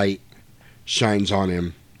just the light shines on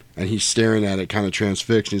him. And he's staring at it kind of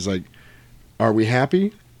transfixed. And he's like, "Are we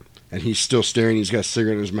happy?" And he's still staring. He's got a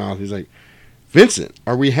cigarette in his mouth. He's like, "Vincent,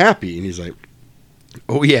 are we happy?" And he's like,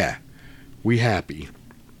 "Oh yeah, we happy."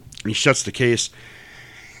 And he shuts the case.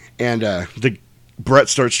 And Brett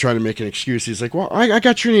starts trying to make an excuse. He's like, "Well, I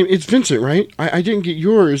got your name. It's Vincent, right? I didn't get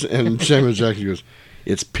yours." And Samuel Jackson goes,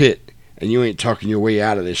 "It's Pitt, and you ain't talking your way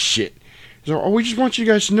out of this shit." He's like, "Oh, we just want you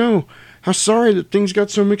guys to know how sorry that things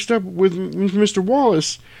got so mixed up with Mr.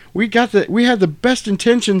 Wallace. We had the best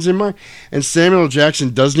intentions in mind." And Samuel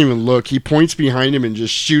Jackson doesn't even look. He points behind him and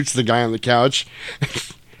just shoots the guy on the couch.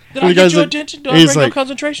 Did I get your attention? Did I break your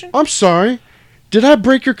concentration? "I'm sorry. Did I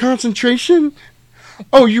break your concentration?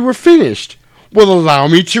 Oh, you were finished. Well, allow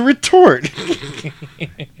me to retort."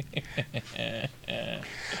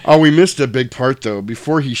 Oh, we missed a big part, though.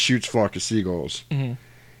 Before he shoots Flock of Seagulls,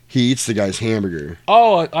 he eats the guy's hamburger.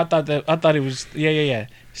 Oh, I thought it was... Yeah.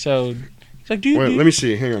 So, it's like, dude... Wait, let me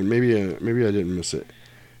see. Hang on. Maybe I didn't miss it.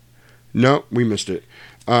 No, we missed it.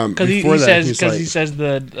 Because he says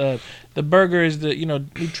the burger is the,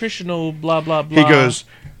 nutritional blah, blah, blah. He goes,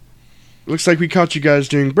 "Looks like we caught you guys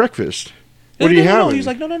during breakfast. What are you having?" He's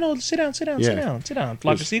like, no, sit down.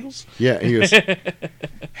 Flock of Seagulls? Yeah, he goes,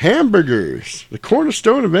 "Hamburgers, the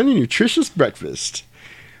cornerstone of any nutritious breakfast.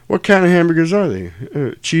 What kind of hamburgers are they?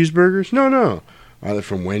 Cheeseburgers? No. Are they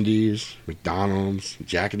from Wendy's, McDonald's,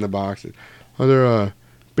 Jack in the Box? Are they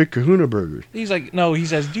Big Kahuna burgers?" He's like, no, he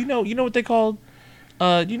says, do you know what they call,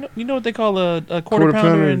 you know what they call a quarter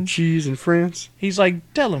pounder and cheese in France? He's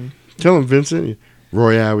like, tell him, Vincent.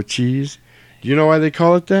 Royale with cheese. Do you know why they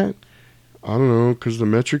call it that? "I don't know, because the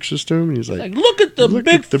metric system." And he's like, look at the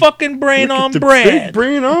big fucking brain on bread. Big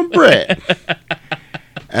brain on bread.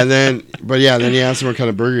 And then he asks him what kind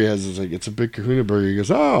of burger he has. It's like, "It's a Big Kahuna burger." He goes,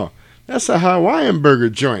 "Oh, that's a Hawaiian burger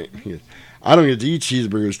joint." He goes, "I don't get to eat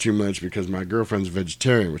cheeseburgers too much because my girlfriend's a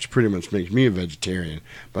vegetarian, which pretty much makes me a vegetarian.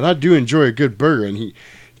 But I do enjoy a good burger." And he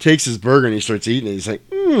takes his burger and he starts eating it. He's like,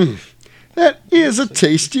 "That is a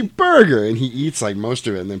tasty burger." And he eats like most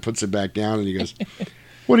of it and then puts it back down. And he goes,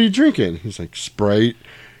 "What are you drinking?" He's like, "Sprite."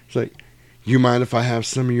 He's like, "You mind if I have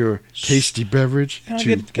some of your tasty beverage Can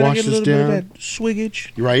to I get wash a this little down?" bit of that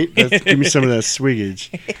swiggage? Right? Give me some of that swiggage.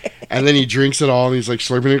 And then he drinks it all and he's like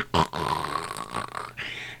slurping it.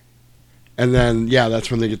 And then, that's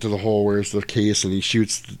when they get to the hole where it's the case and he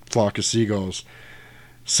shoots the Flock of Seagulls.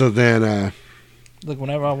 So then... Look,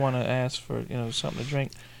 whenever I want to ask for, something to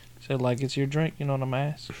drink, say, like, "It's your drink," you know what I'm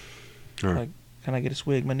asking? Right. Like, "Can I get a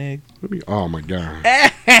swig, my nig?" Oh, my God.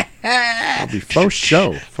 I'll be faux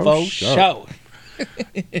show. Faux show.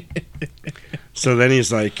 So then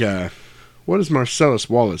he's like, "What does Marcellus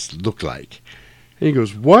Wallace look like?" And he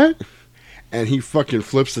goes, "What?" And he fucking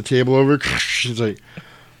flips the table over. He's like,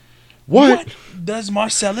 What does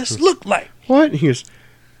Marcellus look like? What? He goes,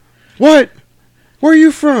 "What? Where are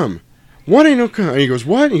you from? What ain't no country?" He goes,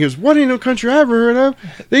 "What?" He goes, "What ain't no country I ever heard of?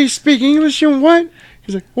 They speak English and what?"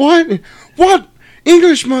 He's like, "What? What?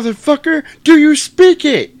 English, motherfucker? Do you speak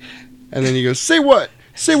it?" And then he goes, "Say what?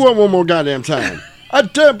 Say what one more goddamn time. I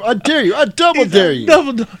dare you. I double dare you."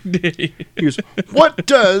 Double dare you. He goes, "What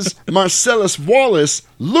does Marcellus Wallace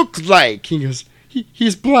look like?" He goes,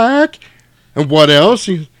 he's black. "And what else?"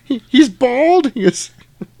 He's bald. He goes,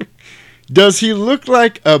 "Does he look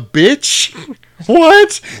like a bitch?"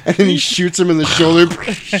 "What?" And then he shoots him in the shoulder.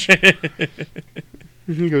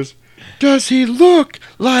 And he goes, "Does he look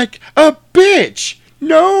like a bitch?"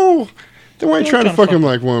 "No." "Then why are you trying to fuck him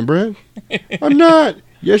like one, Brett?" "I'm not."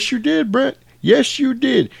 "Yes, you did, Brett. Yes, you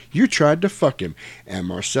did. You tried to fuck him. And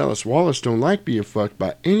Marcellus Wallace don't like being fucked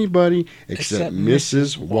by anybody except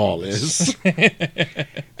Mrs. Wallace."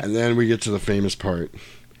 And then we get to the famous part.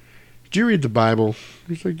 "Did you read the Bible?"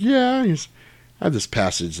 He's like, "Yeah." I have this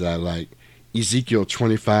passage that I like. Ezekiel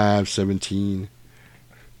 25:17.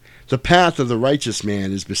 "The path of the righteous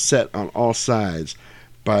man is beset on all sides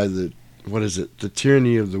by the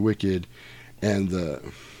tyranny of the wicked and the..."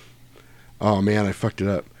 Oh man, I fucked it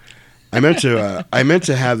up. I meant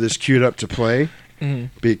to have this queued up to play,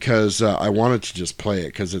 because I wanted to just play it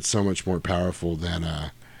because it's so much more powerful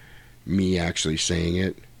than me actually saying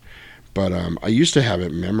it. But I used to have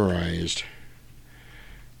it memorized,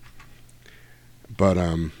 but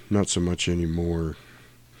not so much anymore.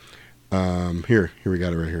 Here we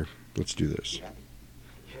got it right here. Let's do this.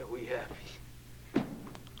 Yeah, we have.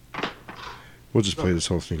 We'll just play this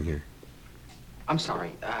whole thing here. I'm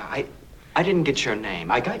sorry. I didn't get your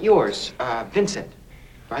name. I got yours, Vincent,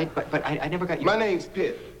 right? But I never got your... My name's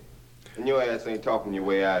Pitt, and your ass ain't talking your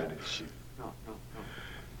way out of this shit. No.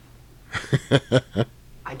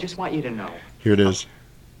 I just want you to know. Here it is.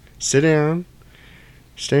 Sit down.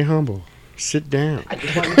 Stay humble. Sit down. I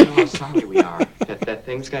just want you to know how sorry we are that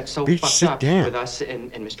things got so Bitch, fucked sit up down. with us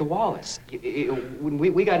and Mr. Wallace. When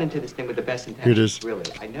we got into this thing with the best Here it intentions, is. really.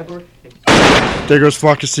 I never... There goes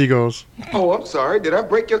Flock of Seagulls. Oh, I'm sorry. Did I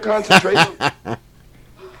break your concentration?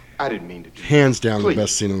 I didn't mean to do Hands down Please. the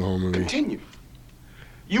best scene in the whole movie. Continue.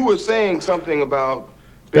 You were saying something about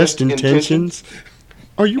Best intentions?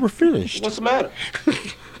 Oh, you were finished. What's the matter?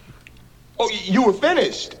 Oh, you were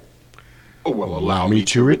finished. Oh, well, Allow me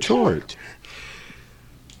to retort.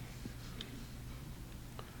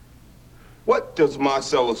 What does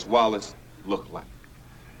Marcellus Wallace look like?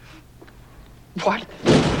 What?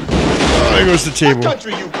 Oh, there goes the table. What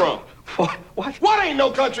country you from? What? What ain't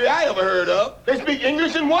no country I ever heard of? They speak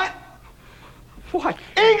English and what? What?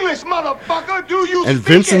 English, motherfucker. Do you And speak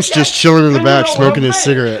Vincent's it? just chilling in the Then back you know smoking what his I'm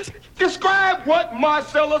saying. cigarette. Describe what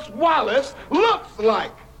Marcellus Wallace looks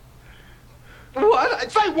like. What?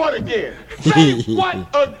 Say what again? Say what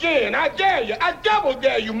again? I dare you. I double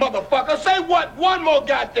dare you, motherfucker. Say what one more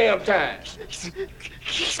goddamn time.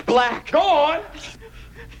 He's black. Go on.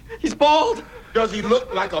 He's bald. Does he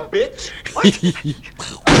look like a bitch?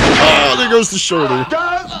 Oh, there goes the shoulder.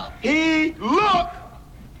 Does he look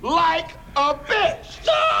like a bitch?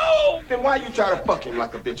 No! Then why you try to fuck him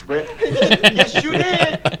like a bitch, Brett? Yes, you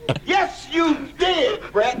did. Yes, you did,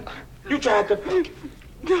 Brett. You tried to fuck him.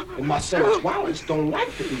 And Marcellus Wallace don't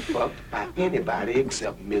like to be fucked by anybody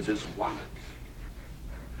except Mrs. Wallace.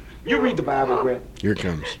 You read the Bible, Brett? Here it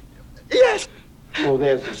comes. Yes. Oh,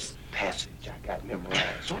 there's this passage I got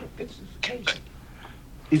memorized. Sort of fits this occasion.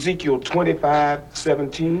 Ezekiel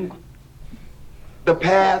 25:17. The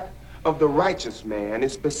path of the righteous man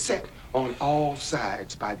is beset on all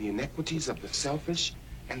sides by the iniquities of the selfish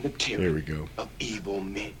and the tyranny of evil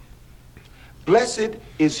men. Blessed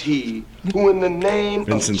is he who in the name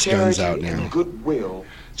Vincent's of gun's charity out now. and goodwill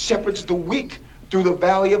shepherds the weak through the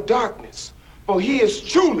valley of darkness. For he is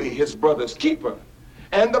truly his brother's keeper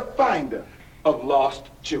and the finder of lost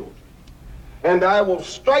children. And I will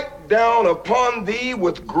strike down upon thee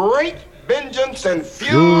with great vengeance and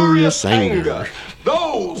furious anger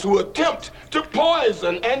those who attempt to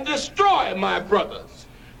poison and destroy my brothers.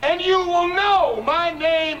 And you will know my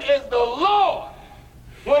name is the Lord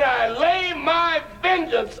when I lay my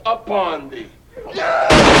vengeance upon thee.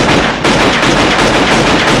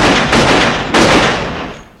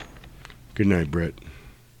 Good night, Brett.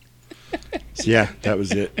 So, yeah, that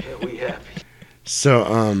was it. Yeah, we have.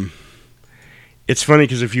 So, it's funny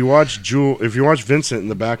because if you watch Vincent in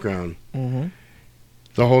the background,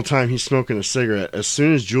 the whole time he's smoking a cigarette. As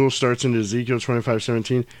soon as Jules starts into Ezekiel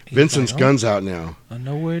 25:17, Vincent's like, gun's out now. I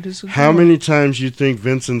know where it is. How many times you think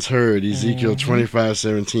Vincent's heard Ezekiel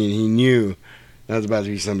 25:17? He knew that was about to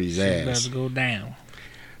be somebody's It's about ass. to go down.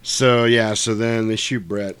 So yeah, so then they shoot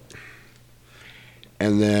Brett,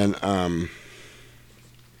 and then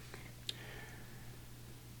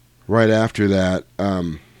right after that,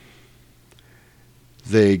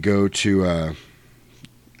 they go to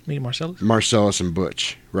Meet Marcellus. Marcellus and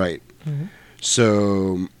Butch, right? Mhm.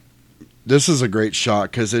 So this is a great shot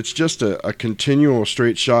because it's just a continual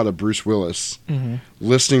straight shot of Bruce Willis Mhm.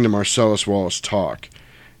 listening to Marcellus Wallace talk,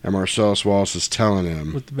 and Marcellus Wallace is telling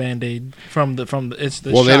him. With the Band-Aid from the it's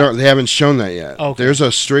the Well, shot. they haven't shown that yet. Okay. There's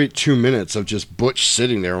a straight 2 minutes of just Butch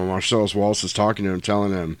sitting there when Marcellus Wallace is talking to him,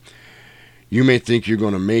 telling him, "You may think you're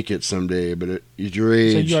going to make it someday, but at your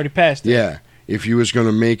age, So you already passed it. Yeah, if you was going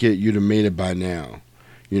to make it, you'd have made it by now."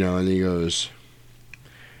 You know, and he goes,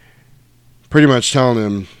 pretty much telling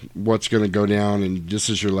him what's going to go down, and this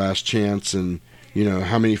is your last chance, and you know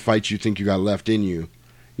how many fights you think you got left in you.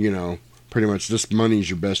 You know, pretty much this money's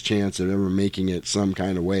your best chance of ever making it some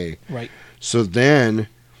kind of way. Right. So then,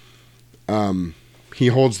 he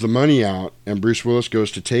holds the money out, and Bruce Willis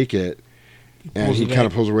goes to take it, and pulls he it kind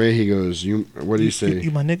of back. pulls away. He goes, "You, what do you say?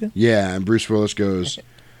 You my nigga?" Yeah, and Bruce Willis goes,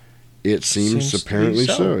 "It seems Seems to be apparently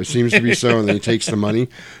so." so. It seems to be so." And then he takes the money.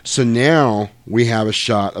 So now we have a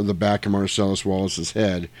shot of the back of Marcellus Wallace's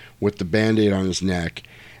head with the Band-Aid on his neck,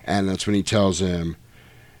 and that's when he tells him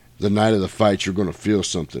the night of the fight, you're going to feel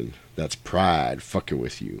something. That's pride fucking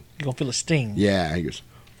with you. You're going to feel a sting. Yeah, he goes,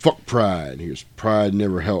 fuck pride. He goes, pride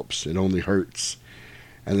never helps. It only hurts.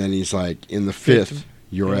 And then he's like, in the fifth,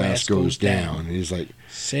 your ass goes down. And he's like,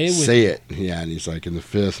 say it. Yeah, and he's like, in the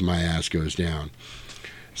fifth, my ass goes down.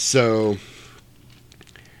 So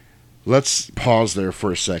let's pause there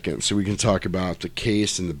for a second so we can talk about the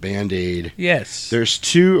case and the Band-Aid. Yes. There's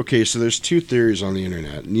two theories on the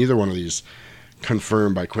internet. Neither one of these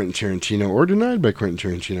confirmed by Quentin Tarantino or denied by Quentin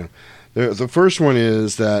Tarantino. The first one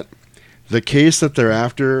is that the case that they're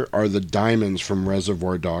after are the diamonds from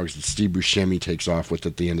Reservoir Dogs that Steve Buscemi takes off with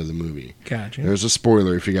at the end of the movie. Gotcha. There's a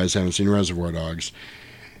spoiler if you guys haven't seen Reservoir Dogs.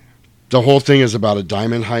 The whole thing is about a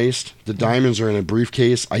diamond heist. The diamonds are in a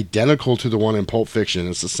briefcase identical to the one in Pulp Fiction.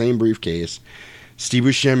 It's the same briefcase. Steve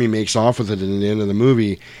Buscemi makes off with it at the end of the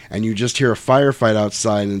movie, and you just hear a firefight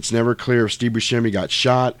outside, and it's never clear if Steve Buscemi got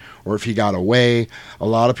shot or if he got away. A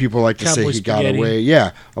lot of people like to say he got away.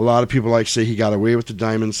 Yeah, a lot of people like to say he got away with the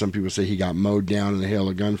diamonds. Some people say he got mowed down in a hail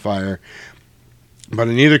of gunfire. But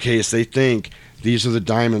in either case, they think these are the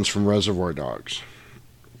diamonds from Reservoir Dogs.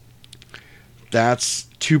 That's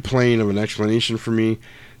too plain of an explanation for me.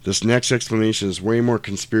 This next explanation is way more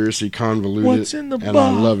conspiracy convoluted. What's in the box? And I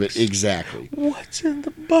love it. Exactly. What's in the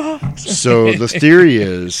box? So the theory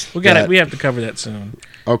is we have to cover that soon.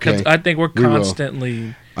 Okay. I think we're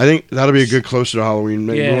constantly. I think that'll be a good closer to Halloween.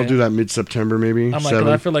 Maybe Yeah. we'll do that mid-September, maybe. I'm like, 'cause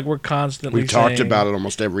I feel like we're constantly. We talked saying, about it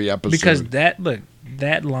almost every episode. because that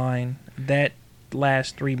line, that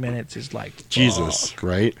last 3 minutes is like Jesus, fuck,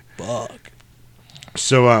 right? Fuck.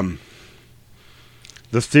 So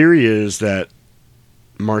the theory is that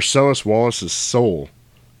Marcellus Wallace's soul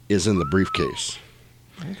is in the briefcase.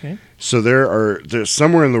 Okay. So there's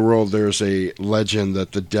somewhere in the world there's a legend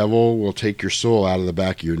that the devil will take your soul out of the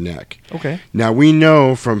back of your neck. Okay. Now we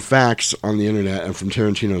know from facts on the internet and from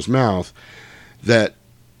Tarantino's mouth that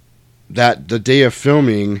the day of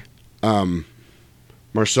filming,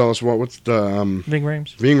 Marcellus, what's the Ving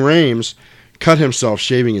Rhames. Ving Rhames cut himself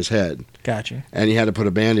shaving his head. Gotcha. And he had to put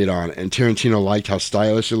a Band-Aid on. And Tarantino liked how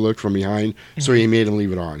stylish it looked from behind, so he made him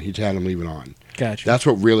leave it on. He had him leave it on. Gotcha. That's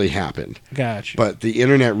what really happened. Gotcha. But the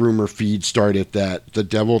internet rumor feed started that the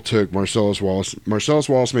devil took Marcellus Wallace. Marcellus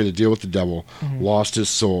Wallace made a deal with the devil, lost his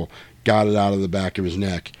soul, got it out of the back of his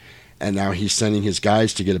neck, and now he's sending his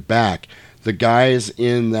guys to get it back. The guys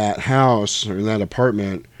in that house, or in that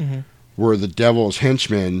apartment, were the devil's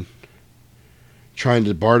henchmen trying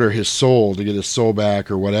to barter his soul to get his soul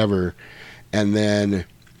back or whatever. And then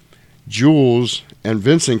Jules and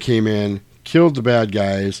Vincent came in, killed the bad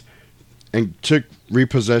guys, and took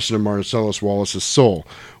repossession of Marcellus Wallace's soul,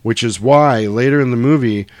 which is why later in the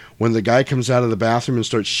movie, when the guy comes out of the bathroom and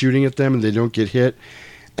starts shooting at them and they don't get hit,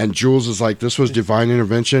 and Jules is like, this was divine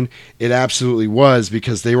intervention. It absolutely was,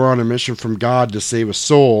 because they were on a mission from God to save a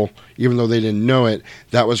soul, even though they didn't know it.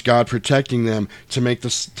 That was God protecting them to make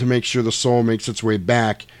sure the soul makes its way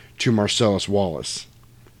back to Marcellus Wallace.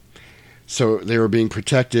 So they were being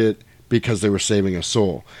protected because they were saving a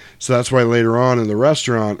soul. So that's why later on in the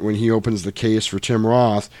restaurant, when he opens the case for Tim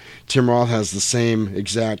Roth has the same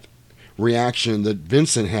exact reaction that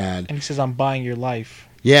Vincent had. And he says, I'm buying your life.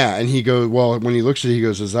 Yeah, and he goes, well, when he looks at it, he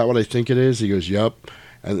goes, is that what I think it is? He goes, yup.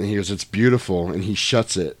 And then he goes, it's beautiful, and he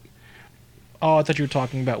shuts it. Oh, I thought you were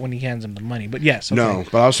talking about when he hands him the money, but yes. Okay. No,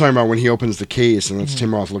 but I was talking about when he opens the case and lets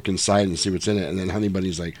Tim Roth look inside and see what's in it, and then Honey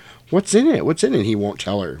Bunny's like, what's in it? What's in it? And he won't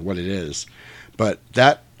tell her what it is. But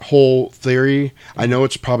that whole theory, I know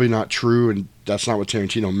it's probably not true, and that's not what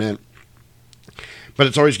Tarantino meant, but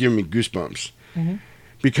it's always given me goosebumps.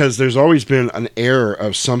 Because there's always been an air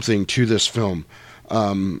of something to this film.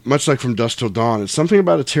 Much like From Dusk Till Dawn, it's something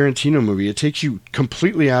about a Tarantino movie. It takes you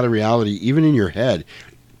completely out of reality, even in your head.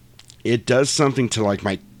 It does something to like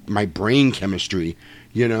my brain chemistry,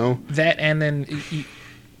 you know? That, and then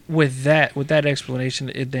with that explanation,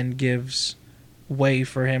 it then gives way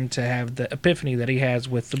for him to have the epiphany that he has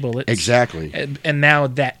with the bullets. Exactly. And now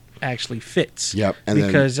that actually fits. Yep. And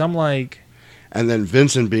because I'm like... And then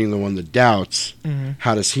Vincent being the one that doubts,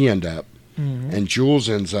 how does he end up? And Jules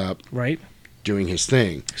ends up doing his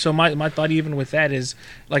thing. So my thought even with that is,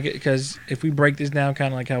 like, because if we break this down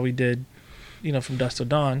kind of like how we did, From Dusk Till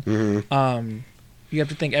Dawn, you have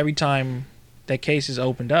to think every time that case is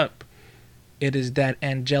opened up, it is that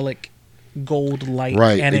angelic gold light,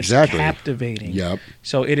 and it's captivating. Yep.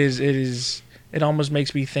 So it almost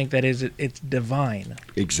makes me think that it's divine.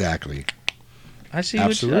 Exactly. I see.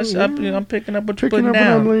 Absolutely. I'm picking up what you're putting putting up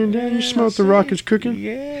down. what I'm laying down. You smell the rockets cooking.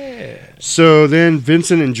 Yeah. So then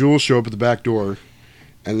Vincent and Jules show up at the back door,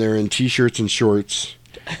 and they're in t-shirts and shorts,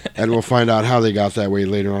 And we'll find out how they got that way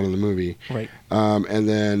later on in the movie. Right. And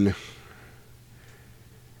then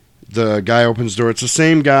the guy opens the door. It's the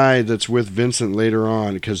same guy that's with Vincent later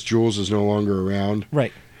on because Jules is no longer around.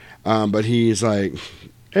 Right. But he's like,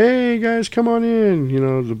 hey, guys, come on in. You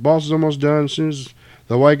know, the boss is almost done. As soon as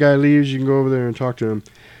the white guy leaves, you can go over there and talk to him.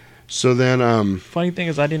 So then... funny thing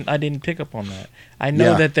is, I didn't pick up on that. I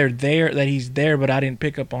know that they're there, that he's there, but I didn't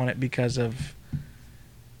pick up on it because of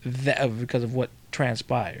what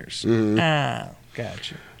transpires. Mm-hmm.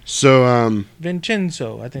 Gotcha. So,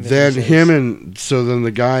 Vincenzo, I think. Then then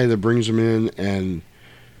the guy that brings him in and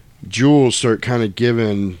Jules start kind of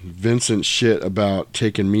giving Vincent shit about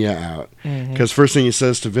taking Mia out. Because first thing he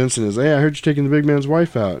says to Vincent is, hey, I heard you taking the big man's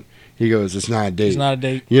wife out. He goes, it's not a date. It's not a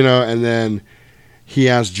date. You know, and then he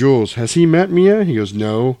asks Jules, has he met Mia? He goes,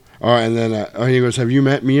 no. And then he goes, have you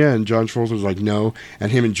met Mia? And John Travolta's like, no.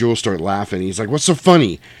 And him and Jules start laughing. He's like, what's so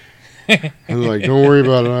funny? And they're like, don't worry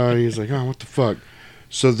about it. He's like, oh, what the fuck?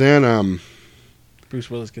 So then Bruce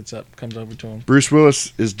Willis comes over to him. Bruce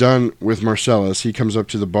Willis is done with Marcellus. He comes up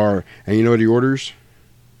to the bar, and you know what he orders?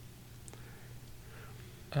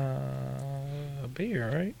 A beer,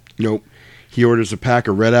 right? Nope. He orders a pack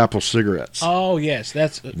of Red Apple cigarettes. Oh, yes.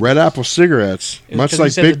 That's Red Apple cigarettes, much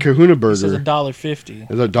like Big Kahuna Burger. It's $1.50.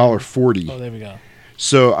 It's $1.40. Oh, there we go.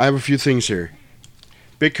 So I have a few things here.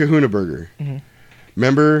 Big Kahuna Burger. Mm-hmm.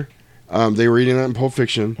 Remember, they were eating that in Pulp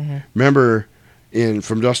Fiction. Mm-hmm. Remember, in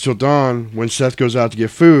From Dusk Till Dawn, when Seth goes out to get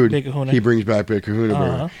food, Big Kahuna. he brings back Big Kahuna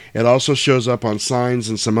Burger. It also shows up on signs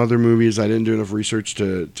in some other movies. I didn't do enough research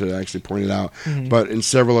to actually point it out. Mm-hmm. But in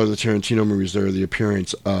several other Tarantino movies, there are the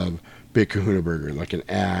appearance of Big Kahuna Burger, like an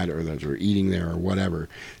ad or that they're eating there or whatever.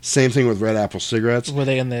 Same thing with Red Apple cigarettes. Were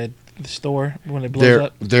they in the store when it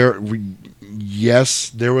blows up? Yes,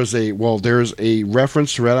 there's a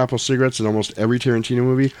reference to Red Apple cigarettes in almost every Tarantino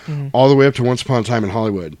movie, Mm-hmm. all the way up to Once Upon a Time in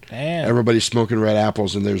Hollywood. Damn. Everybody's smoking Red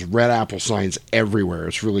Apples, and there's Red Apple signs everywhere.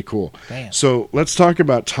 It's really cool. Damn. So let's talk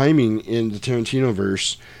about timing in the Tarantino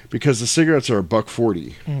verse, because the cigarettes are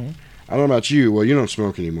 $1.40. Mm-hmm. I don't know about you. Well, you don't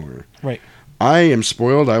smoke anymore. Right. I am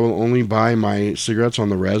spoiled. I will only buy my cigarettes on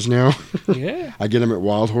the res now. Yeah. I get them at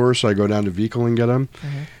Wild Horse, so I go down to Vehicle and get them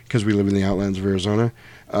Mm-hmm. because we live in the outlands of Arizona.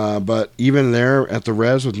 But even there at the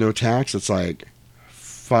res with no tax, it's like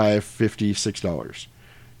 $5.50, $6.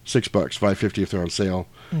 $6, $5.50 if they're on sale.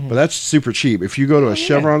 Mhm. But that's super cheap. If you go to a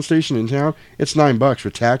Chevron station in town, it's $9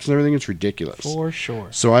 with tax and everything. It's ridiculous. For sure.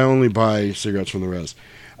 So I only buy cigarettes from the res.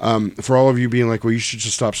 For all of you being like, well, you should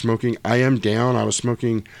just stop smoking. I am down. I was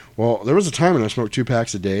smoking. Well, there was a time when I smoked 2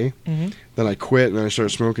 packs a day. Mm-hmm. Then I quit and then I started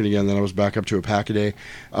smoking again. Then I was back up to a pack a day.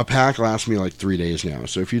 A pack lasts me like 3 days now.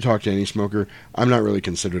 So if you talk to any smoker, I'm not really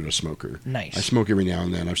considered a smoker. Nice. I smoke every now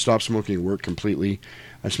and then. I've stopped smoking at work completely.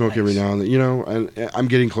 I smoke every now and then, and I'm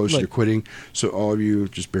getting close to quitting. So all of you,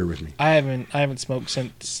 just bear with me. I haven't smoked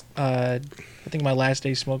since I think my last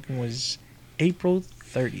day smoking was April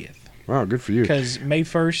 30th. Wow, good for you. Because May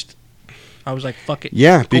 1st, I was like, fuck it.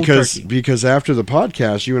 Yeah, cold turkey. because after the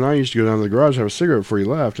podcast, you and I used to go down to the garage, have a cigarette before you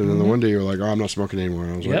left, and then the Mhm. one day you were like, "Oh, I'm not smoking anymore."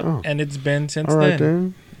 And I was Yep, like, "Oh, and it's been since all right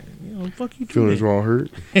then. then." Fuck you too. Feelings were all hurt.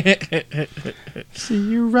 See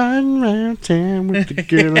you riding around town with the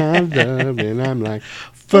girl I love, and I'm like,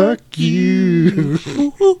 "Fuck you."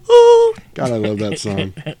 God, I love that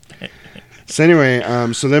song. So anyway,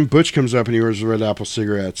 so then Butch comes up and he orders the Red Apple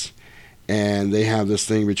cigarettes. And they have this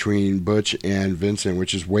thing between Butch and Vincent,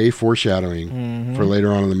 which is way foreshadowing for later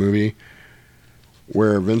on in the movie,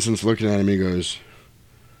 where Vincent's looking at him. He goes,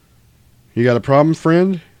 "You got a problem,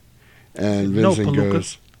 friend?" And No, Vincent Palooka.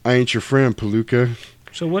 goes, "I ain't your friend, Palooka."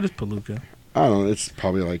 So what is Palooka? I don't know. It's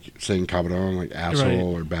probably like saying cabron, like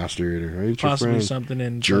asshole Right. or bastard, or ain't Possibly your friend. something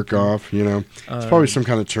in jerk something, off. It's probably some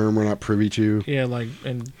kind of term we're not privy to. Yeah, like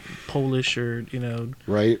in Polish or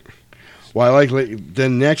Right. Well,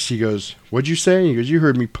 then next he goes, "What'd you say?" He goes, "You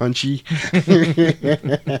heard me, punchy."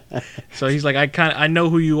 So he's like, I know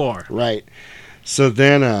who you are. Right. So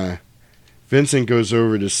then Vincent goes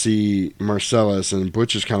over to see Marcellus, and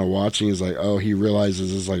Butch is kind of watching. He's like, oh, he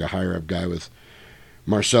realizes this is like a higher up guy with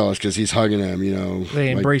Marcellus because he's hugging him,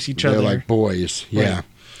 They embrace each other. They're like boys. Right. Yeah.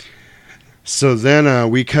 So then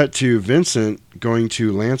we cut to Vincent going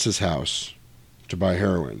to Lance's house to buy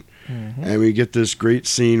heroin. Mm-hmm. And we get this great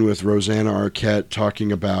scene with Rosanna Arquette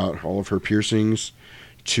talking about all of her piercings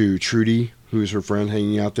to Trudy, who's her friend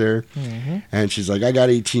hanging out there. Mm-hmm. And she's like, I got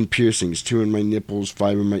 18 piercings, 2 in my nipples,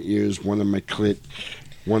 5 in my ears, 1 in my clit,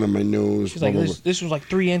 1 in my nose. She's blah, like, blah, this, blah. this was like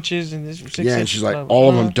 3 inches, and this was 6 Yeah, inches. and she's like, blah, blah, all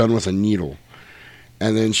of blah. them done with a needle.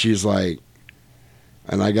 And then she's like,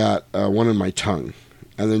 and I got 1 in my tongue.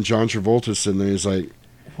 And then John Travolta's sitting there, he's like,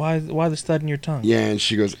 Why the stud in your tongue? Yeah, and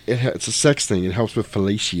she goes, it's a sex thing. It helps with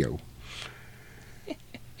fellatio.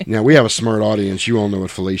 Now, we have a smart audience. You all know what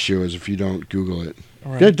fellatio is if you don't Google it.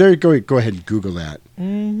 All right. Go ahead and Google that.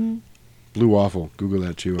 Mm-hmm. Blue waffle. Google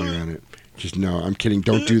that too while you're on it. Just no, I'm kidding.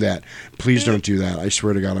 Don't do that. Please don't do that. I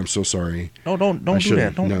swear to God, I'm so sorry. No, don't do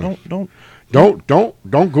that.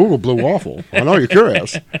 Don't Google blue waffle. I know you're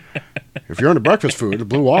curious. If you're into breakfast food,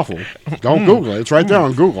 blue waffle, don't Google it. It's right there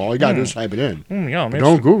on Google. All you gotta do is type it in. Yum.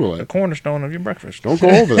 Don't Google it. The cornerstone of your breakfast. Don't go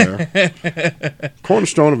over there.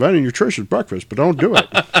 Cornerstone of any nutritious breakfast, but don't do it.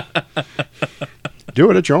 Do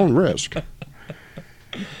it at your own risk.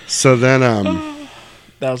 So then,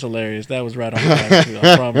 that was hilarious. That was right on the too,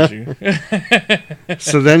 I promise you.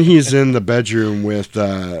 So then he's in the bedroom with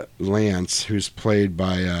Lance, who's played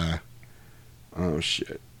by oh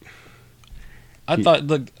shit. I thought,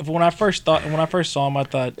 look, when I first saw him, I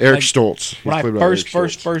thought Eric like, Stoltz. When I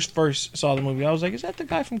first saw the movie, I was like, is that the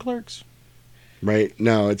guy from Clerks? Right?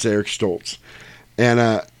 No, it's Eric Stoltz.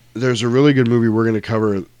 And there's a really good movie we're going to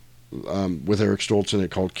cover with Eric Stoltz in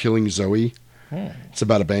it called Killing Zoe. It's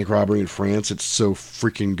about a bank robbery in France. It's so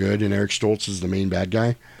freaking good, and Eric Stoltz is the main bad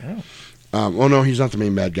guy. Well, no, he's not the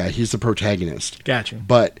main bad guy. He's the protagonist. Gotcha.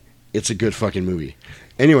 But it's a good fucking movie.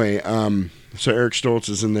 Anyway, so Eric Stoltz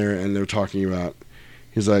is in there, and they're talking about.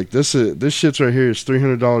 He's like, this shit's right here is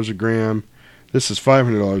 $300 a gram. This is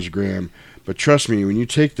 $500 a gram. But trust me, when you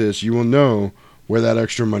take this, you will know where that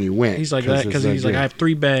extra money went. He's like that because he's like, I have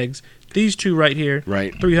 3 bags. These 2 right here,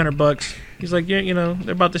 right? $300. He's like, yeah, you know,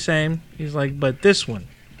 they're about the same. He's like, but this one,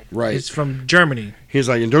 right? It's from Germany. He's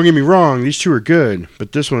like, and don't get me wrong, these 2 are good,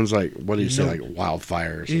 but this one's like, what do you say, like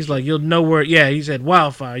wildfire? He's like, you'll know where. Yeah, he said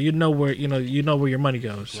wildfire. You know where where your money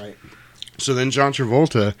goes. Right. So then John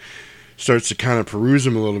Travolta starts to kind of peruse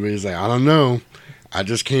him a little bit. He's like, I don't know. I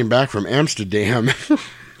just came back from Amsterdam.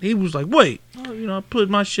 He was like, wait, I put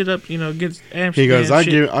my shit up, against Amsterdam. He goes, I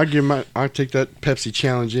take that Pepsi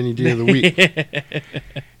challenge any day of the week.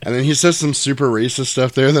 And then he says some super racist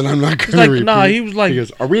stuff there that I'm not going to repeat. Nah, he was like, he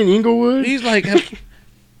goes, are we in Inglewood? He's like,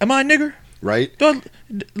 am I a nigger? Right.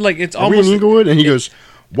 Like it's are almost we in Inglewood? And he goes,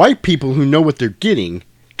 white people who know what they're getting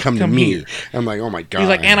come to me. Here. I'm like, oh my God. He's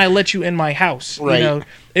like, and I let you in my house. Right.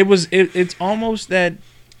 It's almost that.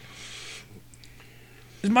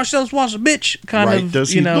 Is Marcellus Wallace a bitch? Kind of.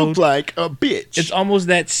 Does he look like a bitch? It's almost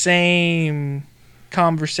that same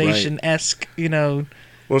conversation-esque,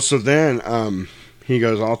 Well, so then he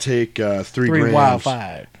goes, I'll take 3 grams.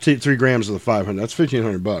 Wildfire. Take 3 grams of the 500. That's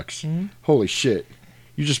 $1,500. Mm-hmm. Holy shit!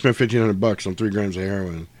 You just spent $1,500 on 3 grams of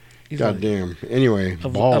heroin. God damn. Anyway,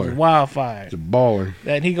 baller. Of wildfire. It's a baller.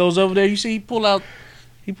 And he goes over there. You see, he pulled out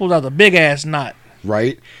the big ass knot.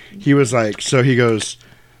 Right. He was like, so he goes,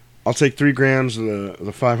 I'll take 3 grams of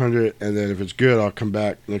the 500, and then if it's good, I'll come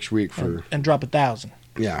back next week for and drop 1,000.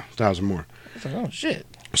 Yeah, 1,000 more. It's like, oh shit.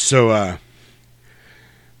 So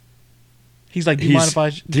he's like, do you mind if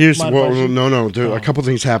I? No. There, a couple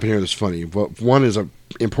things happen here that's funny. One is an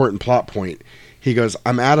important plot point. He goes,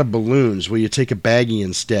 I'm out of balloons. Will you take a baggie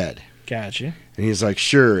instead? Gotcha. And he's like,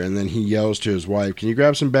 sure. And then he yells to his wife, can you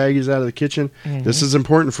grab some baggies out of the kitchen? Mm-hmm. This is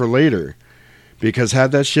important for later. Because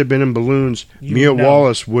had that shit been in balloons, Mia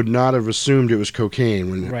Wallace would not have assumed it was cocaine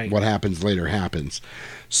when what happens later happens.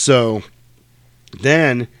 So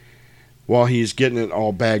then, while he's getting it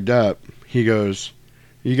all bagged up, he goes,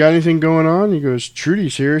 you got anything going on? He goes,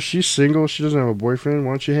 Trudy's here. She's single. She doesn't have a boyfriend.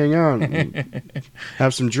 Why don't you hang out and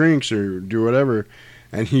have some drinks or do whatever?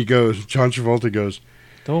 And he goes, John Travolta goes,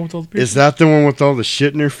 the one with all the is that the one with all the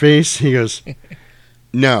shit in her face? He goes,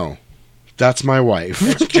 no. That's my wife.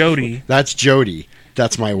 That's Jody. That's Jody.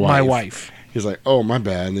 That's my wife. My wife. He's like, oh, my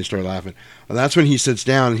bad. And they start laughing. And that's when he sits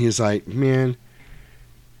down and he's like, man,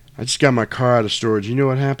 I just got my car out of storage. You know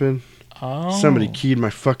what happened? Oh. Somebody keyed my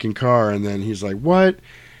fucking car. And then he's like, what?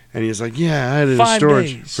 And he's like, yeah, I had it in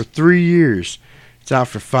storage for 3 years. It's out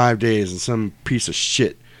for 5 days and some piece of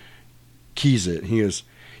shit keys it. He goes,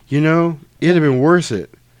 it'd have been worth it.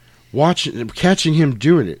 Catching him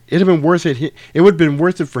doing it. It'd have been worth it. It would have been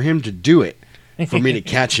worth it for him to do it, for me to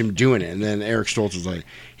catch him doing it. And then Eric Stoltz is like,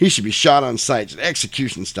 he should be shot on sight,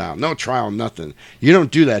 execution style, no trial, nothing. You don't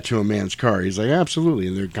do that to a man's car. He's like, absolutely.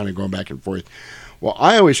 And they're kind of going back and forth. Well,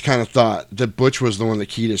 I always kind of thought that Butch was the one that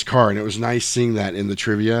keyed his car, and it was nice seeing that in the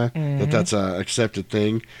trivia, that's a accepted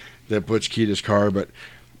thing, that Butch keyed his car, but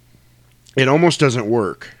it almost doesn't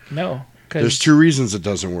work. No. There's 2 reasons it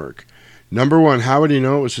doesn't work. Number 1, how would he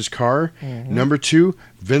know it was his car? Mm-hmm. Number 2,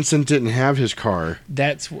 Vincent didn't have his car.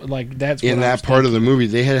 That's in that part of the movie.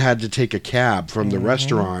 They had to take a cab from the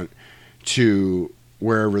restaurant to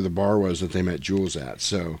wherever the bar was that they met Jules at.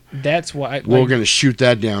 So that's why we're gonna shoot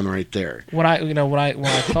that down right there. When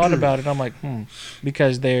I thought about it, I'm like,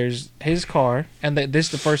 because there's his car, and this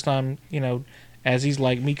is the first time, as he's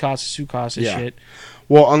like Mikasa, Tsukasa shit.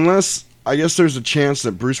 Well, unless I guess there's a chance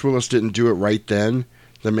that Bruce Willis didn't do it right then,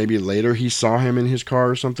 that maybe later he saw him in his car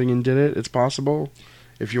or something and did it. It's possible.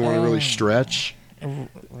 If you want to really stretch,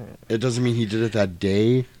 it doesn't mean he did it that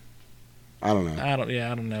day. I don't know. I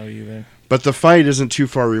don't know either. But the fight isn't too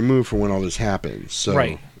far removed from when all this happened. So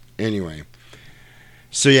right. Anyway.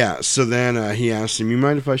 So then he asked him, "You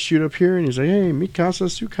mind if I shoot up here?" And he's like, "Hey, Mikasa,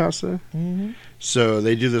 Tsukasa." Mm-hmm. So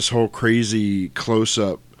they do this whole crazy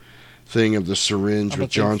close-up thing of the syringe with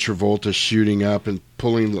John Travolta shooting up and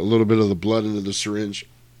pulling a little bit of the blood into the syringe,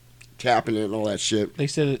 tapping it and all that shit. They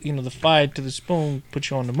said, the fight to the spoon put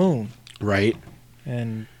you on the moon. Right.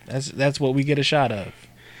 And that's what we get a shot of.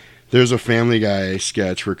 There's a Family Guy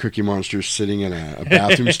sketch where Cookie Monster's sitting in a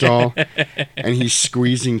bathroom stall, and he's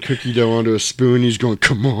squeezing cookie dough onto a spoon. He's going,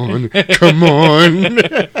 "Come on, come on."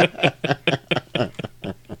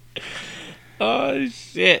 Oh,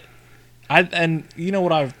 shit. And you know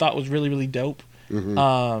what I thought was really, really dope?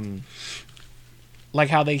 Mm-hmm. Like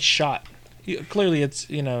how they shot. Clearly, it's,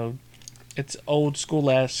 it's old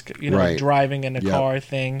school-esque, right. driving in a car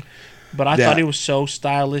thing. But I thought it was so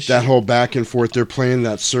stylish. That whole back and forth, they're playing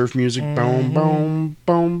that surf music. Boom, boom,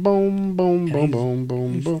 boom, boom, boom, boom, boom,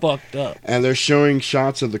 boom, boom. Fucked up. And they're showing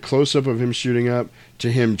shots of the close-up of him shooting up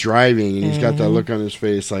to him driving. And he's got that look on his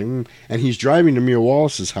face. like, And he's driving to Mia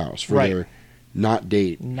Wallace's house for their not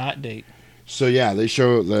date. So, yeah, they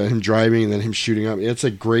show him driving and then him shooting up. It's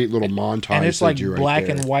a great little montage. And it's like right black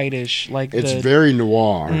and whitish. It's very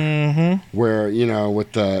noir. Mm-hmm. Where,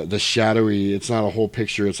 with the shadowy, it's not a whole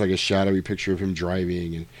picture. It's like a shadowy picture of him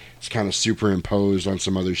driving. And it's kind of superimposed on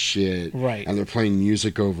some other shit. Right. And they're playing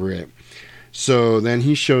music over it. So then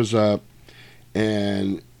he shows up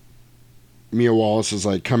and Mia Wallace is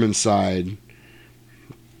like, "Come inside."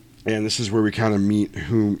 And this is where we kind of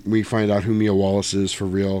we find out who Mia Wallace is for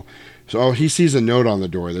real. So, he sees a note on the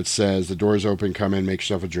door that says, "The door's open, come in, make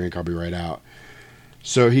yourself a drink, I'll be right out."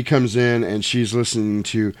 So he comes in and she's listening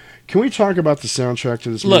to... Can we talk about the soundtrack to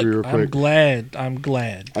this movie real quick? I'm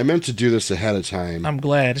glad. I meant to do this ahead of time. I'm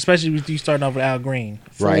glad, especially with you starting off with Al Green.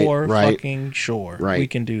 Right. Fucking sure. Right. We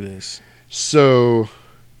can do this. So...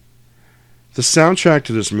 the soundtrack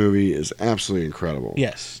to this movie is absolutely incredible.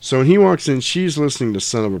 Yes. So when he walks in, she's listening to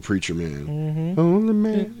 "Son of a Preacher Man." Mm-hmm. Only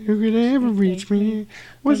man who could ever reach me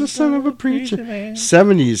was the son of a preacher man.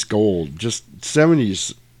 70s gold. Just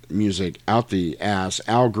 70s music out the ass.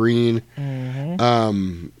 Al Green.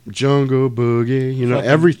 Mm-hmm. Jungle Boogie.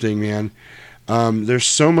 Everything, man. There's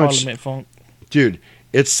so much... Parliament Funk. Dude,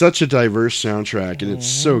 it's such a diverse soundtrack, and it's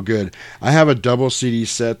so good. I have a double CD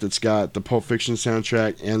set that's got the Pulp Fiction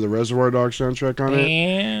soundtrack and the Reservoir Dogs soundtrack on it.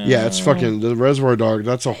 Damn. Yeah, it's fucking... the Reservoir Dog,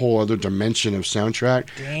 that's a whole other dimension of soundtrack.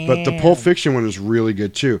 Damn. But the Pulp Fiction one is really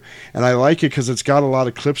good, too. And I like it because it's got a lot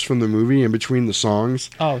of clips from the movie in between the songs.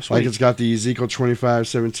 Oh, sweet. Like, it's got the Ezekiel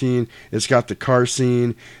 25:17. It's got the car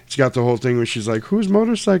scene. It's got the whole thing where she's like, "Whose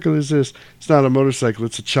motorcycle is this?" It's not a motorcycle,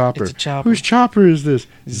 it's a chopper. It's a chopper. Whose chopper is this?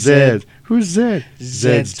 Zed. Who's Zed?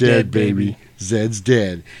 Zed's dead, baby. Zed's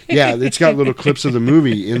dead. Yeah, it's got little clips of the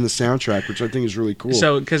movie in the soundtrack, which I think is really cool.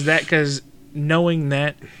 So, because knowing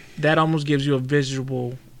that almost gives you a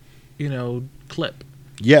visual, clip.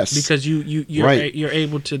 Yes. Because you're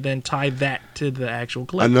able to then tie that to the actual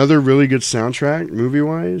clip. Another really good soundtrack,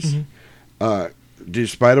 movie-wise,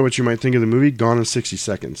 despite of what you might think of the movie, Gone in 60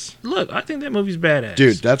 Seconds. Look, I think that movie's badass.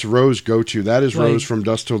 Dude, that's Rose go-to. That is Rose from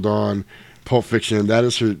Dusk Till Dawn, Pulp Fiction. That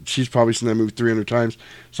is her. She's probably seen that movie 300 times.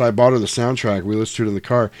 So I bought her the soundtrack. We listened to it in the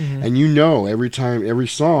car. Mm-hmm. And every time, every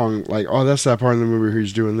song, like, oh, that's that part in the movie where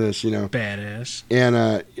he's doing this, Badass. And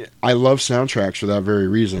I love soundtracks for that very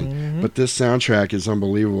reason. Mm-hmm. But this soundtrack is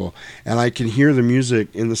unbelievable. And I can hear the music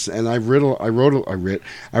in this. And I wrote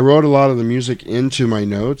a lot of the music into my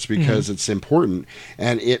notes because it's important.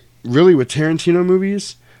 And it really, with Tarantino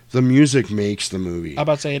movies, the music makes the movie. I'm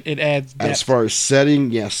about to say it adds depth. As far as setting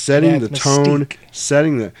the tone,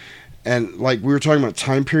 setting the... And, like, we were talking about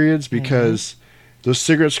time periods because those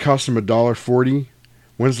cigarettes cost him $1.40.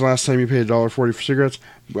 When's the last time you paid $1.40 for cigarettes?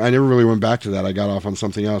 I never really went back to that. I got off on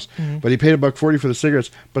something else. Mm-hmm. But he paid $1.40 for the cigarettes,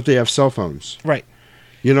 but they have cell phones. Right.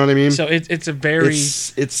 You know what I mean? So it's a very...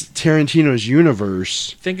 It's Tarantino's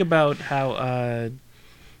universe. Think about how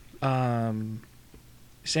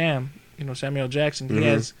Samuel Jackson, he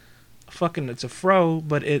has it's a fro,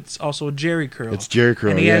 but it's also a Jerry curl. It's Jerry curl,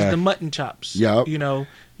 and he has the mutton chops. Yep.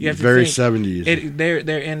 You have very to think, 70s.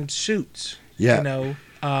 They're in suits. Yeah.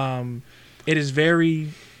 It is very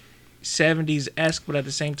 70s-esque, but at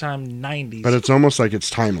the same time 90s. But it's almost like it's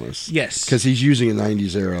timeless. Yes. Because he's using a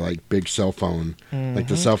 90s era, like big cell phone. Like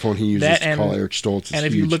the cell phone he uses to call Eric Stoltz is And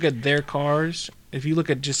if huge. you look at their cars, if you look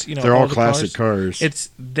at just, they're all the classic cars. It's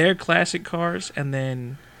their classic cars and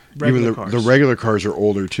then even regular cars. the regular cars are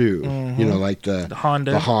older too. Mhm. Like the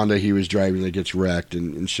Honda. The Honda he was driving that gets wrecked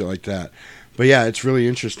and shit like that. But yeah, it's really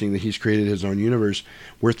interesting that he's created his own universe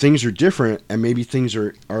where things are different and maybe things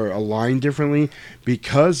are aligned differently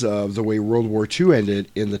because of the way World War II ended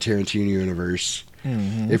in the Tarantino universe.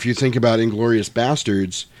 If you think about Inglourious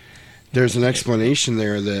Bastards, there's an explanation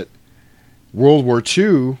there that World War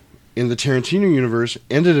II in the Tarantino universe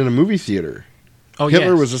ended in a movie theater. Oh,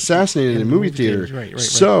 Hitler yes. was assassinated in a movie theater. Right.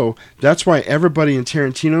 So that's why everybody in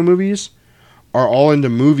Tarantino movies are all into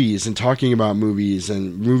movies and talking about movies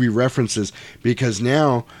and movie references, because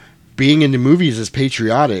now being into movies is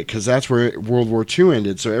patriotic because that's where World War II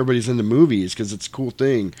ended. So everybody's into movies because it's a cool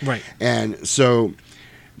thing. Right. And so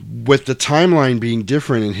with the timeline being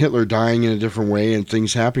different and Hitler dying in a different way and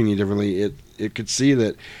things happening differently, it could see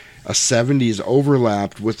that a 70s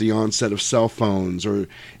overlapped with the onset of cell phones, or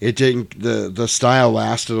it didn't, the style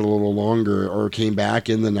lasted a little longer or came back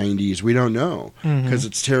in the 90s. We don't know because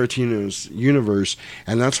it's Tarantino's universe,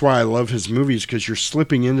 and that's why I love his movies, because you're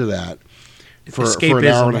slipping into that for an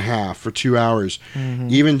hour and a half, for 2 hours.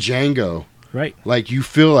 Even Django, right? Like you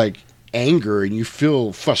feel like anger and you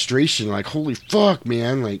feel frustration, like holy fuck,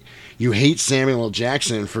 man, like you hate Samuel L.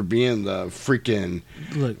 Jackson for being the freaking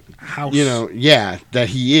house, that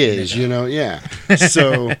he is,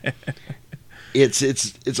 so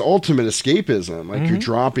it's ultimate escapism, like you're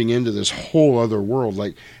dropping into this whole other world.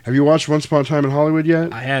 Like, have you watched Once Upon a Time in Hollywood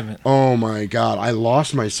yet? I haven't. Oh my god, I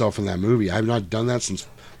lost myself in that movie. I've not done that since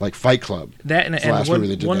like Fight Club. That and one of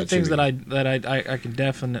the things that I can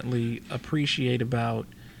definitely appreciate about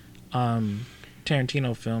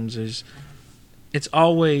Tarantino films is it's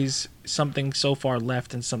always something so far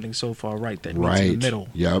left and something so far right that meets in the middle.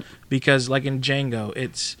 Yep. Because like in Django,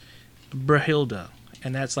 it's Brahilda,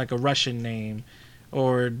 and that's like a Russian name,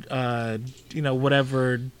 or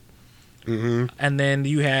whatever. And then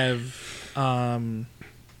you have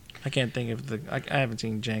I can't think of I haven't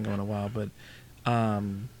seen Django in a while, but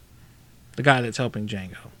the guy that's helping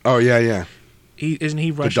Django. Oh yeah. Isn't he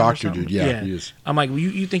Russian? The doctor or something? dude, yeah, he is. I'm like, well,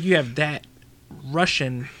 you think you have that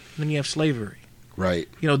Russian, then you have slavery. Right.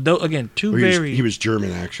 Again, he was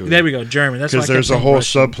German, actually. There we go, German. That's because there's a whole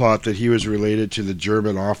subplot that he was related to the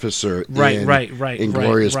German officer in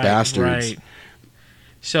Inglourious Bastards. Right.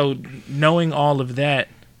 So knowing all of that,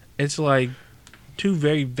 it's like two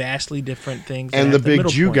very vastly different things. And the big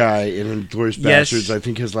Jew guy in Inglourious Bastards, I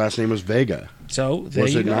think his last name was Vega. So there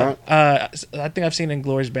was you it go. not? I think I've seen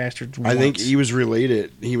Inglourious Bastards once. I think he was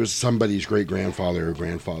related. He was somebody's great grandfather or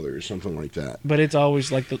grandfather or something like that. But it's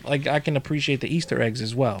always like I can appreciate the Easter eggs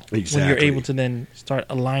as well. Exactly. When you're able to then start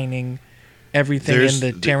aligning everything in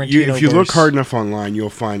the Tarantino. If you look hard enough online, you'll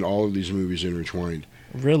find all of these movies intertwined.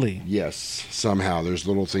 Really? Yes, somehow there's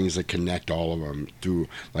little things that connect all of them through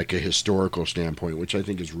like a historical standpoint, which I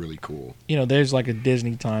think is really cool. There's like a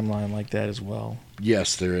Disney timeline like that as well.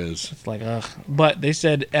 Yes, there is. It's like, ugh. But they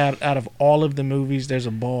said out of all of the movies, there's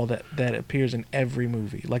a ball that appears in every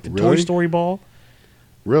movie, like the Toy Story ball.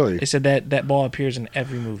 Really? They said that ball appears in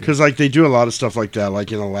every movie. Because like they do a lot of stuff like that,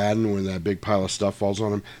 like in Aladdin when that big pile of stuff falls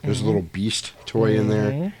on him. There's a little beast toy in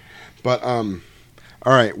there. But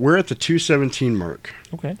all right, we're at the 2:17 mark.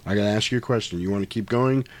 Okay. I gotta ask you a question. You want to keep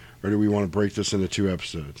going, or do we want to break this into 2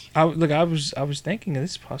 episodes? I was thinking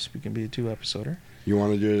this possibly can be a 2-episoder. You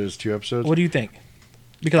want to do it as 2 episodes? What do you think?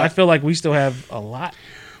 Because I feel like we still have a lot.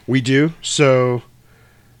 We do. So,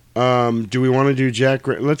 do we want to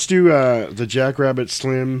do let's do the Jackrabbit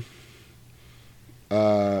Slim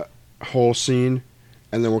whole scene,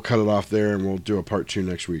 and then we'll cut it off there, and we'll do a part 2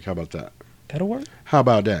 next week. How about that? That'll work. How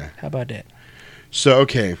about that? How about that? So,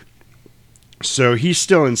 okay. So he's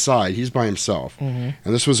still inside. He's by himself. And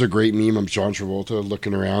this was a great meme of John Travolta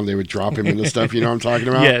looking around. They would drop him into stuff. You know what I'm talking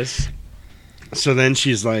about? Yes. So then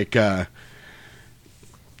she's like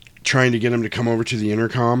trying to get him to come over to the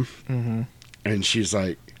intercom. And she's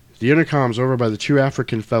like, the intercom's over by the 2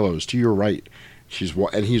 African fellows to your right.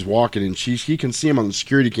 And he's walking, and he can see him on the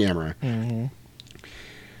security camera.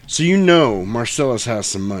 So Marcellus has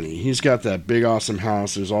some money. He's got that big awesome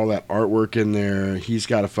house. There's all that artwork in there. He's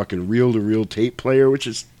got a fucking reel-to-reel tape player, which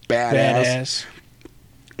is badass.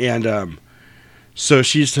 And so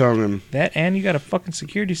she's telling him that, and you got a fucking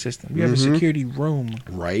security system. You have a security room.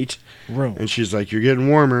 Right. Room. And she's like, you're getting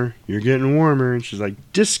warmer. You're getting warmer. And she's like,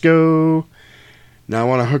 disco. Now I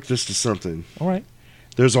want to hook this to something. All right.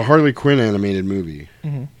 There's a Harley Quinn animated movie.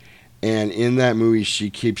 And in that movie, she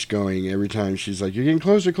keeps going every time. She's like, "You're getting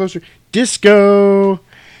closer, closer, disco."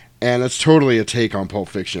 And it's totally a take on Pulp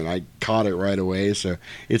Fiction. I caught it right away. So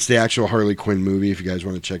it's the actual Harley Quinn movie. If you guys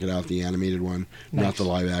want to check it out, the animated one, not the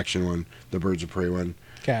live action one, the Birds of Prey one.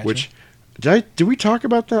 Gotcha. Which did we talk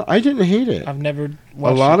about that? I didn't hate it. I've never A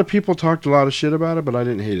watched lot it. of people talked a lot of shit about it, but I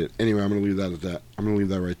didn't hate it. Anyway, I'm gonna leave that at that. I'm gonna leave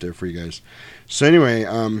that right there for you guys. So anyway,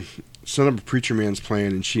 Son of a Preacher Man's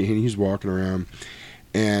playing, and he's walking around,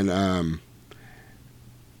 and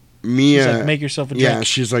Mia, She's like, "Make yourself a drink." Yeah,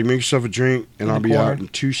 she's like, "Make yourself a drink, and In I'll the be corner. out in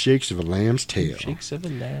 2 shakes of a lamb's tail." Shakes of a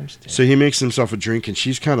lamb's tail. So he makes himself a drink, and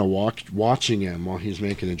she's kind of watching him while he's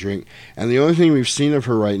making a drink. And the only thing we've seen of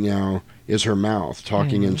her right now is her mouth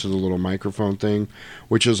talking into the little microphone thing,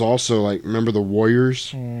 which is also like, remember the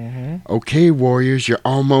Warriors? Okay, Warriors, you're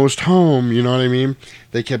almost home. You know what I mean?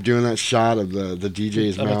 They kept doing that shot of the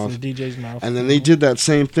DJ's mouth. The DJ's mouth. And then they did that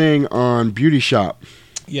same thing on Beauty Shop.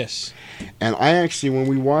 Yes. And I actually, when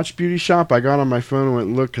we watched Beauty Shop, I got on my phone and went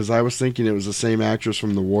and looked because I was thinking it was the same actress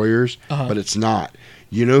from The Warriors, but it's not.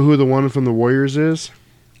 You know who the one from The Warriors is?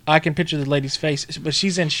 I can picture the lady's face, but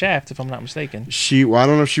she's in Shaft, if I'm not mistaken. Well, I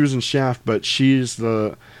don't know if she was in Shaft, but she's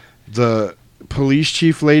the police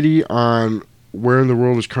chief lady on Where in the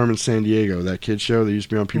World is Carmen Sandiego, that kid show that used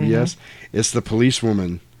to be on PBS. It's the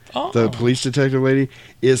policewoman. The police detective lady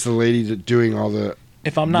is the lady doing all the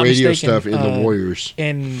if I'm not radio mistaken, stuff in The Warriors.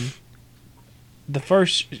 In the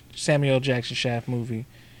first Samuel L. Jackson Shaft movie,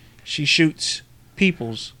 she shoots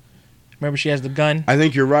people's. Remember, she has the gun. I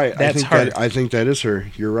think you're right. That's her. I think that is her.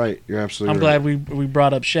 You're right. You're absolutely I'm right. glad we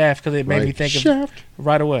brought up Shaft because it made me think Shaft. of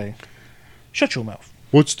right away. Shut your mouth.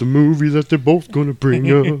 What's the movie that they're both going to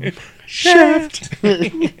bring up? Shaft.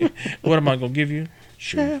 What am I going to give you?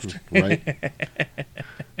 Shaft. Right.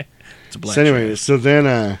 It's a black So anyway, Shaft. so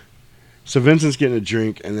then, so Vincent's getting a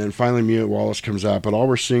drink, and then finally Mia Wallace comes out, but all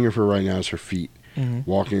we're seeing of her right now is her feet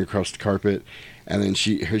walking across the carpet, and then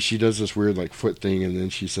she does this weird like foot thing, and then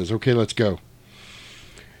she says, "Okay, let's go."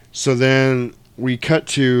 So then we cut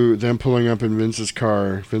to them pulling up in Vincent's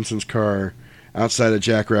car, outside of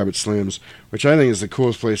Jack Rabbit Slim's, which I think is the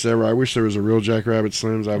coolest place ever. I wish there was a real Jack Rabbit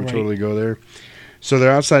Slim's. I would totally go there. So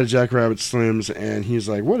they're outside of Jack Rabbit Slim's, and he's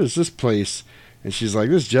like, "What is this place?" And she's like,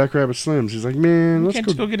 "This is Jack Rabbit Slim's." He's like, "Man, let's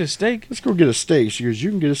Can't go get a steak." Let's go get a steak. She goes, "You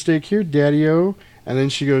can get a steak here, Daddy-O." And then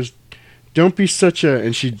she goes, "Don't be such a,"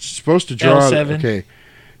 and she's supposed to draw L7. okay.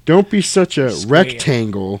 "Don't be such a Square.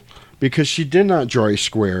 rectangle," because she did not draw a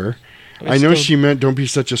square. It's I know still- she meant "don't be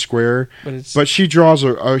such a square," But she draws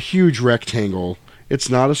a huge rectangle. It's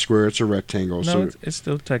not a square; it's a rectangle. No, so it's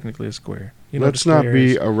still technically a square. You know let's what a not square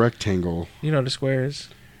be is. a rectangle. You know what a square is?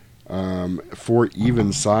 4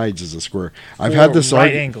 even sides is a square. I've 4 had this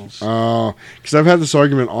right angles. because I've had this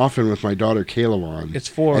argument often with my daughter Kayla. It's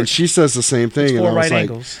 4. and she says the same thing. It's 4 and I was right like,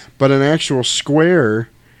 angles. but an actual square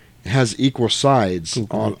has equal sides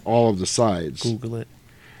on all of the sides. Google it.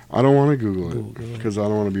 I don't want to Google it because I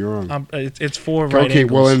don't want to be wrong. It's 4 right Okay,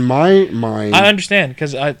 angles. well, in my mind, I understand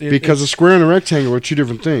because because a square and a rectangle are two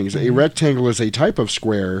different things. A rectangle is a type of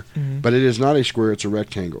square, but it is not a square; it's a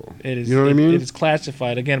rectangle. it is. You know what I mean? It is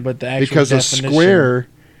classified again, but the actual Because definition, a square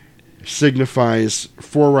signifies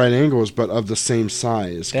 4 right angles, but of the same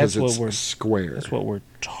size. That's Because what it's we're square. That's what we're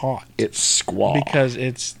taught. It's squaw. Because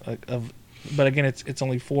it's but again, it's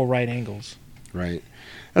only 4 right angles. Right.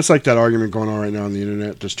 That's like that argument going on right now on the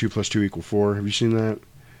internet. Does 2 + 2 = 4? Have you seen that?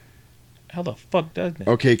 How the fuck does it?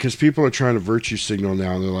 Okay, because people are trying to virtue signal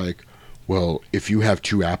now. They're like, well, if you have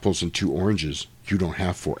 2 apples and 2 oranges, you don't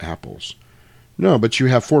have 4 apples. No, but you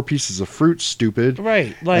have 4 pieces of fruit, stupid.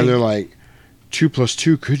 Right. And they're like, 2 +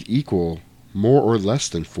 2 could equal more or less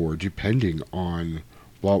than 4, depending on.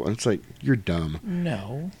 Well, it's like, you're dumb.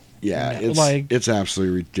 No. Yeah, No, it's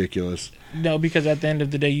absolutely ridiculous. No, because at the end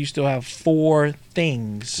of the day, you still have 4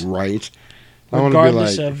 things. Right. I want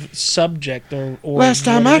Regardless to be like, of subject or last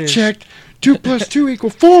time what I it is. checked, 2 + 2 =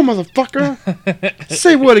 4, motherfucker.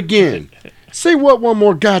 Say what again? Say what one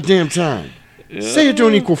more goddamn time? Say it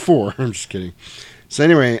don't equal 4. I'm just kidding. So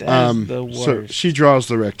anyway, That is the so worst. she draws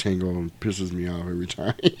the rectangle and pisses me off every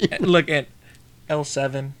time. Look at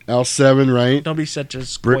L7. L7, right? Don't be such a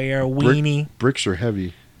square weenie. Bricks are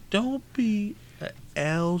heavy. Don't be a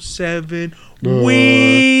L7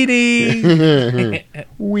 weenie.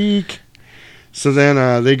 Weak. So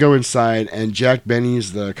then they go inside, and Jack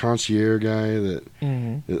Benny's the concierge guy,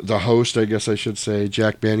 the host, I guess I should say,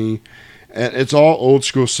 Jack Benny. And it's all old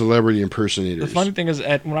school celebrity The impersonators. funny thing is,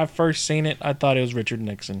 when I first seen it, I thought it was Richard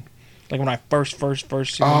Nixon. Like when I first seen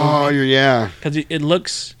the Oh, movie. yeah. Because it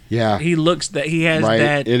looks. Yeah. He looks that he has Right.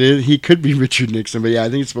 that. It is. He could be Richard Nixon, but yeah, I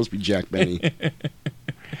think it's supposed to be Jack Benny.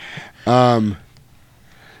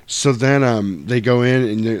 So then they go in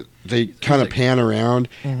and they kind of pan around,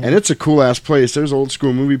 Mhm. and it's a cool ass place. There's old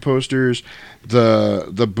school movie posters.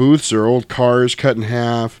 The booths are old cars cut in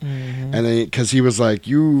half, Mhm. and because he was like,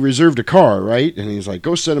 "You reserved a car, right?" And he's like,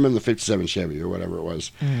 "Go set him in the '57 Chevy or whatever it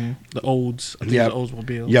was." Mhm. The Olds. I think Yep. it's the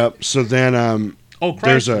Oldsmobile. Yep. So then Oh,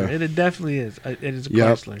 there's Chrysler. It definitely is. It is a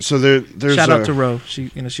Yep. Chrysler. So there's Shout out a- to Ro.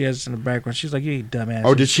 She has us in the background. She's like, "You dumbass."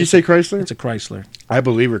 Oh, did she say Chrysler? It's a Chrysler. I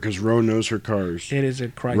believe her because Ro knows her cars. It is a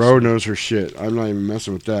Chrysler. Ro knows her shit. I'm not even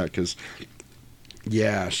messing with that because,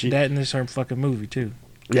 yeah, she. That and this her fucking movie too.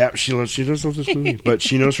 Yeah, she does love this movie, but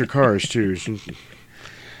she knows her cars too.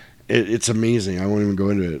 It's amazing. I won't even go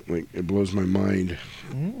into it. Like, it blows my mind.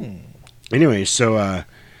 Anyway, so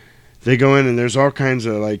they go in and there's all kinds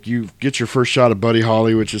of, like, you get your first shot of Buddy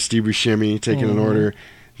Holly, which is Steve Buscemi taking an order.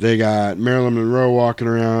 They got Marilyn Monroe walking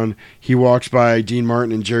around. He walks by Dean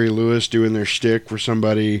Martin and Jerry Lewis doing their shtick for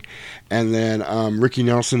somebody, and then Ricky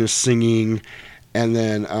Nelson is singing, and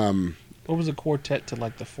then What was the quartet to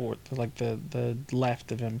like the fourth, to like the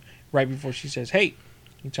left of him, right before she says, "Hey,"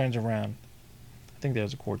 he turns around. I think that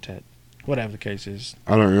was a quartet. Whatever the case is.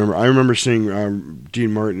 I don't remember. I remember seeing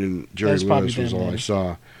Dean Martin and Jerry That's probably Lewis was them, all then. I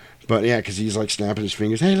saw. But yeah, because he's like snapping his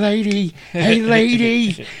fingers. Hey, lady! Hey,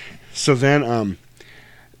 lady! So then,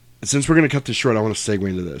 since we're going to cut this short, I want to segue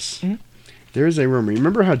into this. Mhm. There is a rumor.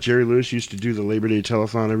 Remember how Jerry Lewis used to do the Labor Day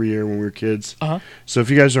telethon every year when we were kids? Uh-huh. So if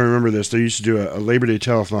you guys don't remember this, they used to do a Labor Day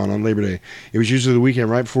telethon on Labor Day. It was usually the weekend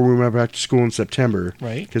right before we went back to school in September.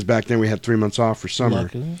 Right. Because back then we had 3 months off for summer.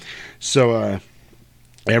 Luckily. So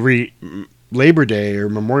every Labor Day or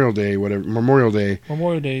Memorial Day, whatever, Memorial Day.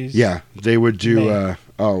 Memorial Days. Yeah, they would do May.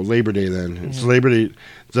 Labor Day then. It's Mhm. Labor Day.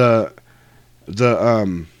 The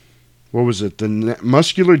what was it? The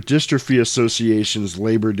Muscular Dystrophy Association's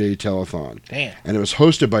Labor Day Telethon. Damn. And it was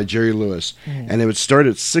hosted by Jerry Lewis. Mhm. And it would start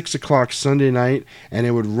at 6:00 Sunday night, and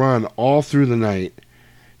it would run all through the night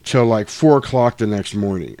till like 4:00 the next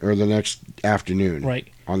morning or the next afternoon. Right.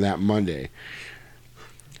 On that Monday.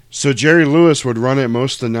 So Jerry Lewis would run it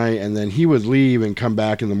most of the night, and then he would leave and come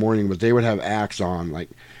back in the morning. But they would have acts on, like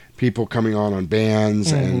people coming on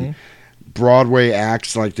bands and Broadway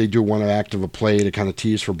acts, like they do one act of a play to kind of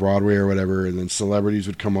tease for Broadway or whatever, and then celebrities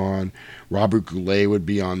would come on. Robert Goulet would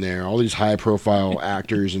be on there. All these high-profile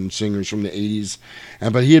actors and singers from the 80s.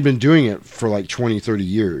 But he had been doing it for like 20, 30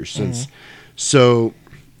 years since. So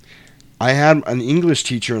I had an English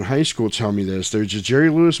teacher in high school tell me this. There's a Jerry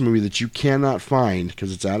Lewis movie that you cannot find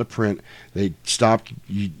because it's out of print. They stopped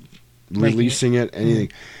releasing it, anything.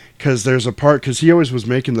 Because there's a part, because he always was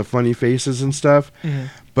making the funny faces and stuff,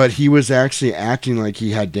 but he was actually acting like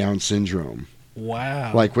he had Down syndrome.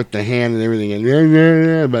 Wow. Like with the hand and everything,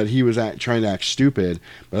 and but he was trying to act stupid.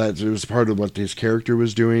 But it was part of what his character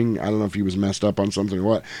was doing. I don't know if he was messed up on something or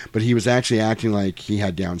what, but he was actually acting like he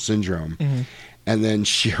had Down syndrome. And then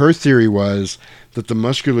her theory was that the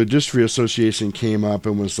Muscular Dystrophy Association came up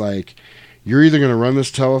and was like, "You're either going to run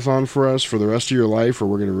this telethon for us for the rest of your life, or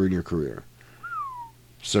we're going to ruin your career."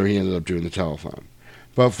 So he ended up doing the telethon.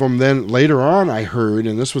 But from then, later on, I heard,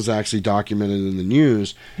 and this was actually documented in the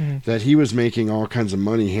news, that he was making all kinds of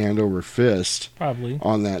money hand over fist Probably.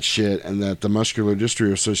 on that shit, and that the Muscular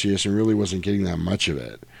Dystrophy Association really wasn't getting that much of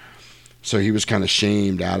it. So he was kind of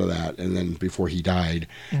shamed out of that, and then before he died.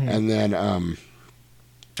 And then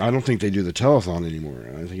I don't think they do the telethon anymore.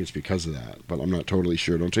 I think it's because of that, but I'm not totally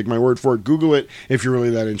sure. Don't take my word for it. Google it if you're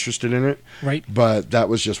really that interested in it. Right. But that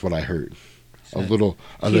was just what I heard. A little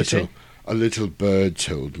bird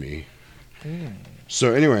told me.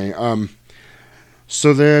 So anyway,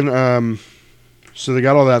 so then, so they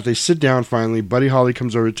got all that. They sit down finally. Buddy Holly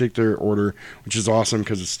comes over to take their order, which is awesome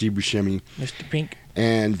because it's Steve Buscemi. Mr. Pink.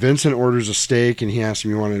 And Vincent orders a steak, and he asks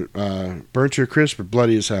him, "You want it burnt to a crisp or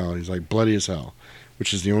bloody as hell?" He's like, "Bloody as hell,"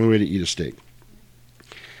 which is the only way to eat a steak.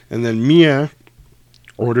 And then Mia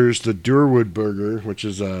orders the Durwood burger, which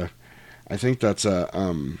is I think that's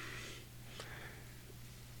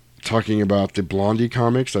talking about the Blondie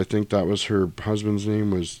comics. I think that was her husband's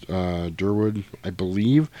name was Durwood, I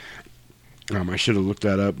believe. I should have looked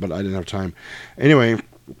that up, but I didn't have time. Anyway,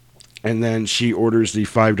 and then she orders the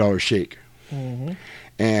 $5 shake.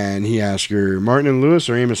 And he asks her, Martin and Lewis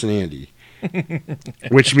or Amos and Andy?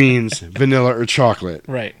 Which means vanilla or chocolate.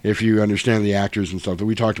 Right. If you understand the actors and stuff that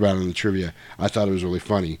we talked about in the trivia. I thought it was really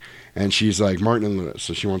funny. And she's like, Martin and Lewis,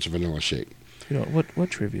 so she wants a vanilla shake. You know, what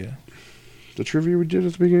trivia? The trivia we did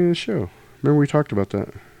at the beginning of the show. Remember we talked about that?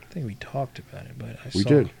 I think we talked about it, but I We saw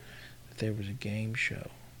did. that there was a game show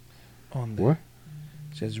on the... What?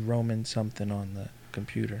 It says Roman something on the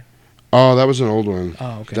computer. Oh, that was an old one.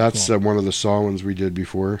 Oh, okay. That's cool. one of the Saw ones we did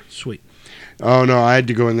before. Sweet. Oh, no, I had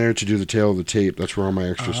to go in there to do the tail of the tape. That's where all my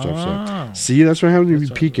extra stuff's at. See, that's what happens when you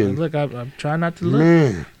be peeking. Look, I'm trying not to look.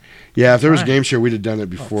 Man. Yeah, if there was a Right. game show, we'd have done it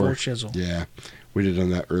before. full shizzle. Yeah, we'd have done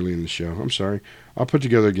that early in the show. I'm sorry. I'll put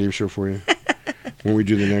together a game show for you when we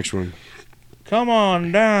do the next one. Come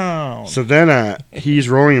on down. So then he's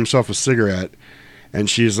rolling himself a cigarette, and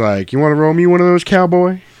she's like, "You want to roll me one of those,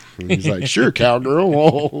 cowboy?" And he's like, "Sure, cowgirl."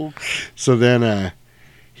 Whoa. So then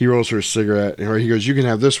he rolls her a cigarette, or he goes, "You can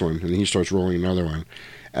have this one," and then he starts rolling another one.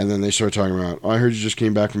 And then they start talking about, "Oh, I heard you just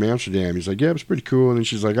came back from Amsterdam." He's like, "Yeah, it was pretty cool." And then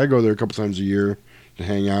she's like, "I go there a couple times a year to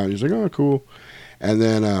hang out." And he's like, "Oh, cool." And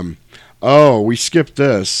then, we skipped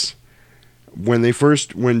this. When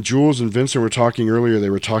Jules and Vincent were talking earlier, they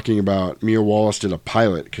were talking about Mia Wallace did a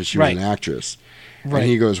pilot because she was Right. an actress. Right. And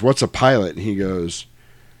he goes, "What's a pilot?" And he goes,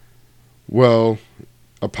 "Well,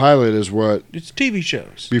 a pilot is what It's TV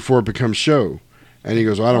shows. before it becomes show." And he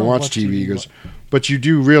goes, "I don't watch TV." He goes, "But you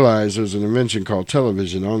do realize there's an invention called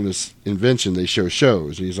television. On this invention, they show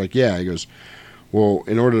shows." And he's like, "Yeah." He goes, "Well,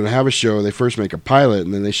 in order to have a show, they first make a pilot,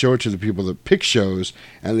 and then they show it to the people that pick shows,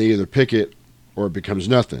 and they either pick it or it becomes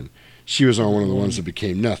nothing." She was on one of the ones that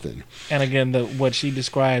became nothing. And again, what she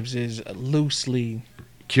describes is loosely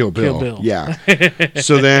Kill Bill. Kill Bill. Yeah.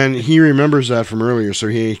 So then he remembers that from earlier. So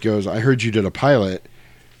he goes, "I heard you did a pilot."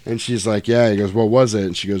 And she's like, "Yeah." He goes, "What was it?"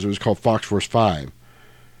 And she goes, "It was called Fox Force 5.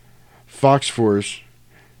 Fox Force,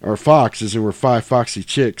 or Fox is in we're 5 foxy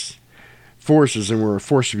chicks. Force is in we're a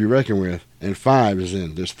force to be reckoned with. And 5 is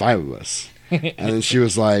in there's 5 of us." And then she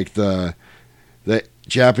was like, the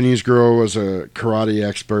Japanese girl was a karate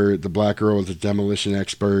expert. The black girl was a demolition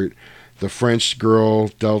expert. The French girl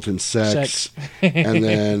dealt in sex. And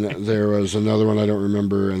then there was another one I don't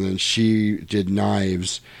remember. And then she did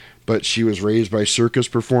knives. But she was raised by circus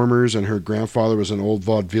performers, and her grandfather was an old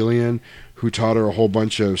vaudevillian who taught her a whole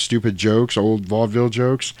bunch of stupid jokes, old vaudeville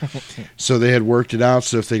jokes. So they had worked it out,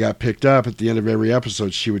 so if they got picked up, at the end of every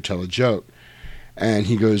episode, she would tell a joke. And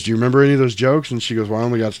he goes, "Do you remember any of those jokes?" And she goes, "Well, I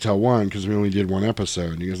only got to tell one because we only did one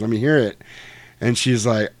episode." And he goes, "Let me hear it." And she's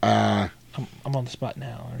like, I'm on the spot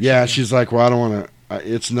now. Yeah, she's like, "Well, I don't want to.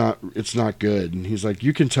 It's not good." And he's like,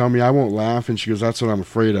 "You can tell me, I won't laugh." And she goes, "That's what I'm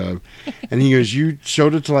afraid of." And he goes, "You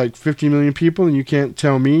showed it to like 50 million people and you can't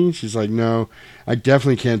tell me?" She's like, "No, I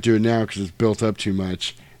definitely can't do it now because it's built up too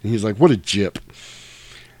much." And he's like, "What a jip."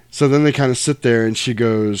 So then they kind of sit there, and she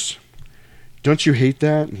goes, "Don't you hate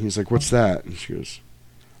that?" And he's like, "What's that?" And she goes,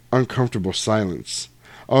 "Uncomfortable silence."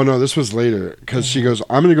 Oh no, this was later, because she goes,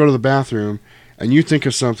 "I'm going to go to the bathroom and you think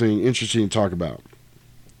of something interesting to talk about."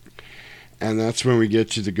 And that's when we get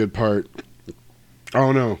to the good part.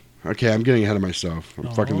 Oh no. Okay, I'm getting ahead of myself.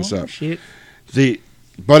 I'm fucking this up. Shit. The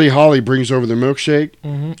Buddy Holly brings over the milkshake Mhm.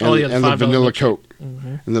 and, Oh, yeah, the and the $5 vanilla milkshake. Coke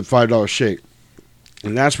Mhm. and the $5 shake.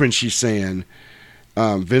 And that's when she's saying,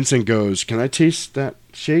 Vincent goes, "Can I taste that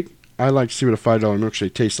shake? I'd like to see what a $5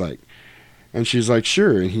 milkshake tastes like." And she's like,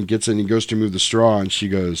 "Sure." And he gets in, he goes to move the straw, and she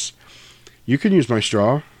goes, "You can use my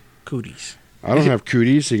straw." Cooties. "I don't have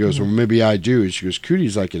cooties." He goes, "Well, maybe I do." And she goes,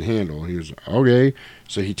 "Cooties I can handle." And he goes, "Okay."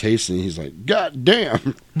 So he tastes it, and he's like, "God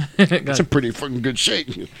damn, that's a pretty fucking good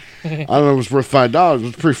shake." I don't know if it's worth $5, but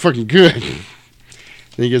it's pretty fucking good.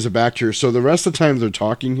 Then he gives it back to her. So the rest of the time they're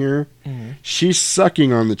talking here, she's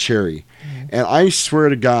sucking on the cherry. And I swear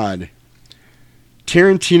to God,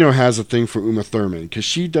 Tarantino has a thing for Uma Thurman, because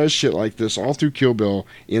she does shit like this all through Kill Bill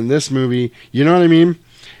in this movie. You know what I mean?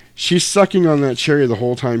 She's sucking on that cherry the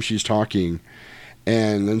whole time she's talking.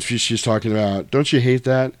 And then she's talking about, "Don't you hate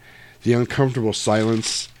that? The uncomfortable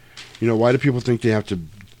silence. You know, why do people think they have to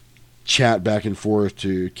chat back and forth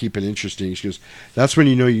to keep it interesting?" She goes, "That's when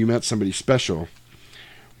you know you met somebody special.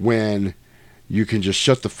 When you can just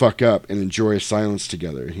shut the fuck up and enjoy a silence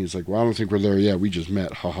together." And he's like, "Well, I don't think we're there yet. We just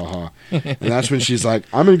met. Ha ha ha." And that's when she's like,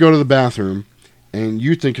 "I'm going to go to the bathroom and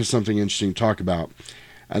you think of something interesting to talk about."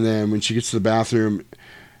 And then when she gets to the bathroom,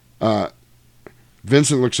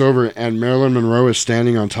 Vincent looks over and Marilyn Monroe is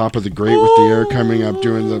standing on top of the grate with the air coming up,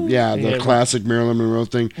 doing the classic Marilyn Monroe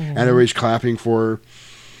thing, and everybody's clapping for her.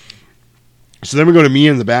 So then we go to me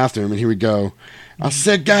in the bathroom, and here we go. I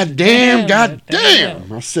said, "God damn, God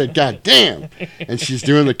damn." I said, "God damn." And she's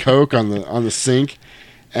doing the coke on the sink.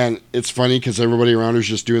 And it's funny because everybody around her's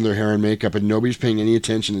just doing their hair and makeup, and nobody's paying any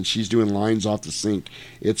attention, and she's doing lines off the sink.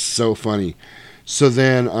 It's so funny. So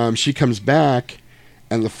then she comes back,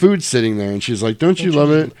 and the food's sitting there, and she's like, "Don't you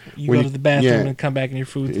love it?" You when go to the bathroom and come back and your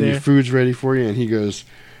food's and there. your food's ready for you. And he goes,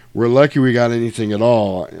 "We're lucky we got anything at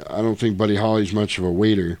all. I don't think Buddy Holly's much of a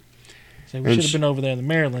waiter." So we should have been over there in the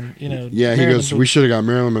Maryland, you know. Yeah, he Maryland goes, "We should have got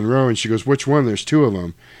Marilyn Monroe." And she goes, "Which one? There's 2 of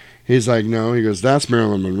them." He's like, no. He goes, that's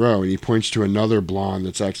Marilyn Monroe. And he points to another blonde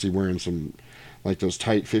that's actually wearing some, like those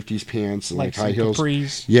tight 50s pants and like high heels.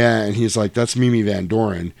 Capris. Yeah, and he's like, that's Mimi Van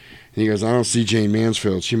Doren. And he goes, I don't see Jane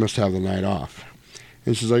Mansfield. She must have the night off.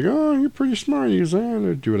 And she's like, oh, you're pretty smart. He goes,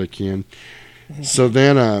 I'll do what I can. So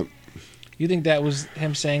then... You think that was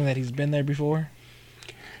him saying that he's been there before?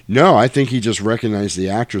 No, I think he just recognized the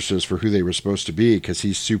actresses for who they were supposed to be because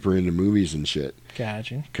he's super into movies and shit.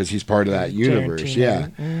 Gotcha. Because he's part of that universe. Tarantino. Yeah.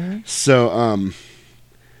 Mm-hmm.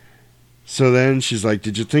 So then she's like,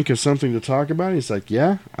 did you think of something to talk about? He's like,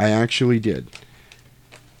 yeah, I actually did.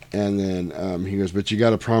 And then he goes, but you got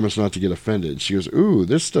to promise not to get offended. She goes, ooh,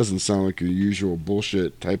 this doesn't sound like your usual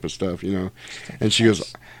bullshit type of stuff, you know. And she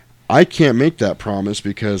goes, I can't make that promise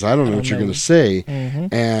because I don't know what you're going to say.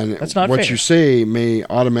 Mm-hmm. And That's not what fair. you say may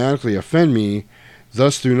automatically offend me.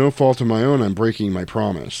 Thus, through no fault of my own, I'm breaking my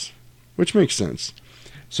promise. Which makes sense.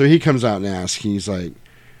 So he comes out and asks, he's like,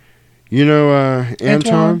 you know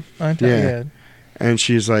Anton? Yeah. And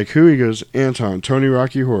she's like, who? He goes, Anton, Tony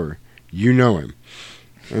Rocky Horror. You know him.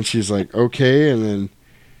 And she's like, okay. And then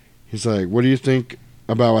he's like, what do you think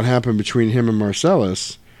about what happened between him and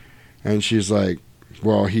Marcellus? And she's like,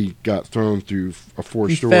 well, he got thrown through a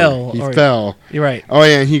forced door. He fell. You're right. Oh,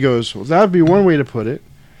 yeah. And he goes, well, that would be one way to put it.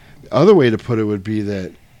 The other way to put it would be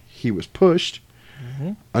that he was pushed.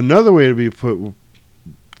 Mm-hmm. Another way to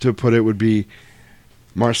put it would be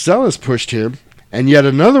Marcellus pushed him. And yet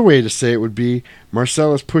another way to say it would be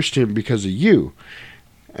Marcellus pushed him because of you.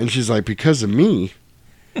 And she's like, because of me?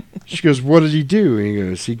 She goes, what did he do? And he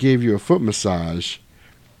goes, he gave you a foot massage.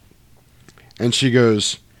 And she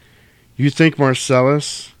goes, you think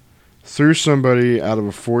Marcellus threw somebody out of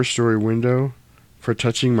a 4-story window for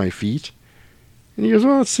touching my feet? And he goes,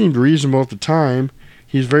 well, it seemed reasonable at the time.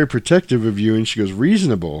 He's very protective of you. And she goes,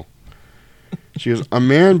 reasonable? She goes, a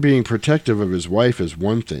man being protective of his wife is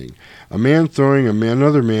one thing. A man throwing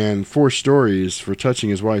another man 4 stories for touching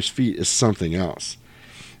his wife's feet is something else.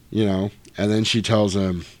 You know? And then she tells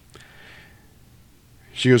him,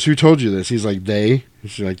 she goes, who told you this? He's like, they.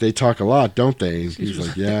 She's like, they talk a lot, don't they? And he's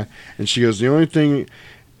like, yeah. And she goes, the only thing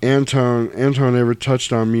Anton ever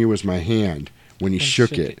touched on me was my hand when he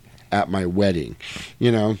shook it at my wedding.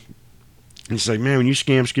 You know? And she's like, man, when you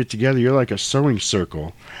scams get together, you're like a sewing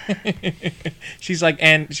circle. She's like,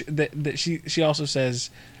 and she also says,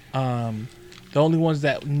 the only ones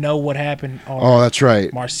that know what happened are that's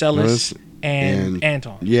right. Marcellus and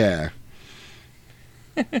Anton. Yeah.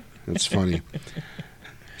 That's funny.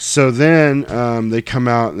 So then they come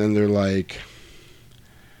out and they're like,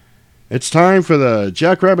 it's time for the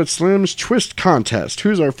Jackrabbit Slims Twist Contest.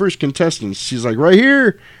 Who's our first contestant? She's like, right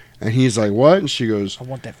here. And he's like, what? And she goes, I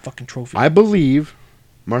want that fucking trophy. I believe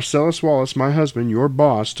Marcellus Wallace, my husband, your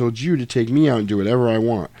boss, told you to take me out and do whatever I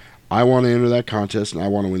want. I want to enter that contest and I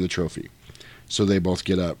want to win the trophy. So they both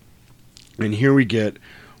get up. And here we get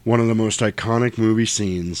one of the most iconic movie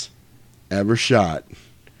scenes ever shot,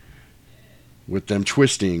 with them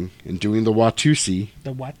twisting and doing the Watusi.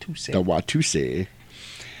 The Watusi. The Watusi.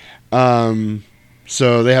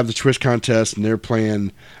 So they have the twist contest and they're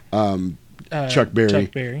playing Chuck Berry.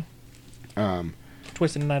 Chuck Berry.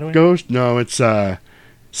 Twisting the Night Away? Ghost? No, it's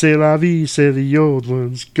C'est la vie, say the old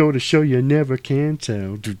ones. Go to show you never can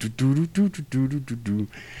tell. Do, do, do, do, do, do, do, do, do.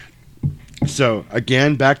 So,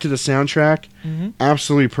 again, back to the soundtrack. Mm-hmm.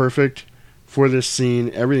 Absolutely perfect for this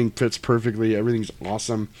scene. Everything fits perfectly. Everything's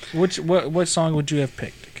awesome. What song would you have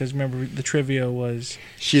picked? Because remember, the trivia was...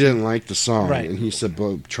 She didn't like the song. Right. And he said,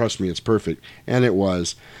 well, trust me, it's perfect. And it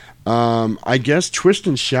was. I guess Twist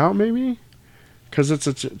and Shout, maybe? Because it's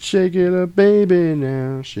a... Shake it up, baby,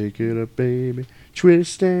 now. Shake it up, baby.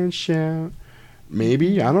 Twist and shout.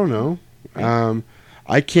 Maybe. I don't know.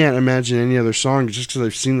 I can't imagine any other song, just because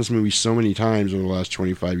I've seen this movie so many times over the last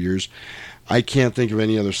 25 years. I can't think of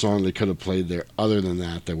any other song they could have played there other than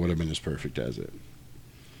that would have been as perfect as it.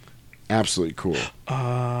 Absolutely cool.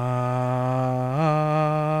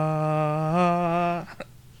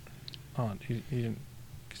 You didn't...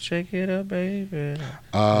 Shake it up, baby.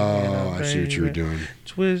 Oh, I see what you were doing.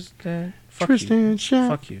 Twist and... Twist and shout.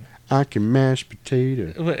 Fuck you. I can mash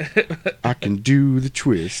potato. I can do the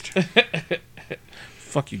twist.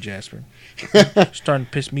 Fuck you, Jasper. You're starting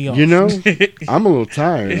to piss me off. You know, I'm a little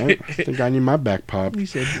tired. I think I need my back pop. He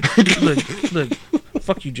said, look,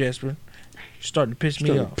 fuck you, Jasper. You're starting to piss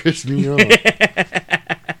me off. Piss me off.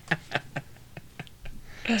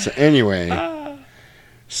 So anyway,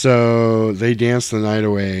 so they dance the night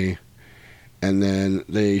away, and then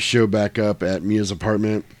they show back up at Mia's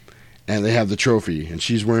apartment, And they have the trophy, and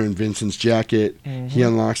she's wearing Vincent's jacket. He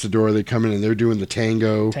unlocks the door. They come in, and they're doing the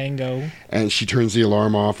tango. And she turns the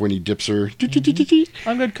alarm off when he dips her.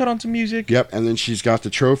 I'm going to cut on some music. Yep, and then she's got the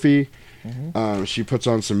trophy. She puts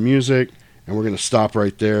on some music, and we're going to stop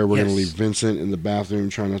right there. We're going to leave Vincent in the bathroom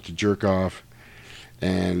trying not to jerk off.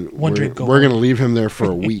 And we're going to leave him there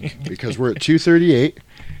for a week because we're at 2:38.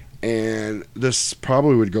 And this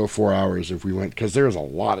probably would go 4 hours if we went, because there's a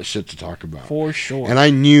lot of shit to talk about. For sure. And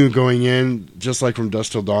I knew going in, just like from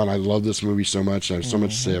Dusk Till Dawn, I love this movie so much. I have so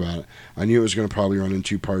much to say about it. I knew it was going to probably run in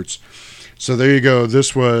 2 parts. So there you go.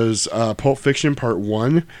 This was Pulp Fiction Part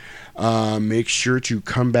 1. Make sure to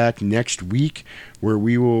come back next week where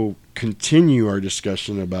we will continue our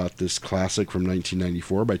discussion about this classic from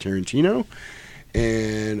 1994 by Tarantino.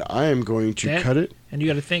 And I am going to cut it. And you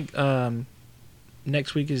got to think...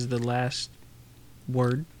 next week is the last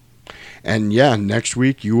word. And yeah, next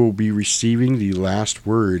week you will be receiving the last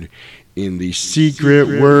word in the secret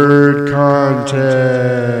word contest.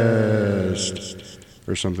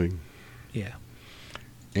 Or something. Yeah.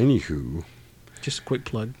 Anywho. Just a quick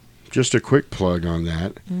plug. Just a quick plug on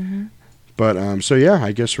that. But, so yeah,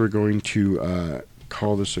 I guess we're going to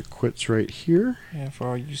call this a quits right here. Yeah, for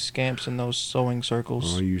all you scamps in those sewing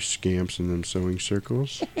circles. All you scamps in them sewing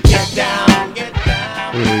circles. Get down, get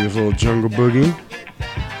down. We're going to leave a little Jungle Boogie.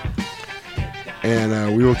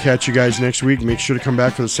 And we will catch you guys next week. Make sure to come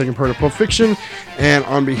back for the second part of Pulp Fiction. And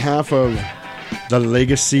on behalf of The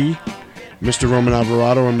Legacy, Mr. Roman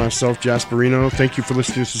Alvarado, and myself, Jasperino, thank you for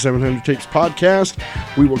listening to the 700 Tapes podcast.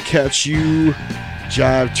 We will catch you,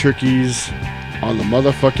 Jive Turkeys, on the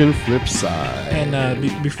motherfucking flip side. And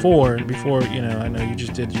before, you know, I know you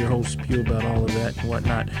just did your whole spew about all of that and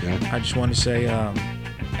whatnot. Yeah. I just want to say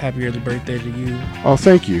happy early birthday to you. Oh,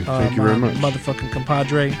 thank you. Thank you very much. Motherfucking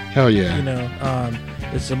compadre. Hell yeah. You know,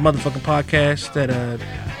 it's a motherfucking podcast that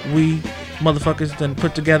we motherfuckers done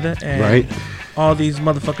put together. And right. All these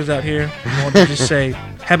motherfuckers out here, I want to just say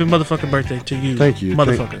happy motherfucking birthday to you. Thank you.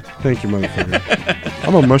 Motherfucker. Thank you, motherfucker.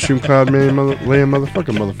 I'm a mushroom cloud man, laying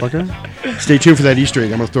motherfucker. Stay tuned for that Easter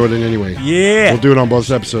egg. I'm going to throw it in anyway. Yeah. We'll do it on both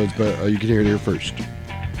episodes, but you can hear it here first.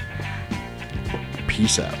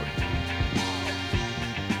 Peace out.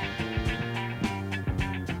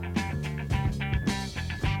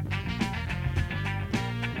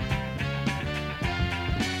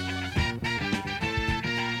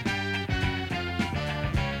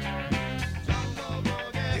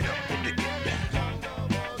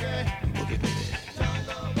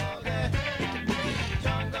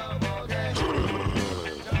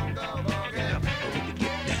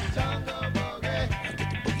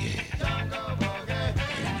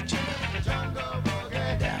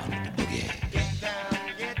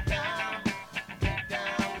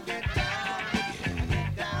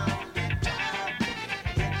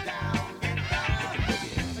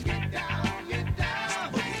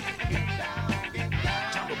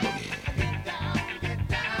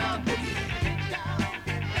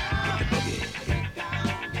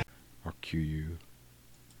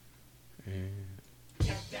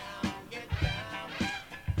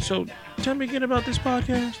 So, tell me again about this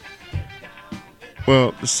podcast.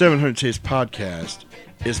 Well, the 700 Tapes podcast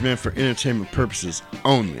is meant for entertainment purposes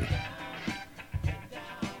only.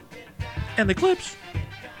 And the clips?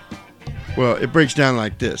 Well, it breaks down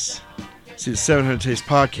like this. See, the 700 Tapes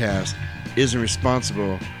podcast isn't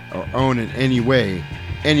responsible or own in any way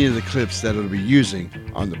any of the clips that it'll be using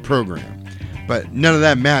on the program. But none of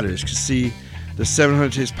that matters, because see, the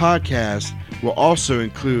 700 Tapes podcast will also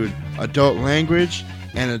include adult language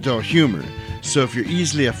and adult humor. So if you're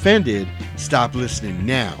easily offended, stop listening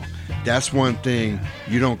now. That's one thing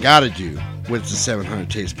you don't gotta do with the 700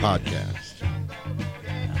 Tapes podcast.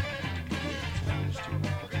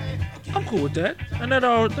 I'm cool with that. And that's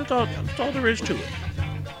all there is to it.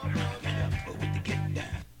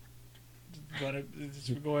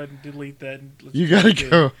 Go ahead and delete that. And You gotta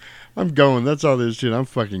go. I'm going. That's all there is to it. I'm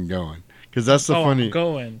fucking going. Because that's the I'm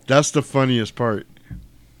going. That's the funniest part.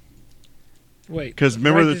 Wait. Because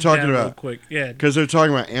remember they're talking real about. quick. Yeah. Because they're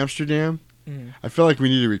talking about Amsterdam. Mhm. I feel like we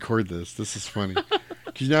need to record this. This is funny.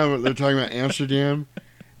 Because now they're talking about Amsterdam,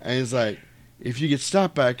 and it's like, if you get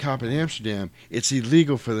stopped by a cop in Amsterdam, it's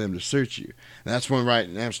illegal for them to search you. And that's one right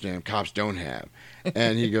in Amsterdam cops don't have.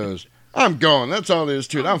 And he goes, I'm going. That's all there is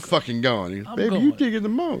to it. I'm fucking going. He goes, baby, you dig it the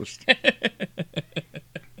most.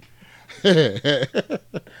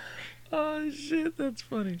 Oh, shit. That's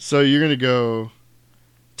funny. So you're going to go,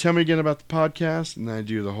 tell me again about the podcast, and then I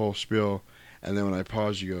do the whole spiel. And then when I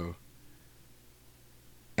pause, you go,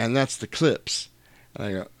 and that's the clips. And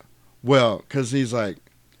I go, well, because he's like,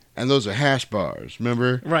 And those are hash bars,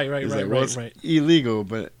 remember? Right. It's illegal,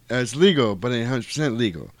 but it's legal, but it ain't 100%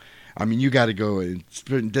 legal. I mean, you got to go in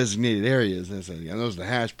certain designated areas, and those are the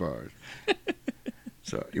hash bars.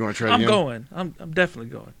 So, you want to try it again? I'm going. I'm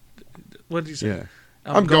definitely going. What did you say? Yeah.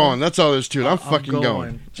 I'm going. That's all there's to it. I'm fucking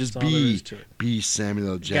going. Just That's be Samuel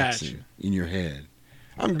L. Jackson Got you. in your head.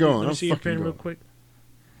 I'm going. Let me I'm see your fucking pen going. real quick.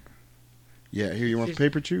 Yeah, here, you want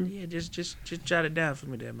paper too? Yeah, just jot it down for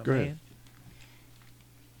me there, my Go man. ahead.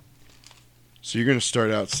 So you're going to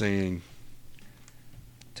start out saying,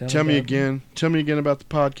 Tell me again about the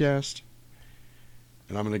podcast.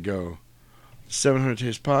 And I'm going to go, the 700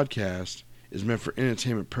 Taste Podcast is meant for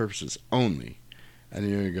entertainment purposes only. And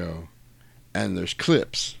then you're going to go, and there's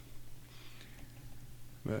clips.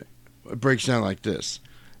 Right. It breaks down like this.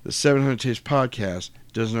 The 700 Taste Podcast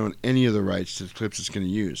doesn't own any of the rights to the clips it's going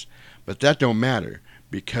to use. But that don't matter,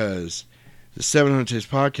 because the 700 Taste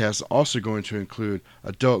Podcast is also going to include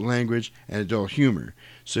adult language and adult humor.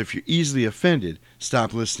 So if you're easily offended,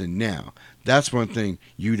 stop listening now. That's one thing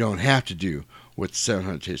you don't have to do with the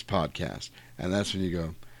 700 Taste Podcast. And that's when you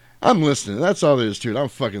go, I'm listening. That's all there is to it. I'm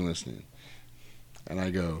fucking listening. And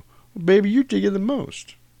I go, well, baby, you dig it the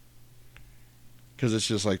most. Because it's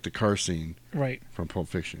just like the car scene from Pulp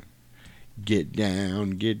Fiction. Get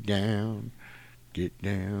down, get down, get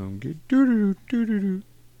down, get doo-doo, doo-doo-doo.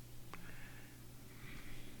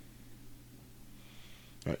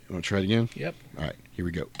 All right, you want to try it again? Yep. All right, here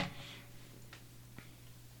we go.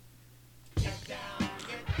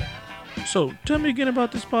 So, tell me again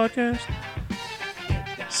about this podcast.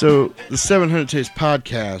 So, the 700 Taste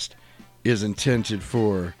Podcast is intended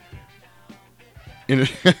for...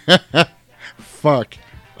 Fuck.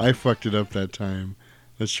 I fucked it up that time.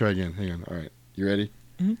 Let's try again. Hang on. All right. You ready?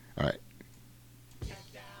 Mm-hmm. All right.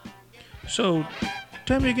 So,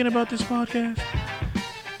 tell me again about this podcast.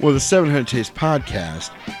 Well, the 700 Taste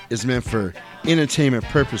Podcast is meant for entertainment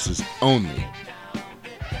purposes only.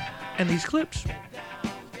 And these clips?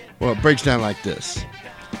 Well, it breaks down like this.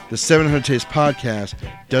 The 700 Taste Podcast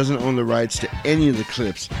doesn't own the rights to any of the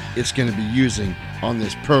clips it's going to be using on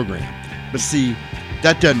this program. But see,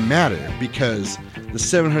 that doesn't matter, because the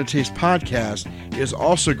 700 Taste Podcast is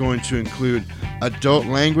also going to include adult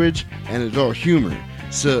language and adult humor.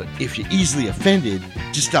 So if you're easily offended,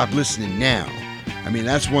 just stop listening now. I mean,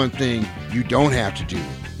 that's one thing you don't have to do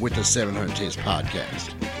with the 700 Taste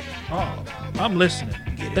Podcast. Oh, I'm listening.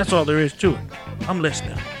 That's all there is to it. I'm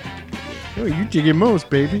listening. Oh, you dig it most,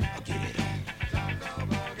 baby.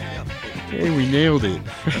 Hey, we nailed it.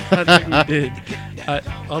 I think we did.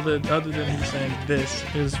 Other than me saying this,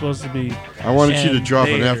 it was supposed to be... I wanted you to drop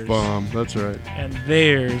an F-bomb. That's all right. And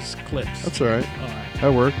there's clips. That's all right. All right.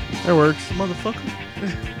 That worked. That works. Motherfucker.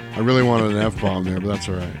 I really wanted an F-bomb there, but that's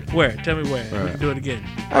all right. Where? Tell me where. All We right. can do it again.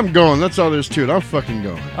 I'm going. That's all there's to it. I'm fucking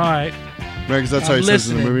going. All right. Right, because that's how he says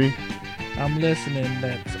in the movie? I'm listening.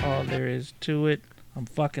 That's all there is to it. I'm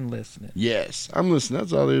fucking listening. Yes. I'm listening.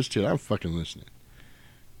 That's all there is to it. I'm fucking listening.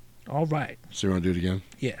 All right. So you want to do it again?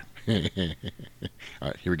 Yeah. All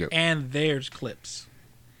right, here we go. And there's clips.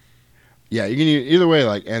 Yeah, you can either way,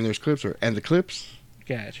 like, and there's clips or and the clips.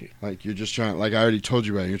 Got you. Like, you're just trying, like I already told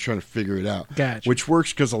you about it, you're trying to figure it out. Got you. Which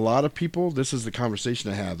works because a lot of people, this is the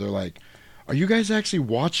conversation I have. They're like, are you guys actually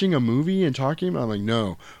watching a movie and talking about it? I'm like,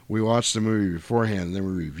 no, we watch the movie beforehand and then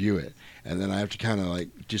we review it. And then I have to kind of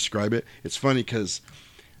like describe it. It's funny because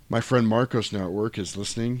my friend Marcos now at work is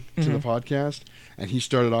listening to the podcast, and he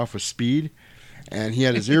started off with Speed, and he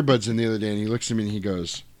had his earbuds in the other day, and he looks at me and he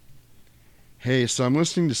goes, hey, so I'm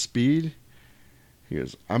listening to Speed. He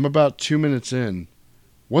goes, I'm about 2 minutes in.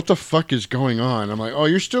 What the fuck is going on? I'm like, oh,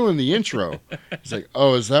 you're still in the intro. He's like,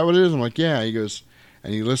 oh, is that what it is? I'm like, yeah. He goes,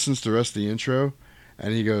 and he listens to the rest of the intro,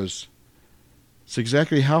 and he goes, so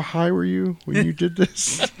exactly how high were you when you did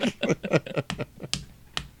this?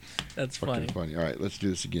 That's fucking funny. All right, let's do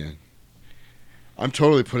this again. I'm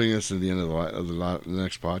totally putting this at the end of the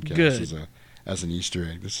next podcast Good. as an Easter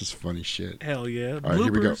egg. This is funny shit. Hell yeah. All right,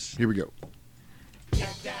 Bloopers. here we go.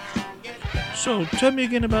 So, tell me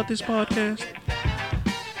again about this podcast.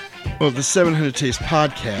 Well, the 700 Taste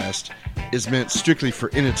Podcast is meant strictly for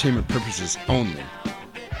entertainment purposes only.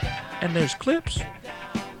 And there's clips.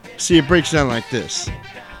 See, it breaks down like this.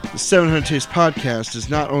 The 700 Taste Podcast does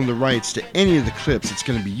not own the rights to any of the clips it's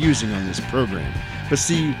going to be using on this program. But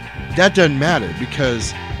see, that doesn't matter,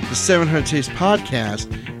 because the 700 Taste Podcast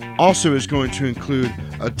also is going to include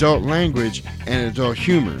adult language and adult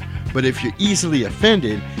humor. But if you're easily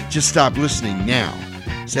offended, just stop listening now.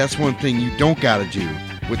 So that's one thing you don't got to do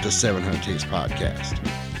with the 700 Taste Podcast.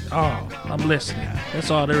 Oh, I'm listening.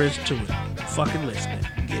 That's all there is to it. I'm fucking listening.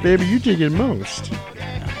 Baby, you dig it most.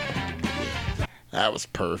 That was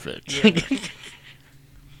perfect.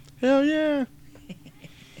 Hell yeah.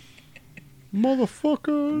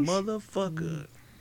 Motherfuckers. Motherfucker.